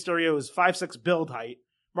 Rey Mysterio is 5'6" build height.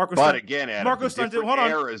 Again, Adam, Marko Stunt, hold on.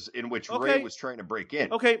 Eras in which Rey was trying to break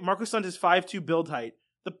in. Okay, Marko Stunt is 5'2" build height.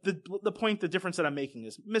 The difference that I'm making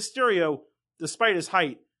is Mysterio, despite his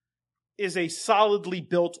height, is a solidly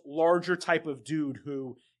built, larger type of dude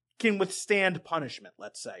who can withstand punishment,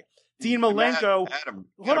 let's say. Dean Malenko. Adam,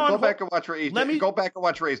 go back and watch Rey's. Go back and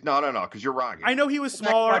watch Rey's. No, because you're wrong. I know he was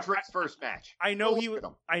smaller. Watch Rey's first match. Go look at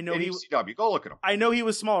him. I know he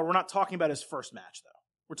was smaller. We're not talking about his first match, though.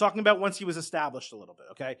 We're talking about once he was established a little bit,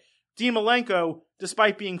 okay? Dean Malenko,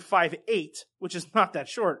 despite being 5'8", which is not that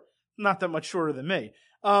short, not that much shorter than me,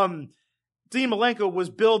 Dean Malenko was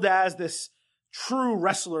billed as this true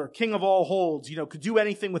wrestler, king of all holds, could do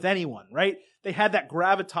anything with anyone, right? They had that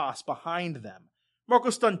gravitas behind them. Marko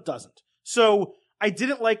Stunt doesn't. So I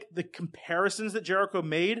didn't like the comparisons that Jericho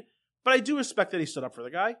made, but I do respect that he stood up for the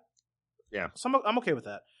guy. Yeah. So I'm okay with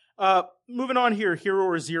that. Moving on here, Hero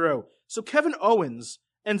or Zero. So Kevin Owens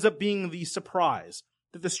ends up being the surprise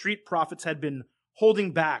that the Street Profits had been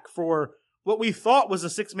holding back for what we thought was a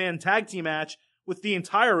 6-man tag team match with the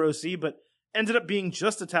entire OC, but ended up being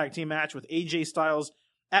just a tag team match with AJ Styles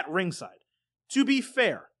at ringside. To be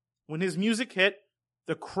fair, when his music hit,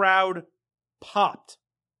 the crowd popped.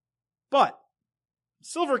 But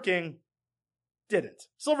Silver King didn't.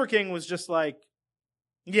 Silver King was just like,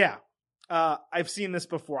 I've seen this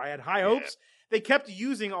before. I had high hopes. They kept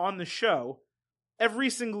using on the show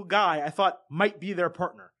every single guy I thought might be their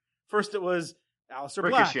partner. First it was Aleister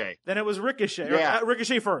Black. Then it was Ricochet.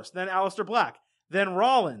 Ricochet first. Then Aleister Black. Then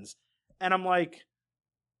Rollins. And I'm like,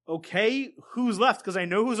 okay, who's left? Because I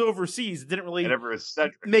know who's overseas. It didn't really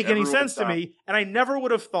make any sense to me. And I never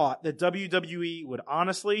would have thought that WWE would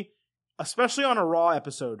honestly especially on a Raw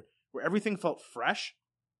episode where everything felt fresh,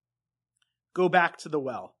 go back to the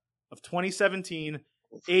well of 2017,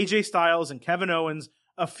 AJ Styles and Kevin Owens,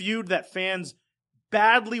 a feud that fans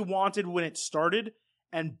badly wanted when it started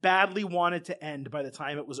and badly wanted to end by the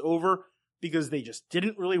time it was over because they just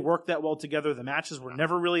didn't really work that well together. The matches were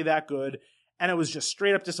never really that good, and it was just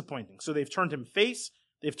straight up disappointing. So they've turned him face,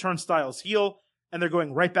 they've turned Styles heel, and they're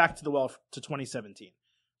going right back to the well to 2017.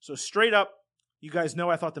 So straight up, you guys know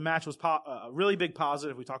I thought the match was a really big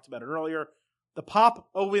positive. We talked about it earlier. The pop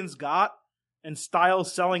Owens got and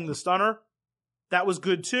Styles selling the stunner, that was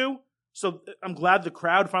good too. So I'm glad the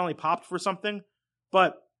crowd finally popped for something.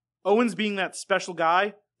 But Owens being that special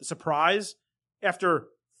guy, the surprise, after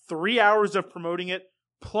 3 hours of promoting it,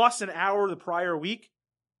 plus an hour the prior week,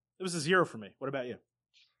 it was a 0 for me. What about you?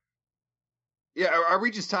 Yeah, are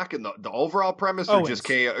we just talking the overall premise or just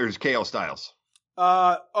KO Styles?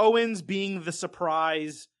 Owens being the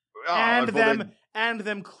surprise, and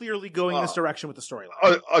them clearly going this direction with the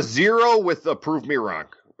storyline. A 0 with the prove me wrong,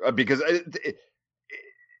 because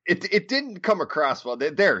it didn't come across well.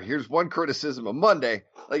 Here's one criticism of Monday.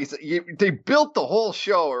 Like you said, they built the whole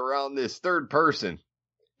show around this third person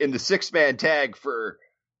in the 6-man tag for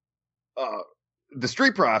the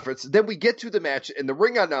Street Profits. Then we get to the match, and the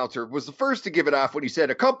ring announcer was the first to give it off when he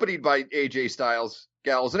said, accompanied by AJ Styles,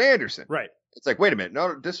 Gallows, and Anderson. Right. It's like, wait a minute.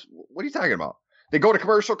 No, what are you talking about? They go to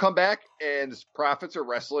commercial, come back, and the Profits are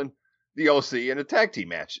wrestling the OC in a tag team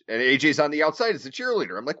match. And AJ's on the outside as a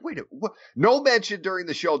cheerleader. I'm like, wait, what? No mention during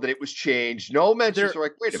the show that it was changed. No mention. So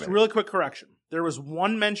like, wait a minute. Really quick correction. There was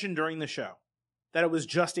one mention during the show that it was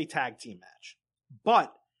just a tag team match.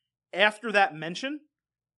 But after that mention,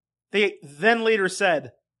 they then later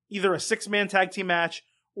said either a 6-man tag team match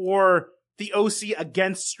or the OC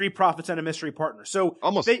against Street Profits and a mystery partner. So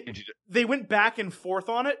they went back and forth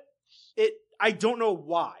on it. I don't know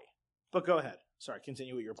why, but go ahead. Sorry,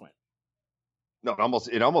 continue with your point. No,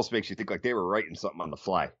 it almost makes you think like they were writing something on the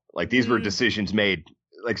fly. Like these were decisions made.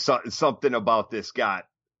 Like something about this got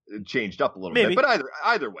changed up a little bit. But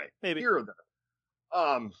either way, maybe here or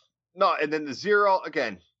there. No, and then the 0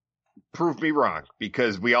 again. Prove me wrong,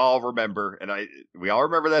 because we all remember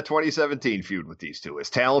that 2017 feud with these two. As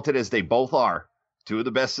talented as they both are, two of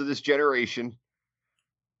the best of this generation,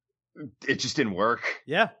 it just didn't work.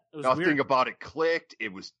 Yeah, it was nothing weird. About it clicked.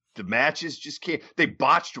 It was the matches just can't. They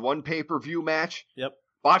botched one pay-per-view match. Yep,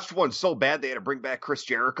 botched one so bad they had to bring back Chris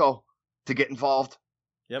Jericho to get involved.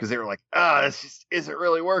 Yep, because they were like, this just isn't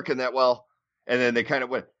really working that well. And then they kind of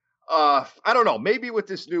went, I don't know, maybe with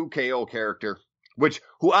this new KO character.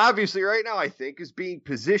 Who obviously right now I think is being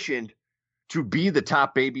positioned to be the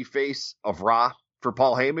top baby face of Raw for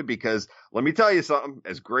Paul Heyman, because let me tell you something,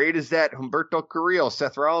 as great as that Humberto Carrillo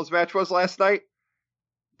Seth Rollins match was last night,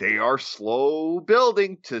 they are slow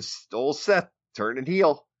building to old Seth turning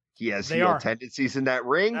heel. He has heel tendencies in that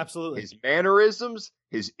ring. Absolutely. His mannerisms,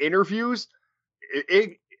 his interviews.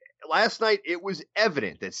 Last night, it was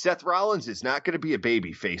evident that Seth Rollins is not going to be a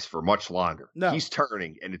baby face for much longer. No. He's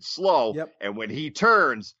turning, and it's slow. Yep. And when he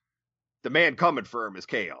turns, the man coming for him is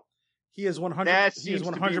KO. He is 100%. That seems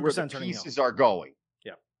to be where the pieces are going.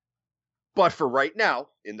 Yeah. But for right now,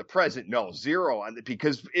 in the present, no, 0 on it,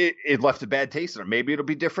 because it left a bad taste in him. Maybe it'll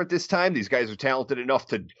be different this time. These guys are talented enough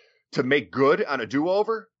to make good on a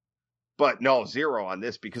do-over. But no, 0 on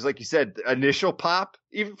this, because like you said, the initial pop,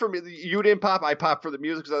 even for me, you didn't pop, I popped for the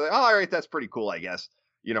music, because I was like, all right, that's pretty cool, I guess.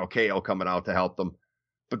 KO coming out to help them.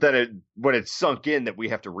 But then when it sunk in that we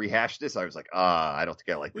have to rehash this, I was like, I don't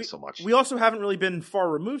think I like this so much. We also haven't really been far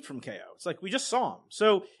removed from KO. It's like we just saw him.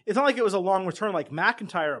 So it's not like it was a long return like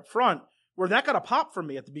McIntyre up front, where that got a pop for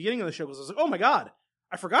me at the beginning of the show, because I was like, oh my God,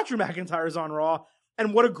 I forgot Drew McIntyre's on Raw.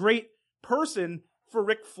 And what a great person for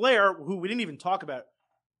Ric Flair, who we didn't even talk about.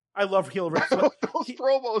 I love heel Ric Flair. Those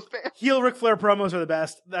promos, man. Heel Ric Flair promos are the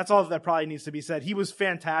best. That's all that probably needs to be said. He was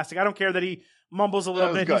fantastic. I don't care that he mumbles a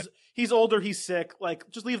little bit. He's older. He's sick.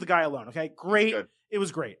 Like, just leave the guy alone, okay? Great. It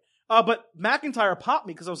was great. But McIntyre popped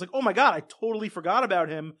me because I was like, oh my God, I totally forgot about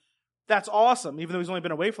him. That's awesome, even though he's only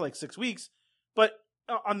been away for like 6 weeks. But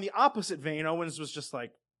on the opposite vein, Owens was just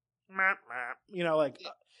like,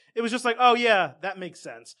 it was just like, oh yeah, that makes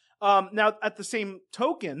sense. Now, at the same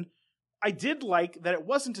token, I did like that it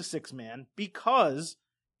wasn't a 6-man because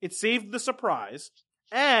it saved the surprise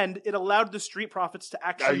and it allowed the Street Profits to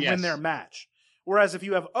actually win their match. Whereas if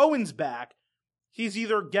you have Owens back, he's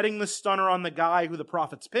either getting the stunner on the guy who the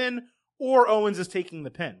Profits pin or Owens is taking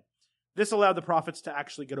the pin. This allowed the Profits to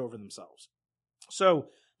actually get over themselves. So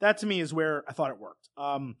that to me is where I thought it worked.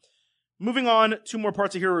 Moving on, 2 more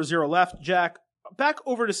parts of Hero Zero left. Jack, back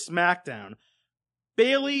over to SmackDown.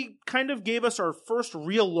 Bayley kind of gave us our first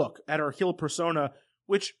real look at her heel persona,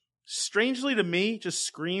 which strangely to me just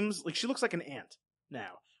screams like she looks like an ant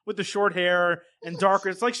now with the short hair and darker.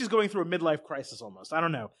 It's like she's going through a midlife crisis almost. I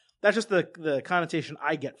don't know. That's just the connotation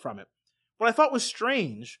I get from it. What I thought was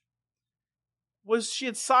strange was she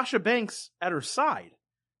had Sasha Banks at her side.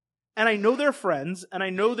 And I know they're friends, and I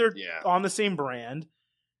know they're on the same brand,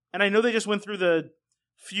 and I know they just went through the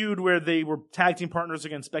feud where they were tag team partners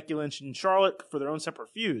against Becky Lynch and Charlotte for their own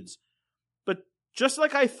separate feuds. But just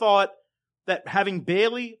like I thought that having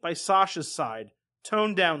Bayley by Sasha's side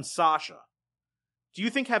toned down Sasha, do you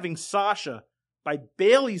think having Sasha by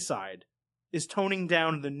Bayley's side is toning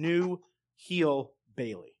down the new heel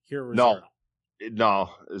Bayley? No,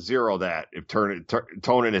 zero that. If toning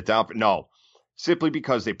it down, no. Simply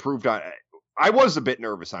because they proved on. I was a bit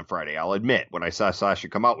nervous on Friday, I'll admit, when I saw Sasha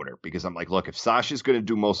come out with her, because I'm like, look, if Sasha's going to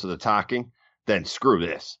do most of the talking, then screw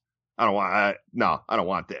this. I don't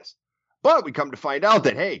want this. But we come to find out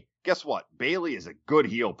that, hey, guess what? Bayley is a good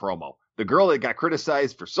heel promo. The girl that got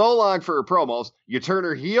criticized for so long for her promos, you turn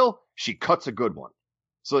her heel, she cuts a good one.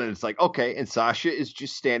 So then it's like, okay, and Sasha is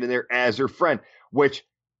just standing there as her friend, which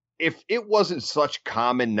if it wasn't such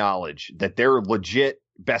common knowledge that they're legit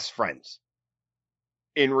best friends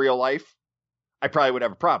in real life, I probably would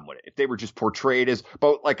have a problem with it. If they were just portrayed as,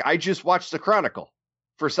 but like I just watched the Chronicle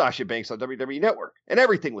for Sasha Banks on WWE Network, and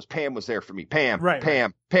everything was Pam was there for me. Pam, right.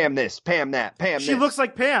 Pam this, Pam that, Pam She looks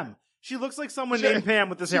like Pam. She looks like someone named Pam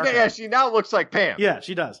with this haircut. Yeah, she now looks like Pam. Yeah,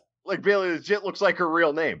 she does. Like Bayley legit looks like her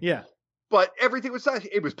real name. Yeah. But everything was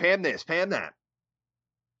Sasha. It was Pam this, Pam that.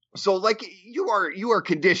 So like you are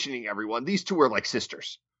conditioning everyone. These two are like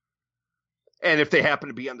sisters. And if they happen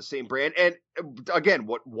to be on the same brand. And again,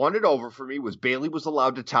 what won it over for me was Bayley was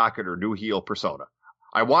allowed to talk at her new heel persona.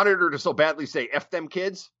 I wanted her to so badly say, F them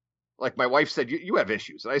kids. Like my wife said, you have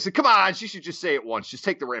issues. And I said, come on, she should just say it once. Just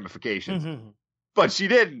take the ramifications. Mm-hmm. But she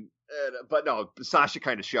didn't. But no, Sasha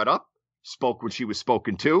kind of shut up, spoke when she was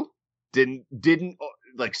spoken to, didn't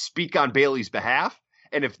like speak on Bayley's behalf.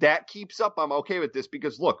 And if that keeps up, I'm okay with this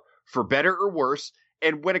because look, for better or worse,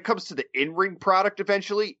 and when it comes to the in-ring product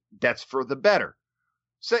eventually, that's for the better.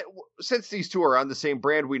 So, since these two are on the same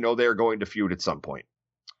brand, we know they're going to feud at some point.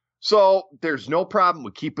 So there's no problem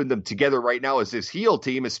with keeping them together right now as this heel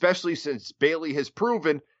team, especially since Bayley has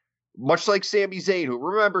proven, much like Sami Zayn, who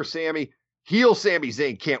remember Sami, heel Sami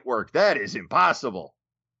Zayn can't work. That is impossible.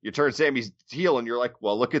 You turn Sami's heel and you're like,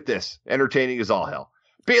 well, look at this. Entertaining as all hell.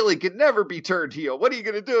 Bayley can never be turned heel. What are you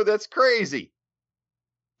going to do? That's crazy.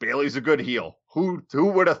 Bayley's a good heel. Who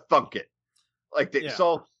would have thunk it? Like that. Yeah.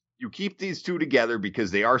 So you keep these two together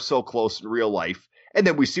because they are so close in real life. And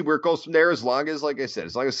then we see where it goes from there as long as, like I said,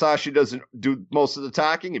 as long as Sasha doesn't do most of the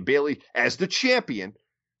talking and Bayley, as the champion,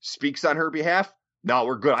 speaks on her behalf. No,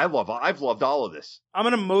 we're good. I've loved all of this. I'm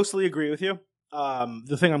going to mostly agree with you.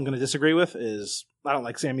 The thing I'm going to disagree with is I don't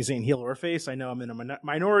like Sami Zayn heel or face. I know I'm in a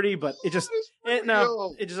minority, but it just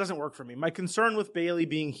doesn't work for me. My concern with Bayley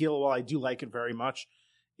being heel, while I do like it very much,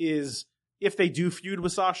 is if they do feud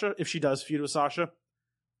with Sasha, if she does feud with Sasha,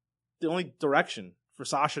 the only direction for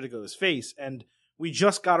Sasha to go is face. And we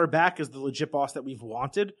just got her back as the legit boss that we've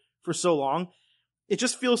wanted for so long. It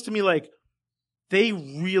just feels to me like they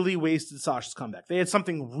really wasted Sasha's comeback. They had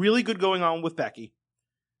something really good going on with Becky,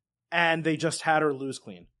 and they just had her lose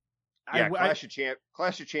clean. Yeah,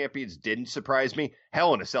 Clash of Champions didn't surprise me.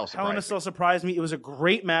 Hell in a Cell surprised me. It was a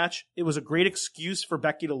great match. It was a great excuse for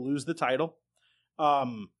Becky to lose the title.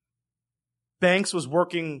 Banks was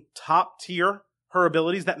working top tier, her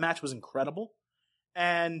abilities. That match was incredible.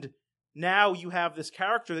 And now you have this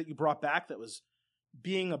character that you brought back that was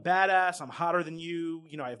being a badass. I'm hotter than you.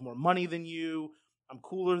 I have more money than you. I'm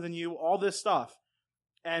cooler than you. All this stuff.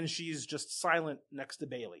 And she's just silent next to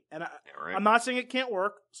Bayley. And I'm not saying it can't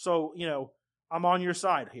work. So, I'm on your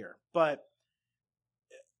side here. But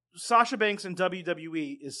Sasha Banks in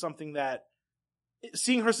WWE is something that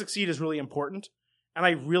seeing her succeed is really important. And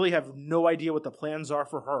I really have no idea what the plans are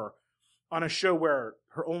for her on a show where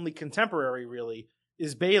her only contemporary really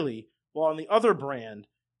is Bayley. While on the other brand,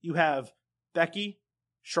 you have Becky,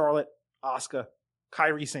 Charlotte, Asuka,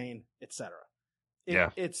 Kairi Sane, etc.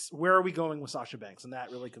 It's where are we going with Sasha Banks? And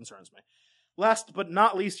that really concerns me. Last but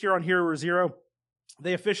not least here on Hero or Zero,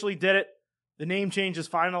 they officially did it. The name change is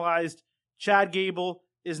finalized. Chad Gable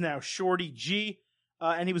is now Shorty G.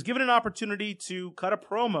 And he was given an opportunity to cut a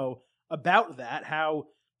promo about that, how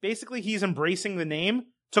basically he's embracing the name,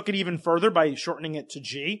 took it even further by shortening it to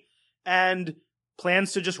G, and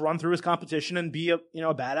plans to just run through his competition and be a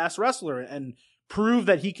badass wrestler and prove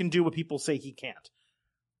that he can do what people say he can't.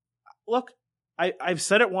 Look, I've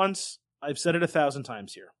said it once, I've said it 1,000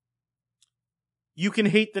 times here. You can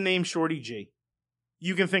hate the name Shorty G.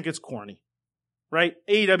 You can think it's corny, right?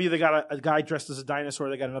 AEW, they got a guy dressed as a dinosaur.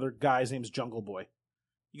 They got another guy. His name's Jungle Boy.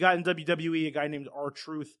 You got in WWE a guy named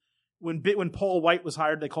R-Truth. When Paul White was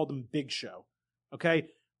hired, they called him Big Show. Okay?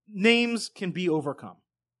 Names can be overcome.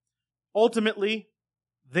 Ultimately,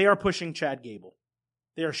 they are pushing Chad Gable.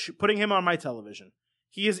 They are putting him on my television.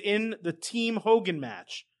 He is in the Team Hogan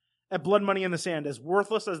match at Blood Money in the Sand, as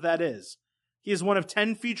worthless as that is. He is one of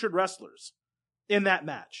 10 featured wrestlers in that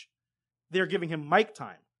match. They're giving him mic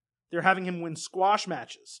time. They're having him win squash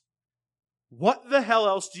matches. What the hell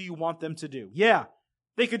else do you want them to do? Yeah,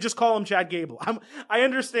 they could just call him Chad Gable. I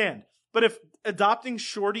understand. But if adopting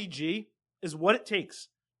Shorty G is what it takes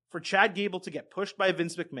for Chad Gable to get pushed by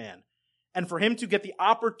Vince McMahon and for him to get the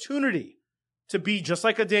opportunity to be just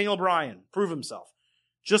like a Daniel Bryan, prove himself,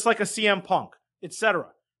 just like a CM Punk, etc.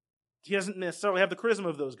 He doesn't necessarily have the charisma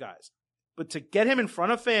of those guys. But to get him in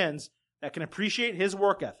front of fans that can appreciate his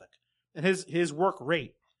work ethic and his work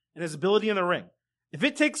rate and his ability in the ring, if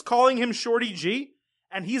it takes calling him Shorty G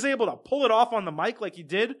and he's able to pull it off on the mic like he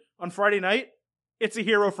did on Friday night, it's a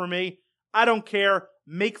hero for me. I don't care.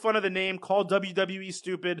 Make fun of the name. Call WWE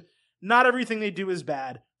stupid. Not everything they do is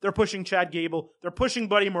bad. They're pushing Chad Gable. They're pushing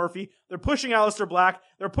Buddy Murphy. They're pushing Aleister Black.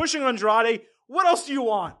 They're pushing Andrade. What else do you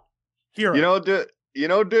want? Hero. Dude,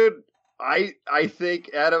 I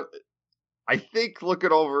think, Adam,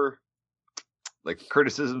 looking over like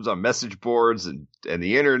criticisms on message boards and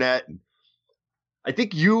the internet, I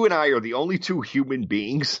think you and I are the only two human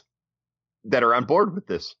beings that are on board with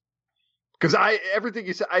this. Because everything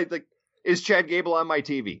you said, is Chad Gable on my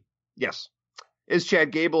TV? Yes. Is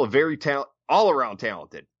Chad Gable a very all-around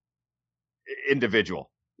talented individual?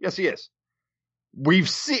 Yes, he is.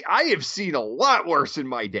 I have seen a lot worse in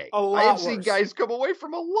my day. I have seen guys come away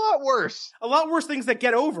from a lot worse. A lot worse things that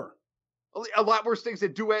get over. A lot worse things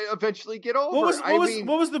that do eventually get over.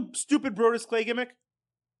 What was the stupid Brodus Clay gimmick?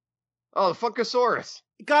 Oh, the Funkasaurus.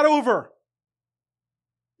 It got over.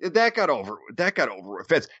 That got over with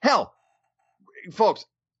Vince. Hell, folks,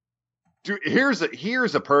 dude, here's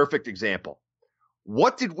a perfect example.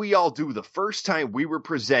 What did we all do the first time we were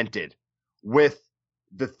presented with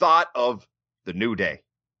the thought of the New Day?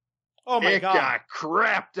 Oh my God. It got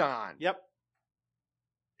crapped on. Yep.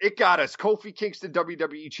 It got us Kofi Kingston,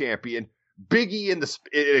 WWE champion, Big E in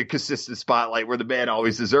a consistent spotlight where the man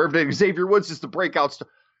always deserved it, Xavier Woods is the breakout star.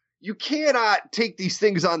 You cannot take these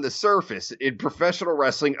things on the surface in professional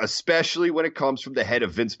wrestling, especially when it comes from the head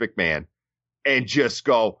of Vince McMahon, and just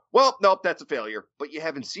go, well, nope, that's a failure. But you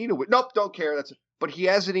haven't seen it. Nope, don't care. But he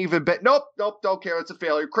hasn't even been. Nope, don't care. That's a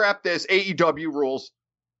failure. Crap this. AEW rules.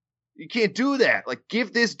 You can't do that. Like,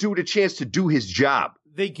 give this dude a chance to do his job.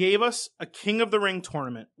 They gave us a King of the Ring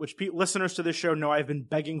tournament, which listeners to this show know I've been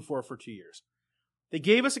begging for 2 years. They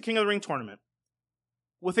gave us a King of the Ring tournament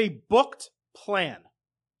with a booked plan,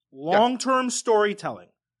 long-term storytelling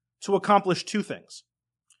to accomplish two things.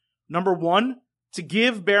 Number one, to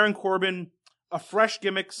give Baron Corbin a fresh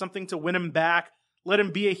gimmick, something to win him back, let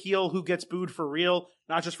him be a heel who gets booed for real,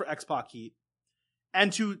 not just for X-Pac heat,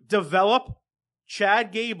 and to develop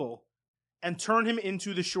Chad Gable and turn him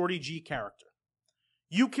into the Shorty G character.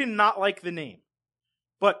 You cannot like the name,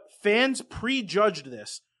 but fans prejudged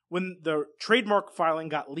this when the trademark filing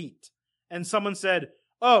got leaked, and someone said,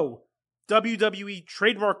 oh, WWE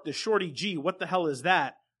trademarked the Shorty G, what the hell is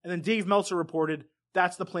that? And then Dave Meltzer reported,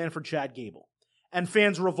 that's the plan for Chad Gable. And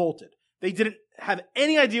fans revolted. They didn't have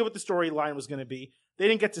any idea what the storyline was going to be. They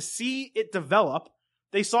didn't get to see it develop.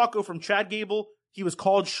 They saw it go from Chad Gable, he was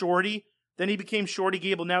called Shorty, then he became Shorty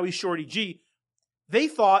Gable, now he's Shorty G. They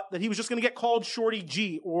thought that he was just going to get called Shorty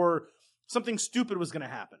G or something stupid was going to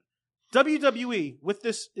happen. WWE, with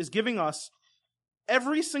this, is giving us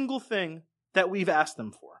every single thing that we've asked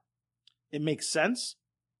them for. It makes sense.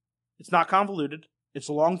 It's not convoluted. It's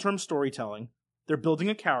long-term storytelling. They're building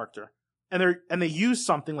a character. And they use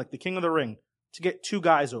something like the King of the Ring to get two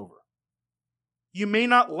guys over. You may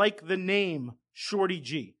not like the name Shorty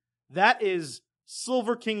G. That is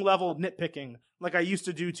Silver King level nitpicking like I used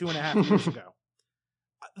to do 2.5 years ago.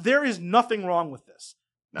 There is nothing wrong with this.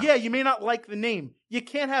 No. Yeah, you may not like the name. You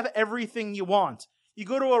can't have everything you want. You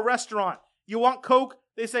go to a restaurant. You want Coke?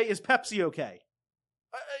 They say, is Pepsi okay?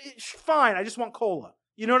 Fine, I just want cola.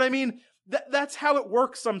 You know what I mean? That's how it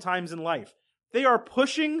works sometimes in life. They are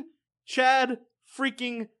pushing Chad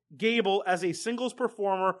freaking Gable as a singles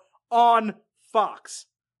performer on Fox.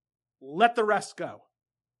 Let the rest go.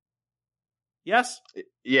 Yes?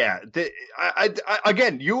 Yeah.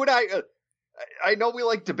 Again, you and I know we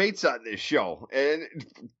like debates on this show, and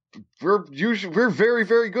we're very,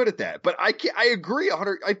 very good at that. But I agree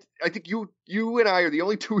 100. I think you and I are the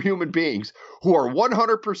only two human beings who are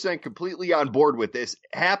 100% completely on board with this,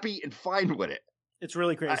 happy and fine with it. It's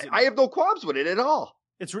really crazy. I have no qualms with it at all.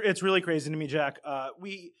 It's really crazy to me, Jack.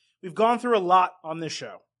 We've gone through a lot on this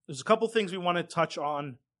show. There's a couple things we want to touch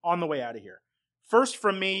on the way out of here. First,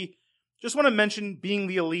 from me, just want to mention Being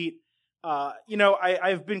the Elite.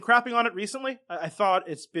 I've been crapping on it recently. I thought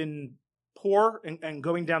it's been poor and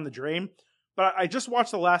going down the drain. But I just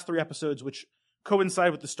watched the last 3 episodes, which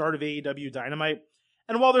coincide with the start of AEW Dynamite.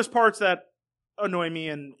 And while there's parts that annoy me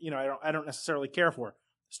and I don't necessarily care for,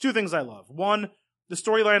 there's 2 things I love. One, the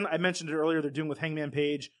storyline I mentioned it earlier, they're doing with Hangman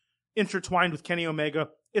Page, intertwined with Kenny Omega.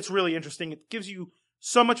 It's really interesting. It gives you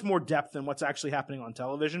so much more depth than what's actually happening on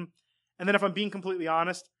television. And then if I'm being completely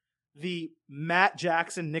honest, the Nick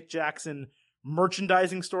Jackson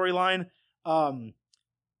merchandising storyline,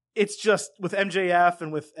 it's just with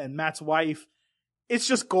MJF and Matt's wife, it's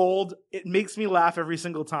just gold. It makes me laugh every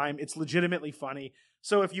single time. It's legitimately funny.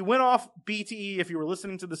 So if you went off BTE, if you were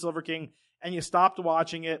listening to the Silver King and you stopped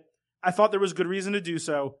watching it, I thought there was good reason to do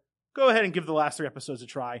so. Go ahead and give the last 3 episodes a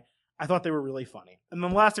try. I thought they were really funny. And then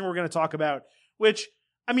the last thing we're going to talk about, which,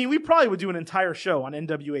 I mean, we probably would do an entire show on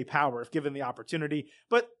NWA Power if given the opportunity.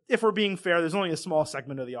 But if we're being fair, there's only a small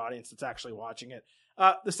segment of the audience that's actually watching it.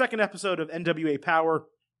 The second episode of NWA Power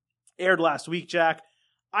aired last week, Jack.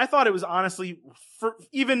 I thought it was honestly, for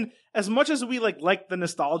even as much as we like the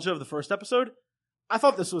nostalgia of the first episode, I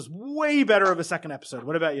thought this was way better of a second episode.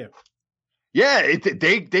 What about you? Yeah,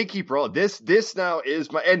 they keep rolling. This now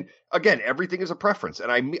is my, and again, everything is a preference,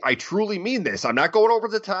 and I truly mean this. I'm not going over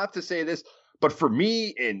the top to say this, but for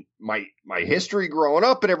me in my history growing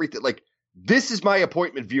up and everything, like, this is my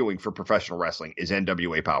appointment viewing for professional wrestling is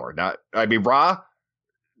NWA Power. Raw.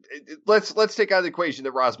 Let's take out of the equation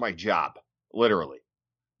that Raw's my job, literally.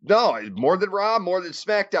 No, more than Raw, more than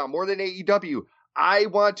SmackDown, more than AEW. I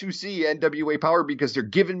want to see NWA Power because they're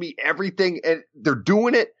giving me everything, and they're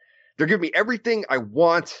doing it. They're giving me everything I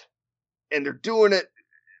want, and they're doing it.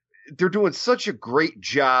 They're doing such a great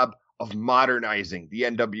job of modernizing the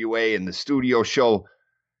NWA and the studio show,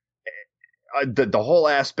 the whole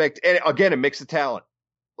aspect. And again, a mix of talent,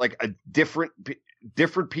 like a different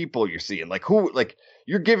people you're seeing. Like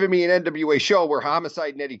you're giving me an NWA show where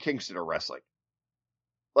Homicide and Eddie Kingston are wrestling.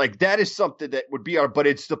 Like, that is something that would be but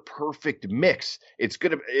it's the perfect mix. It's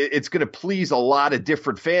gonna please a lot of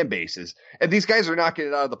different fan bases, and these guys are knocking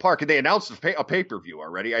it out of the park. And they announced a pay-per-view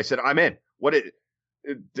already. I said, I'm in.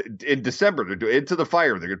 In December they're doing Into the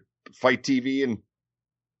Fire. They're gonna Fight TV and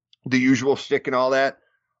the usual shtick and all that.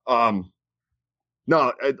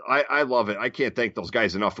 No, I love it. I can't thank those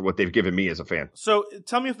guys enough for what they've given me as a fan. So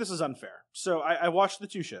tell me if this is unfair. So I watched the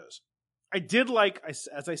 2 shows. I did like,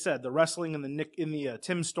 as I said, the wrestling in the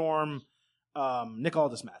Tim Storm, Nick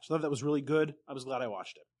Aldis match. I thought that was really good. I was glad I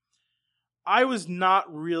watched it. I was not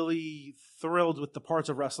really thrilled with the parts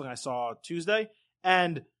of wrestling I saw Tuesday.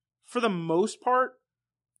 And for the most part,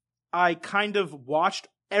 I kind of watched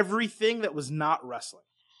everything that was not wrestling.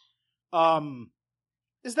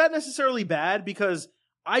 Is that necessarily bad? Because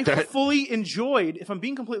I fully enjoyed, if I'm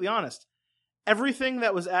being completely honest, everything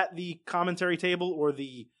that was at the commentary table or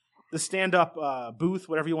the stand-up booth,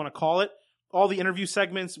 whatever you want to call it. All the interview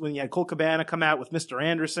segments when you had Colt Cabana come out with Mr.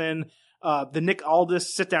 Anderson, the Nick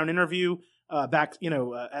Aldis sit-down interview back,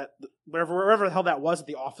 at wherever the hell that was at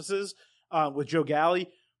the offices with Joe Galley.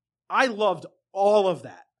 I loved all of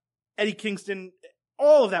that. Eddie Kingston,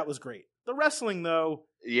 all of that was great. The wrestling, though,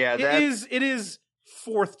 it is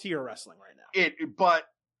 4th tier wrestling right now. But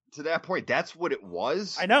to that point, that's what it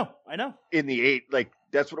was. I know. In the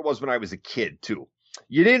that's what it was when I was a kid too.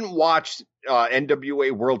 You didn't watch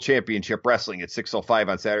NWA World Championship Wrestling at 6:05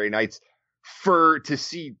 on Saturday nights to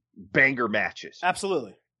see banger matches.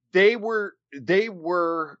 Absolutely. They were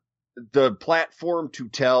the platform to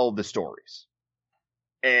tell the stories.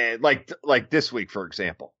 And like this week, for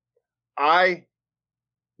example, I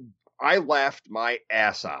laughed my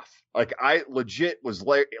ass off. Like, I legit was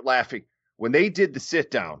laughing when they did the sit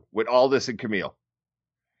down with Aldis and Camille.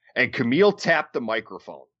 And Camille tapped the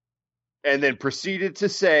microphone and then proceeded to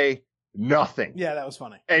say nothing. Yeah, that was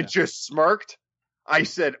funny. And just smirked. I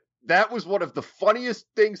said, that was one of the funniest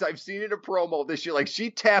things I've seen in a promo this year. Like,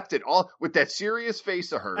 she tapped it all with that serious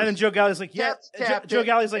face of hers. And then Joe Galley's like, yeah. Joe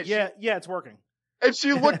Galley's like, yeah, it's working. And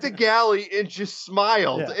she looked at Galley and just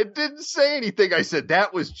smiled and didn't say anything. I said,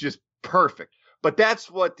 that was just perfect. But that's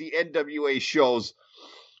what the NWA shows.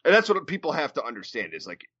 And that's what people have to understand is,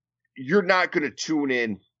 like, you're not going to tune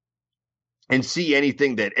in and see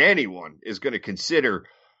anything that anyone is going to consider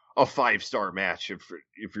a 5-star match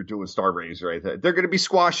if you're doing star ratings right. They're going to be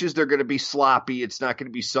squashes. They're going to be sloppy. It's not going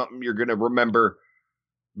to be something you're going to remember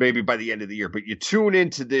maybe by the end of the year. But you tune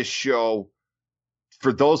into this show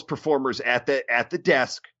for those performers at the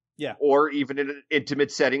desk, or even in an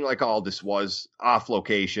intimate setting like Aldis was off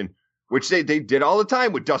location, which they did all the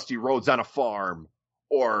time with Dusty Rhodes on a farm.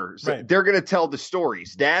 Or they're going to tell the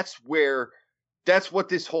stories. That's what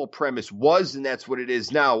this whole premise was, and that's what it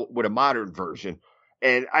is now with a modern version.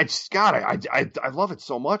 And I love it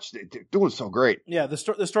so much. They're doing so great. Yeah,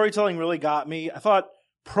 the storytelling really got me. I thought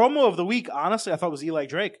promo of the week, honestly, I thought was Eli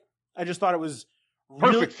Drake. I just thought it was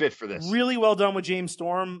perfect fit for this. Really well done with James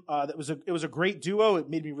Storm. It was a great duo. It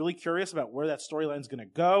made me really curious about where that storyline is going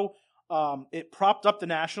to go. It propped up the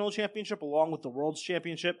national championship along with the world's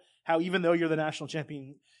championship. How even though you're the national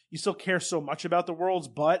champion, you still care so much about the worlds,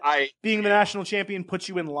 but being the national champion puts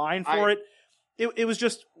you in line for it. It was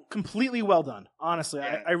just completely well done. Honestly,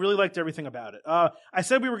 I really liked everything about it. I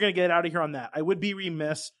said we were going to get out of here on that. I would be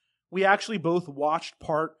remiss. We actually both watched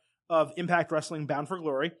part of Impact Wrestling Bound for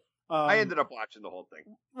Glory. I ended up watching the whole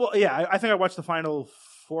thing. Well, yeah, I think I watched the final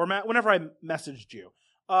format whenever I messaged you.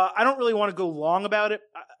 I don't really want to go long about it.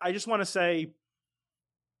 I just want to say,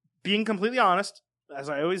 being completely honest, as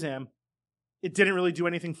I always am, it didn't really do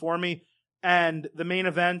anything for me. And the main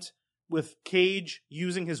event with Cage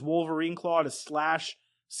using his Wolverine claw to slash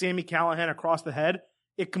Sami Callihan across the head,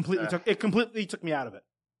 it completely took me out of it.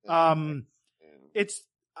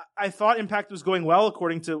 I thought Impact was going well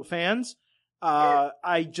according to fans.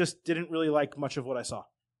 I just didn't really like much of what I saw.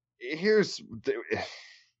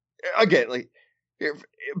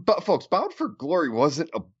 But folks, Bound for Glory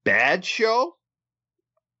wasn't a bad show.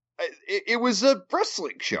 It was a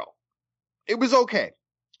wrestling show. It was okay.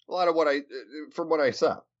 A lot of from what I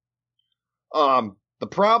saw. The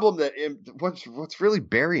problem what's really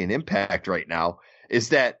burying Impact right now is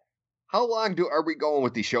that how long are we going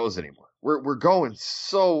with these shows anymore? We're going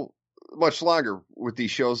so much longer with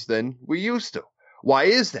these shows than we used to. Why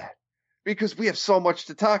is that? Because we have so much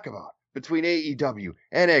to talk about between AEW,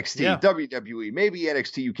 NXT, WWE, maybe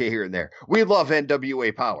NXT UK here and there. We love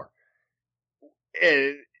NWA Power.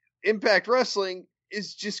 And Impact Wrestling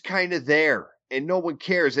is just kind of there, and no one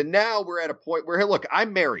cares. And now we're at a point where, hey, look,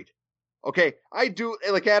 I'm married. Okay, I do,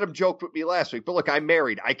 like Adam joked with me last week, but look, I'm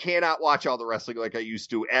married. I cannot watch all the wrestling like I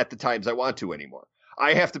used to at the times I want to anymore.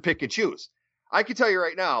 I have to pick and choose. I can tell you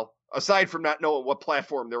right now, aside from not knowing what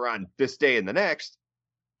platform they're on this day and the next,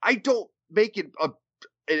 I don't make it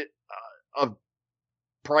a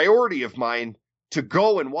priority of mine to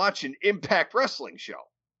go and watch an Impact Wrestling show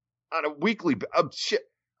on a weekly,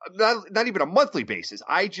 not even a monthly basis.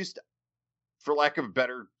 I just, for lack of a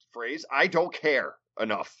better phrase, I don't care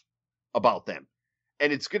enough about them.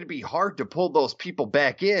 And it's going to be hard to pull those people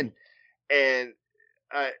back in. And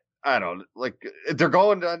I don't like, they're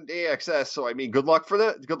going on AXS. So I mean, good luck to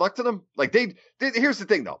them. Like here's the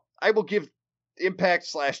thing though. I will give Impact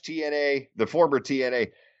 / TNA, the former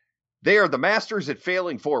TNA, they are the masters at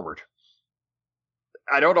failing forward.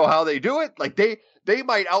 I don't know how they do it. Like they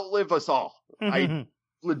might outlive us all. I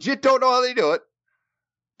legit don't know how they do it,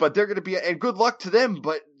 but they're going to be, and good luck to them.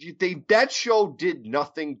 But that show did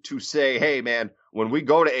nothing to say, hey man, when we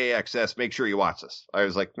go to AXS, make sure you watch us. I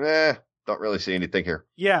was like, don't really see anything here.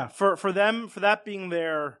 Yeah. For that being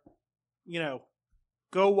their,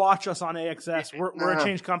 go watch us on AXS. We're a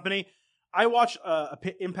changed company. I watched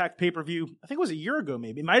Impact pay-per-view, I think it was a year ago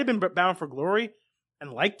maybe. It might have been Bound for Glory,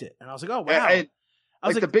 and liked it. And I was like, oh, wow. And I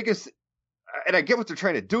was like the biggest, and I get what they're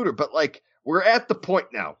trying to do to her, but like, we're at the point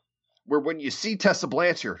now where when you see Tessa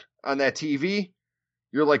Blanchard on that TV,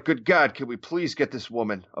 you're like, good God, can we please get this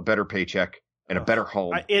woman a better paycheck and a better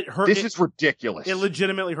home? This is ridiculous. It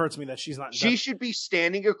legitimately hurts me that she's not. She should be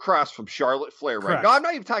standing across from Charlotte Flair right now. No, I'm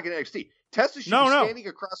not even talking NXT. Tessa should be standing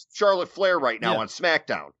across from Charlotte Flair right now on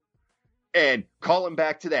SmackDown. And calling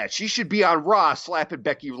back to that. She should be on Raw slapping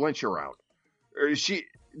Becky Lynch around.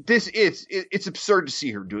 It's absurd to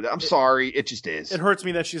see her do that. I'm sorry. It just is. It hurts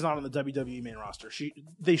me that she's not on the WWE main roster.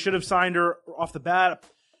 They should have signed her off the bat.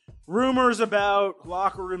 Rumors about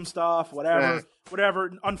locker room stuff, whatever,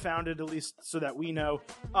 unfounded at least so that we know.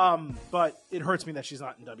 But it hurts me that she's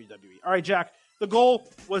not in WWE. All right, Jack. The goal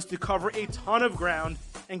was to cover a ton of ground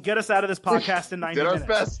and get us out of this podcast in 90 minutes.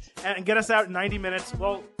 Did our best. And get us out in 90 minutes.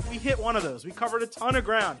 Well, we hit one of those. We covered a ton of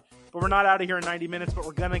ground, but we're not out of here in 90 minutes, but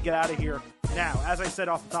we're going to get out of here now. As I said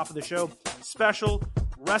off the top of the show, special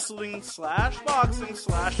wrestling / boxing /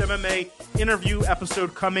 MMA interview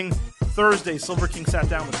episode coming Thursday. Silver King sat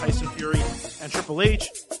down with Tyson Fury and Triple H,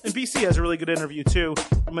 and BC has a really good interview too.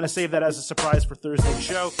 I'm going to save that as a surprise for Thursday's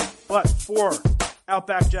show. But for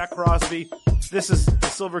Outback Jack Crosby, This is the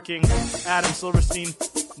Silver King, Adam Silverstein.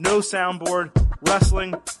 No soundboard.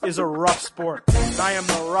 Wrestling is a rough sport. I am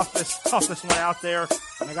the roughest, toughest one out there,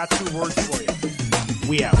 and I got 2 words for you.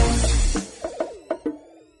 We out.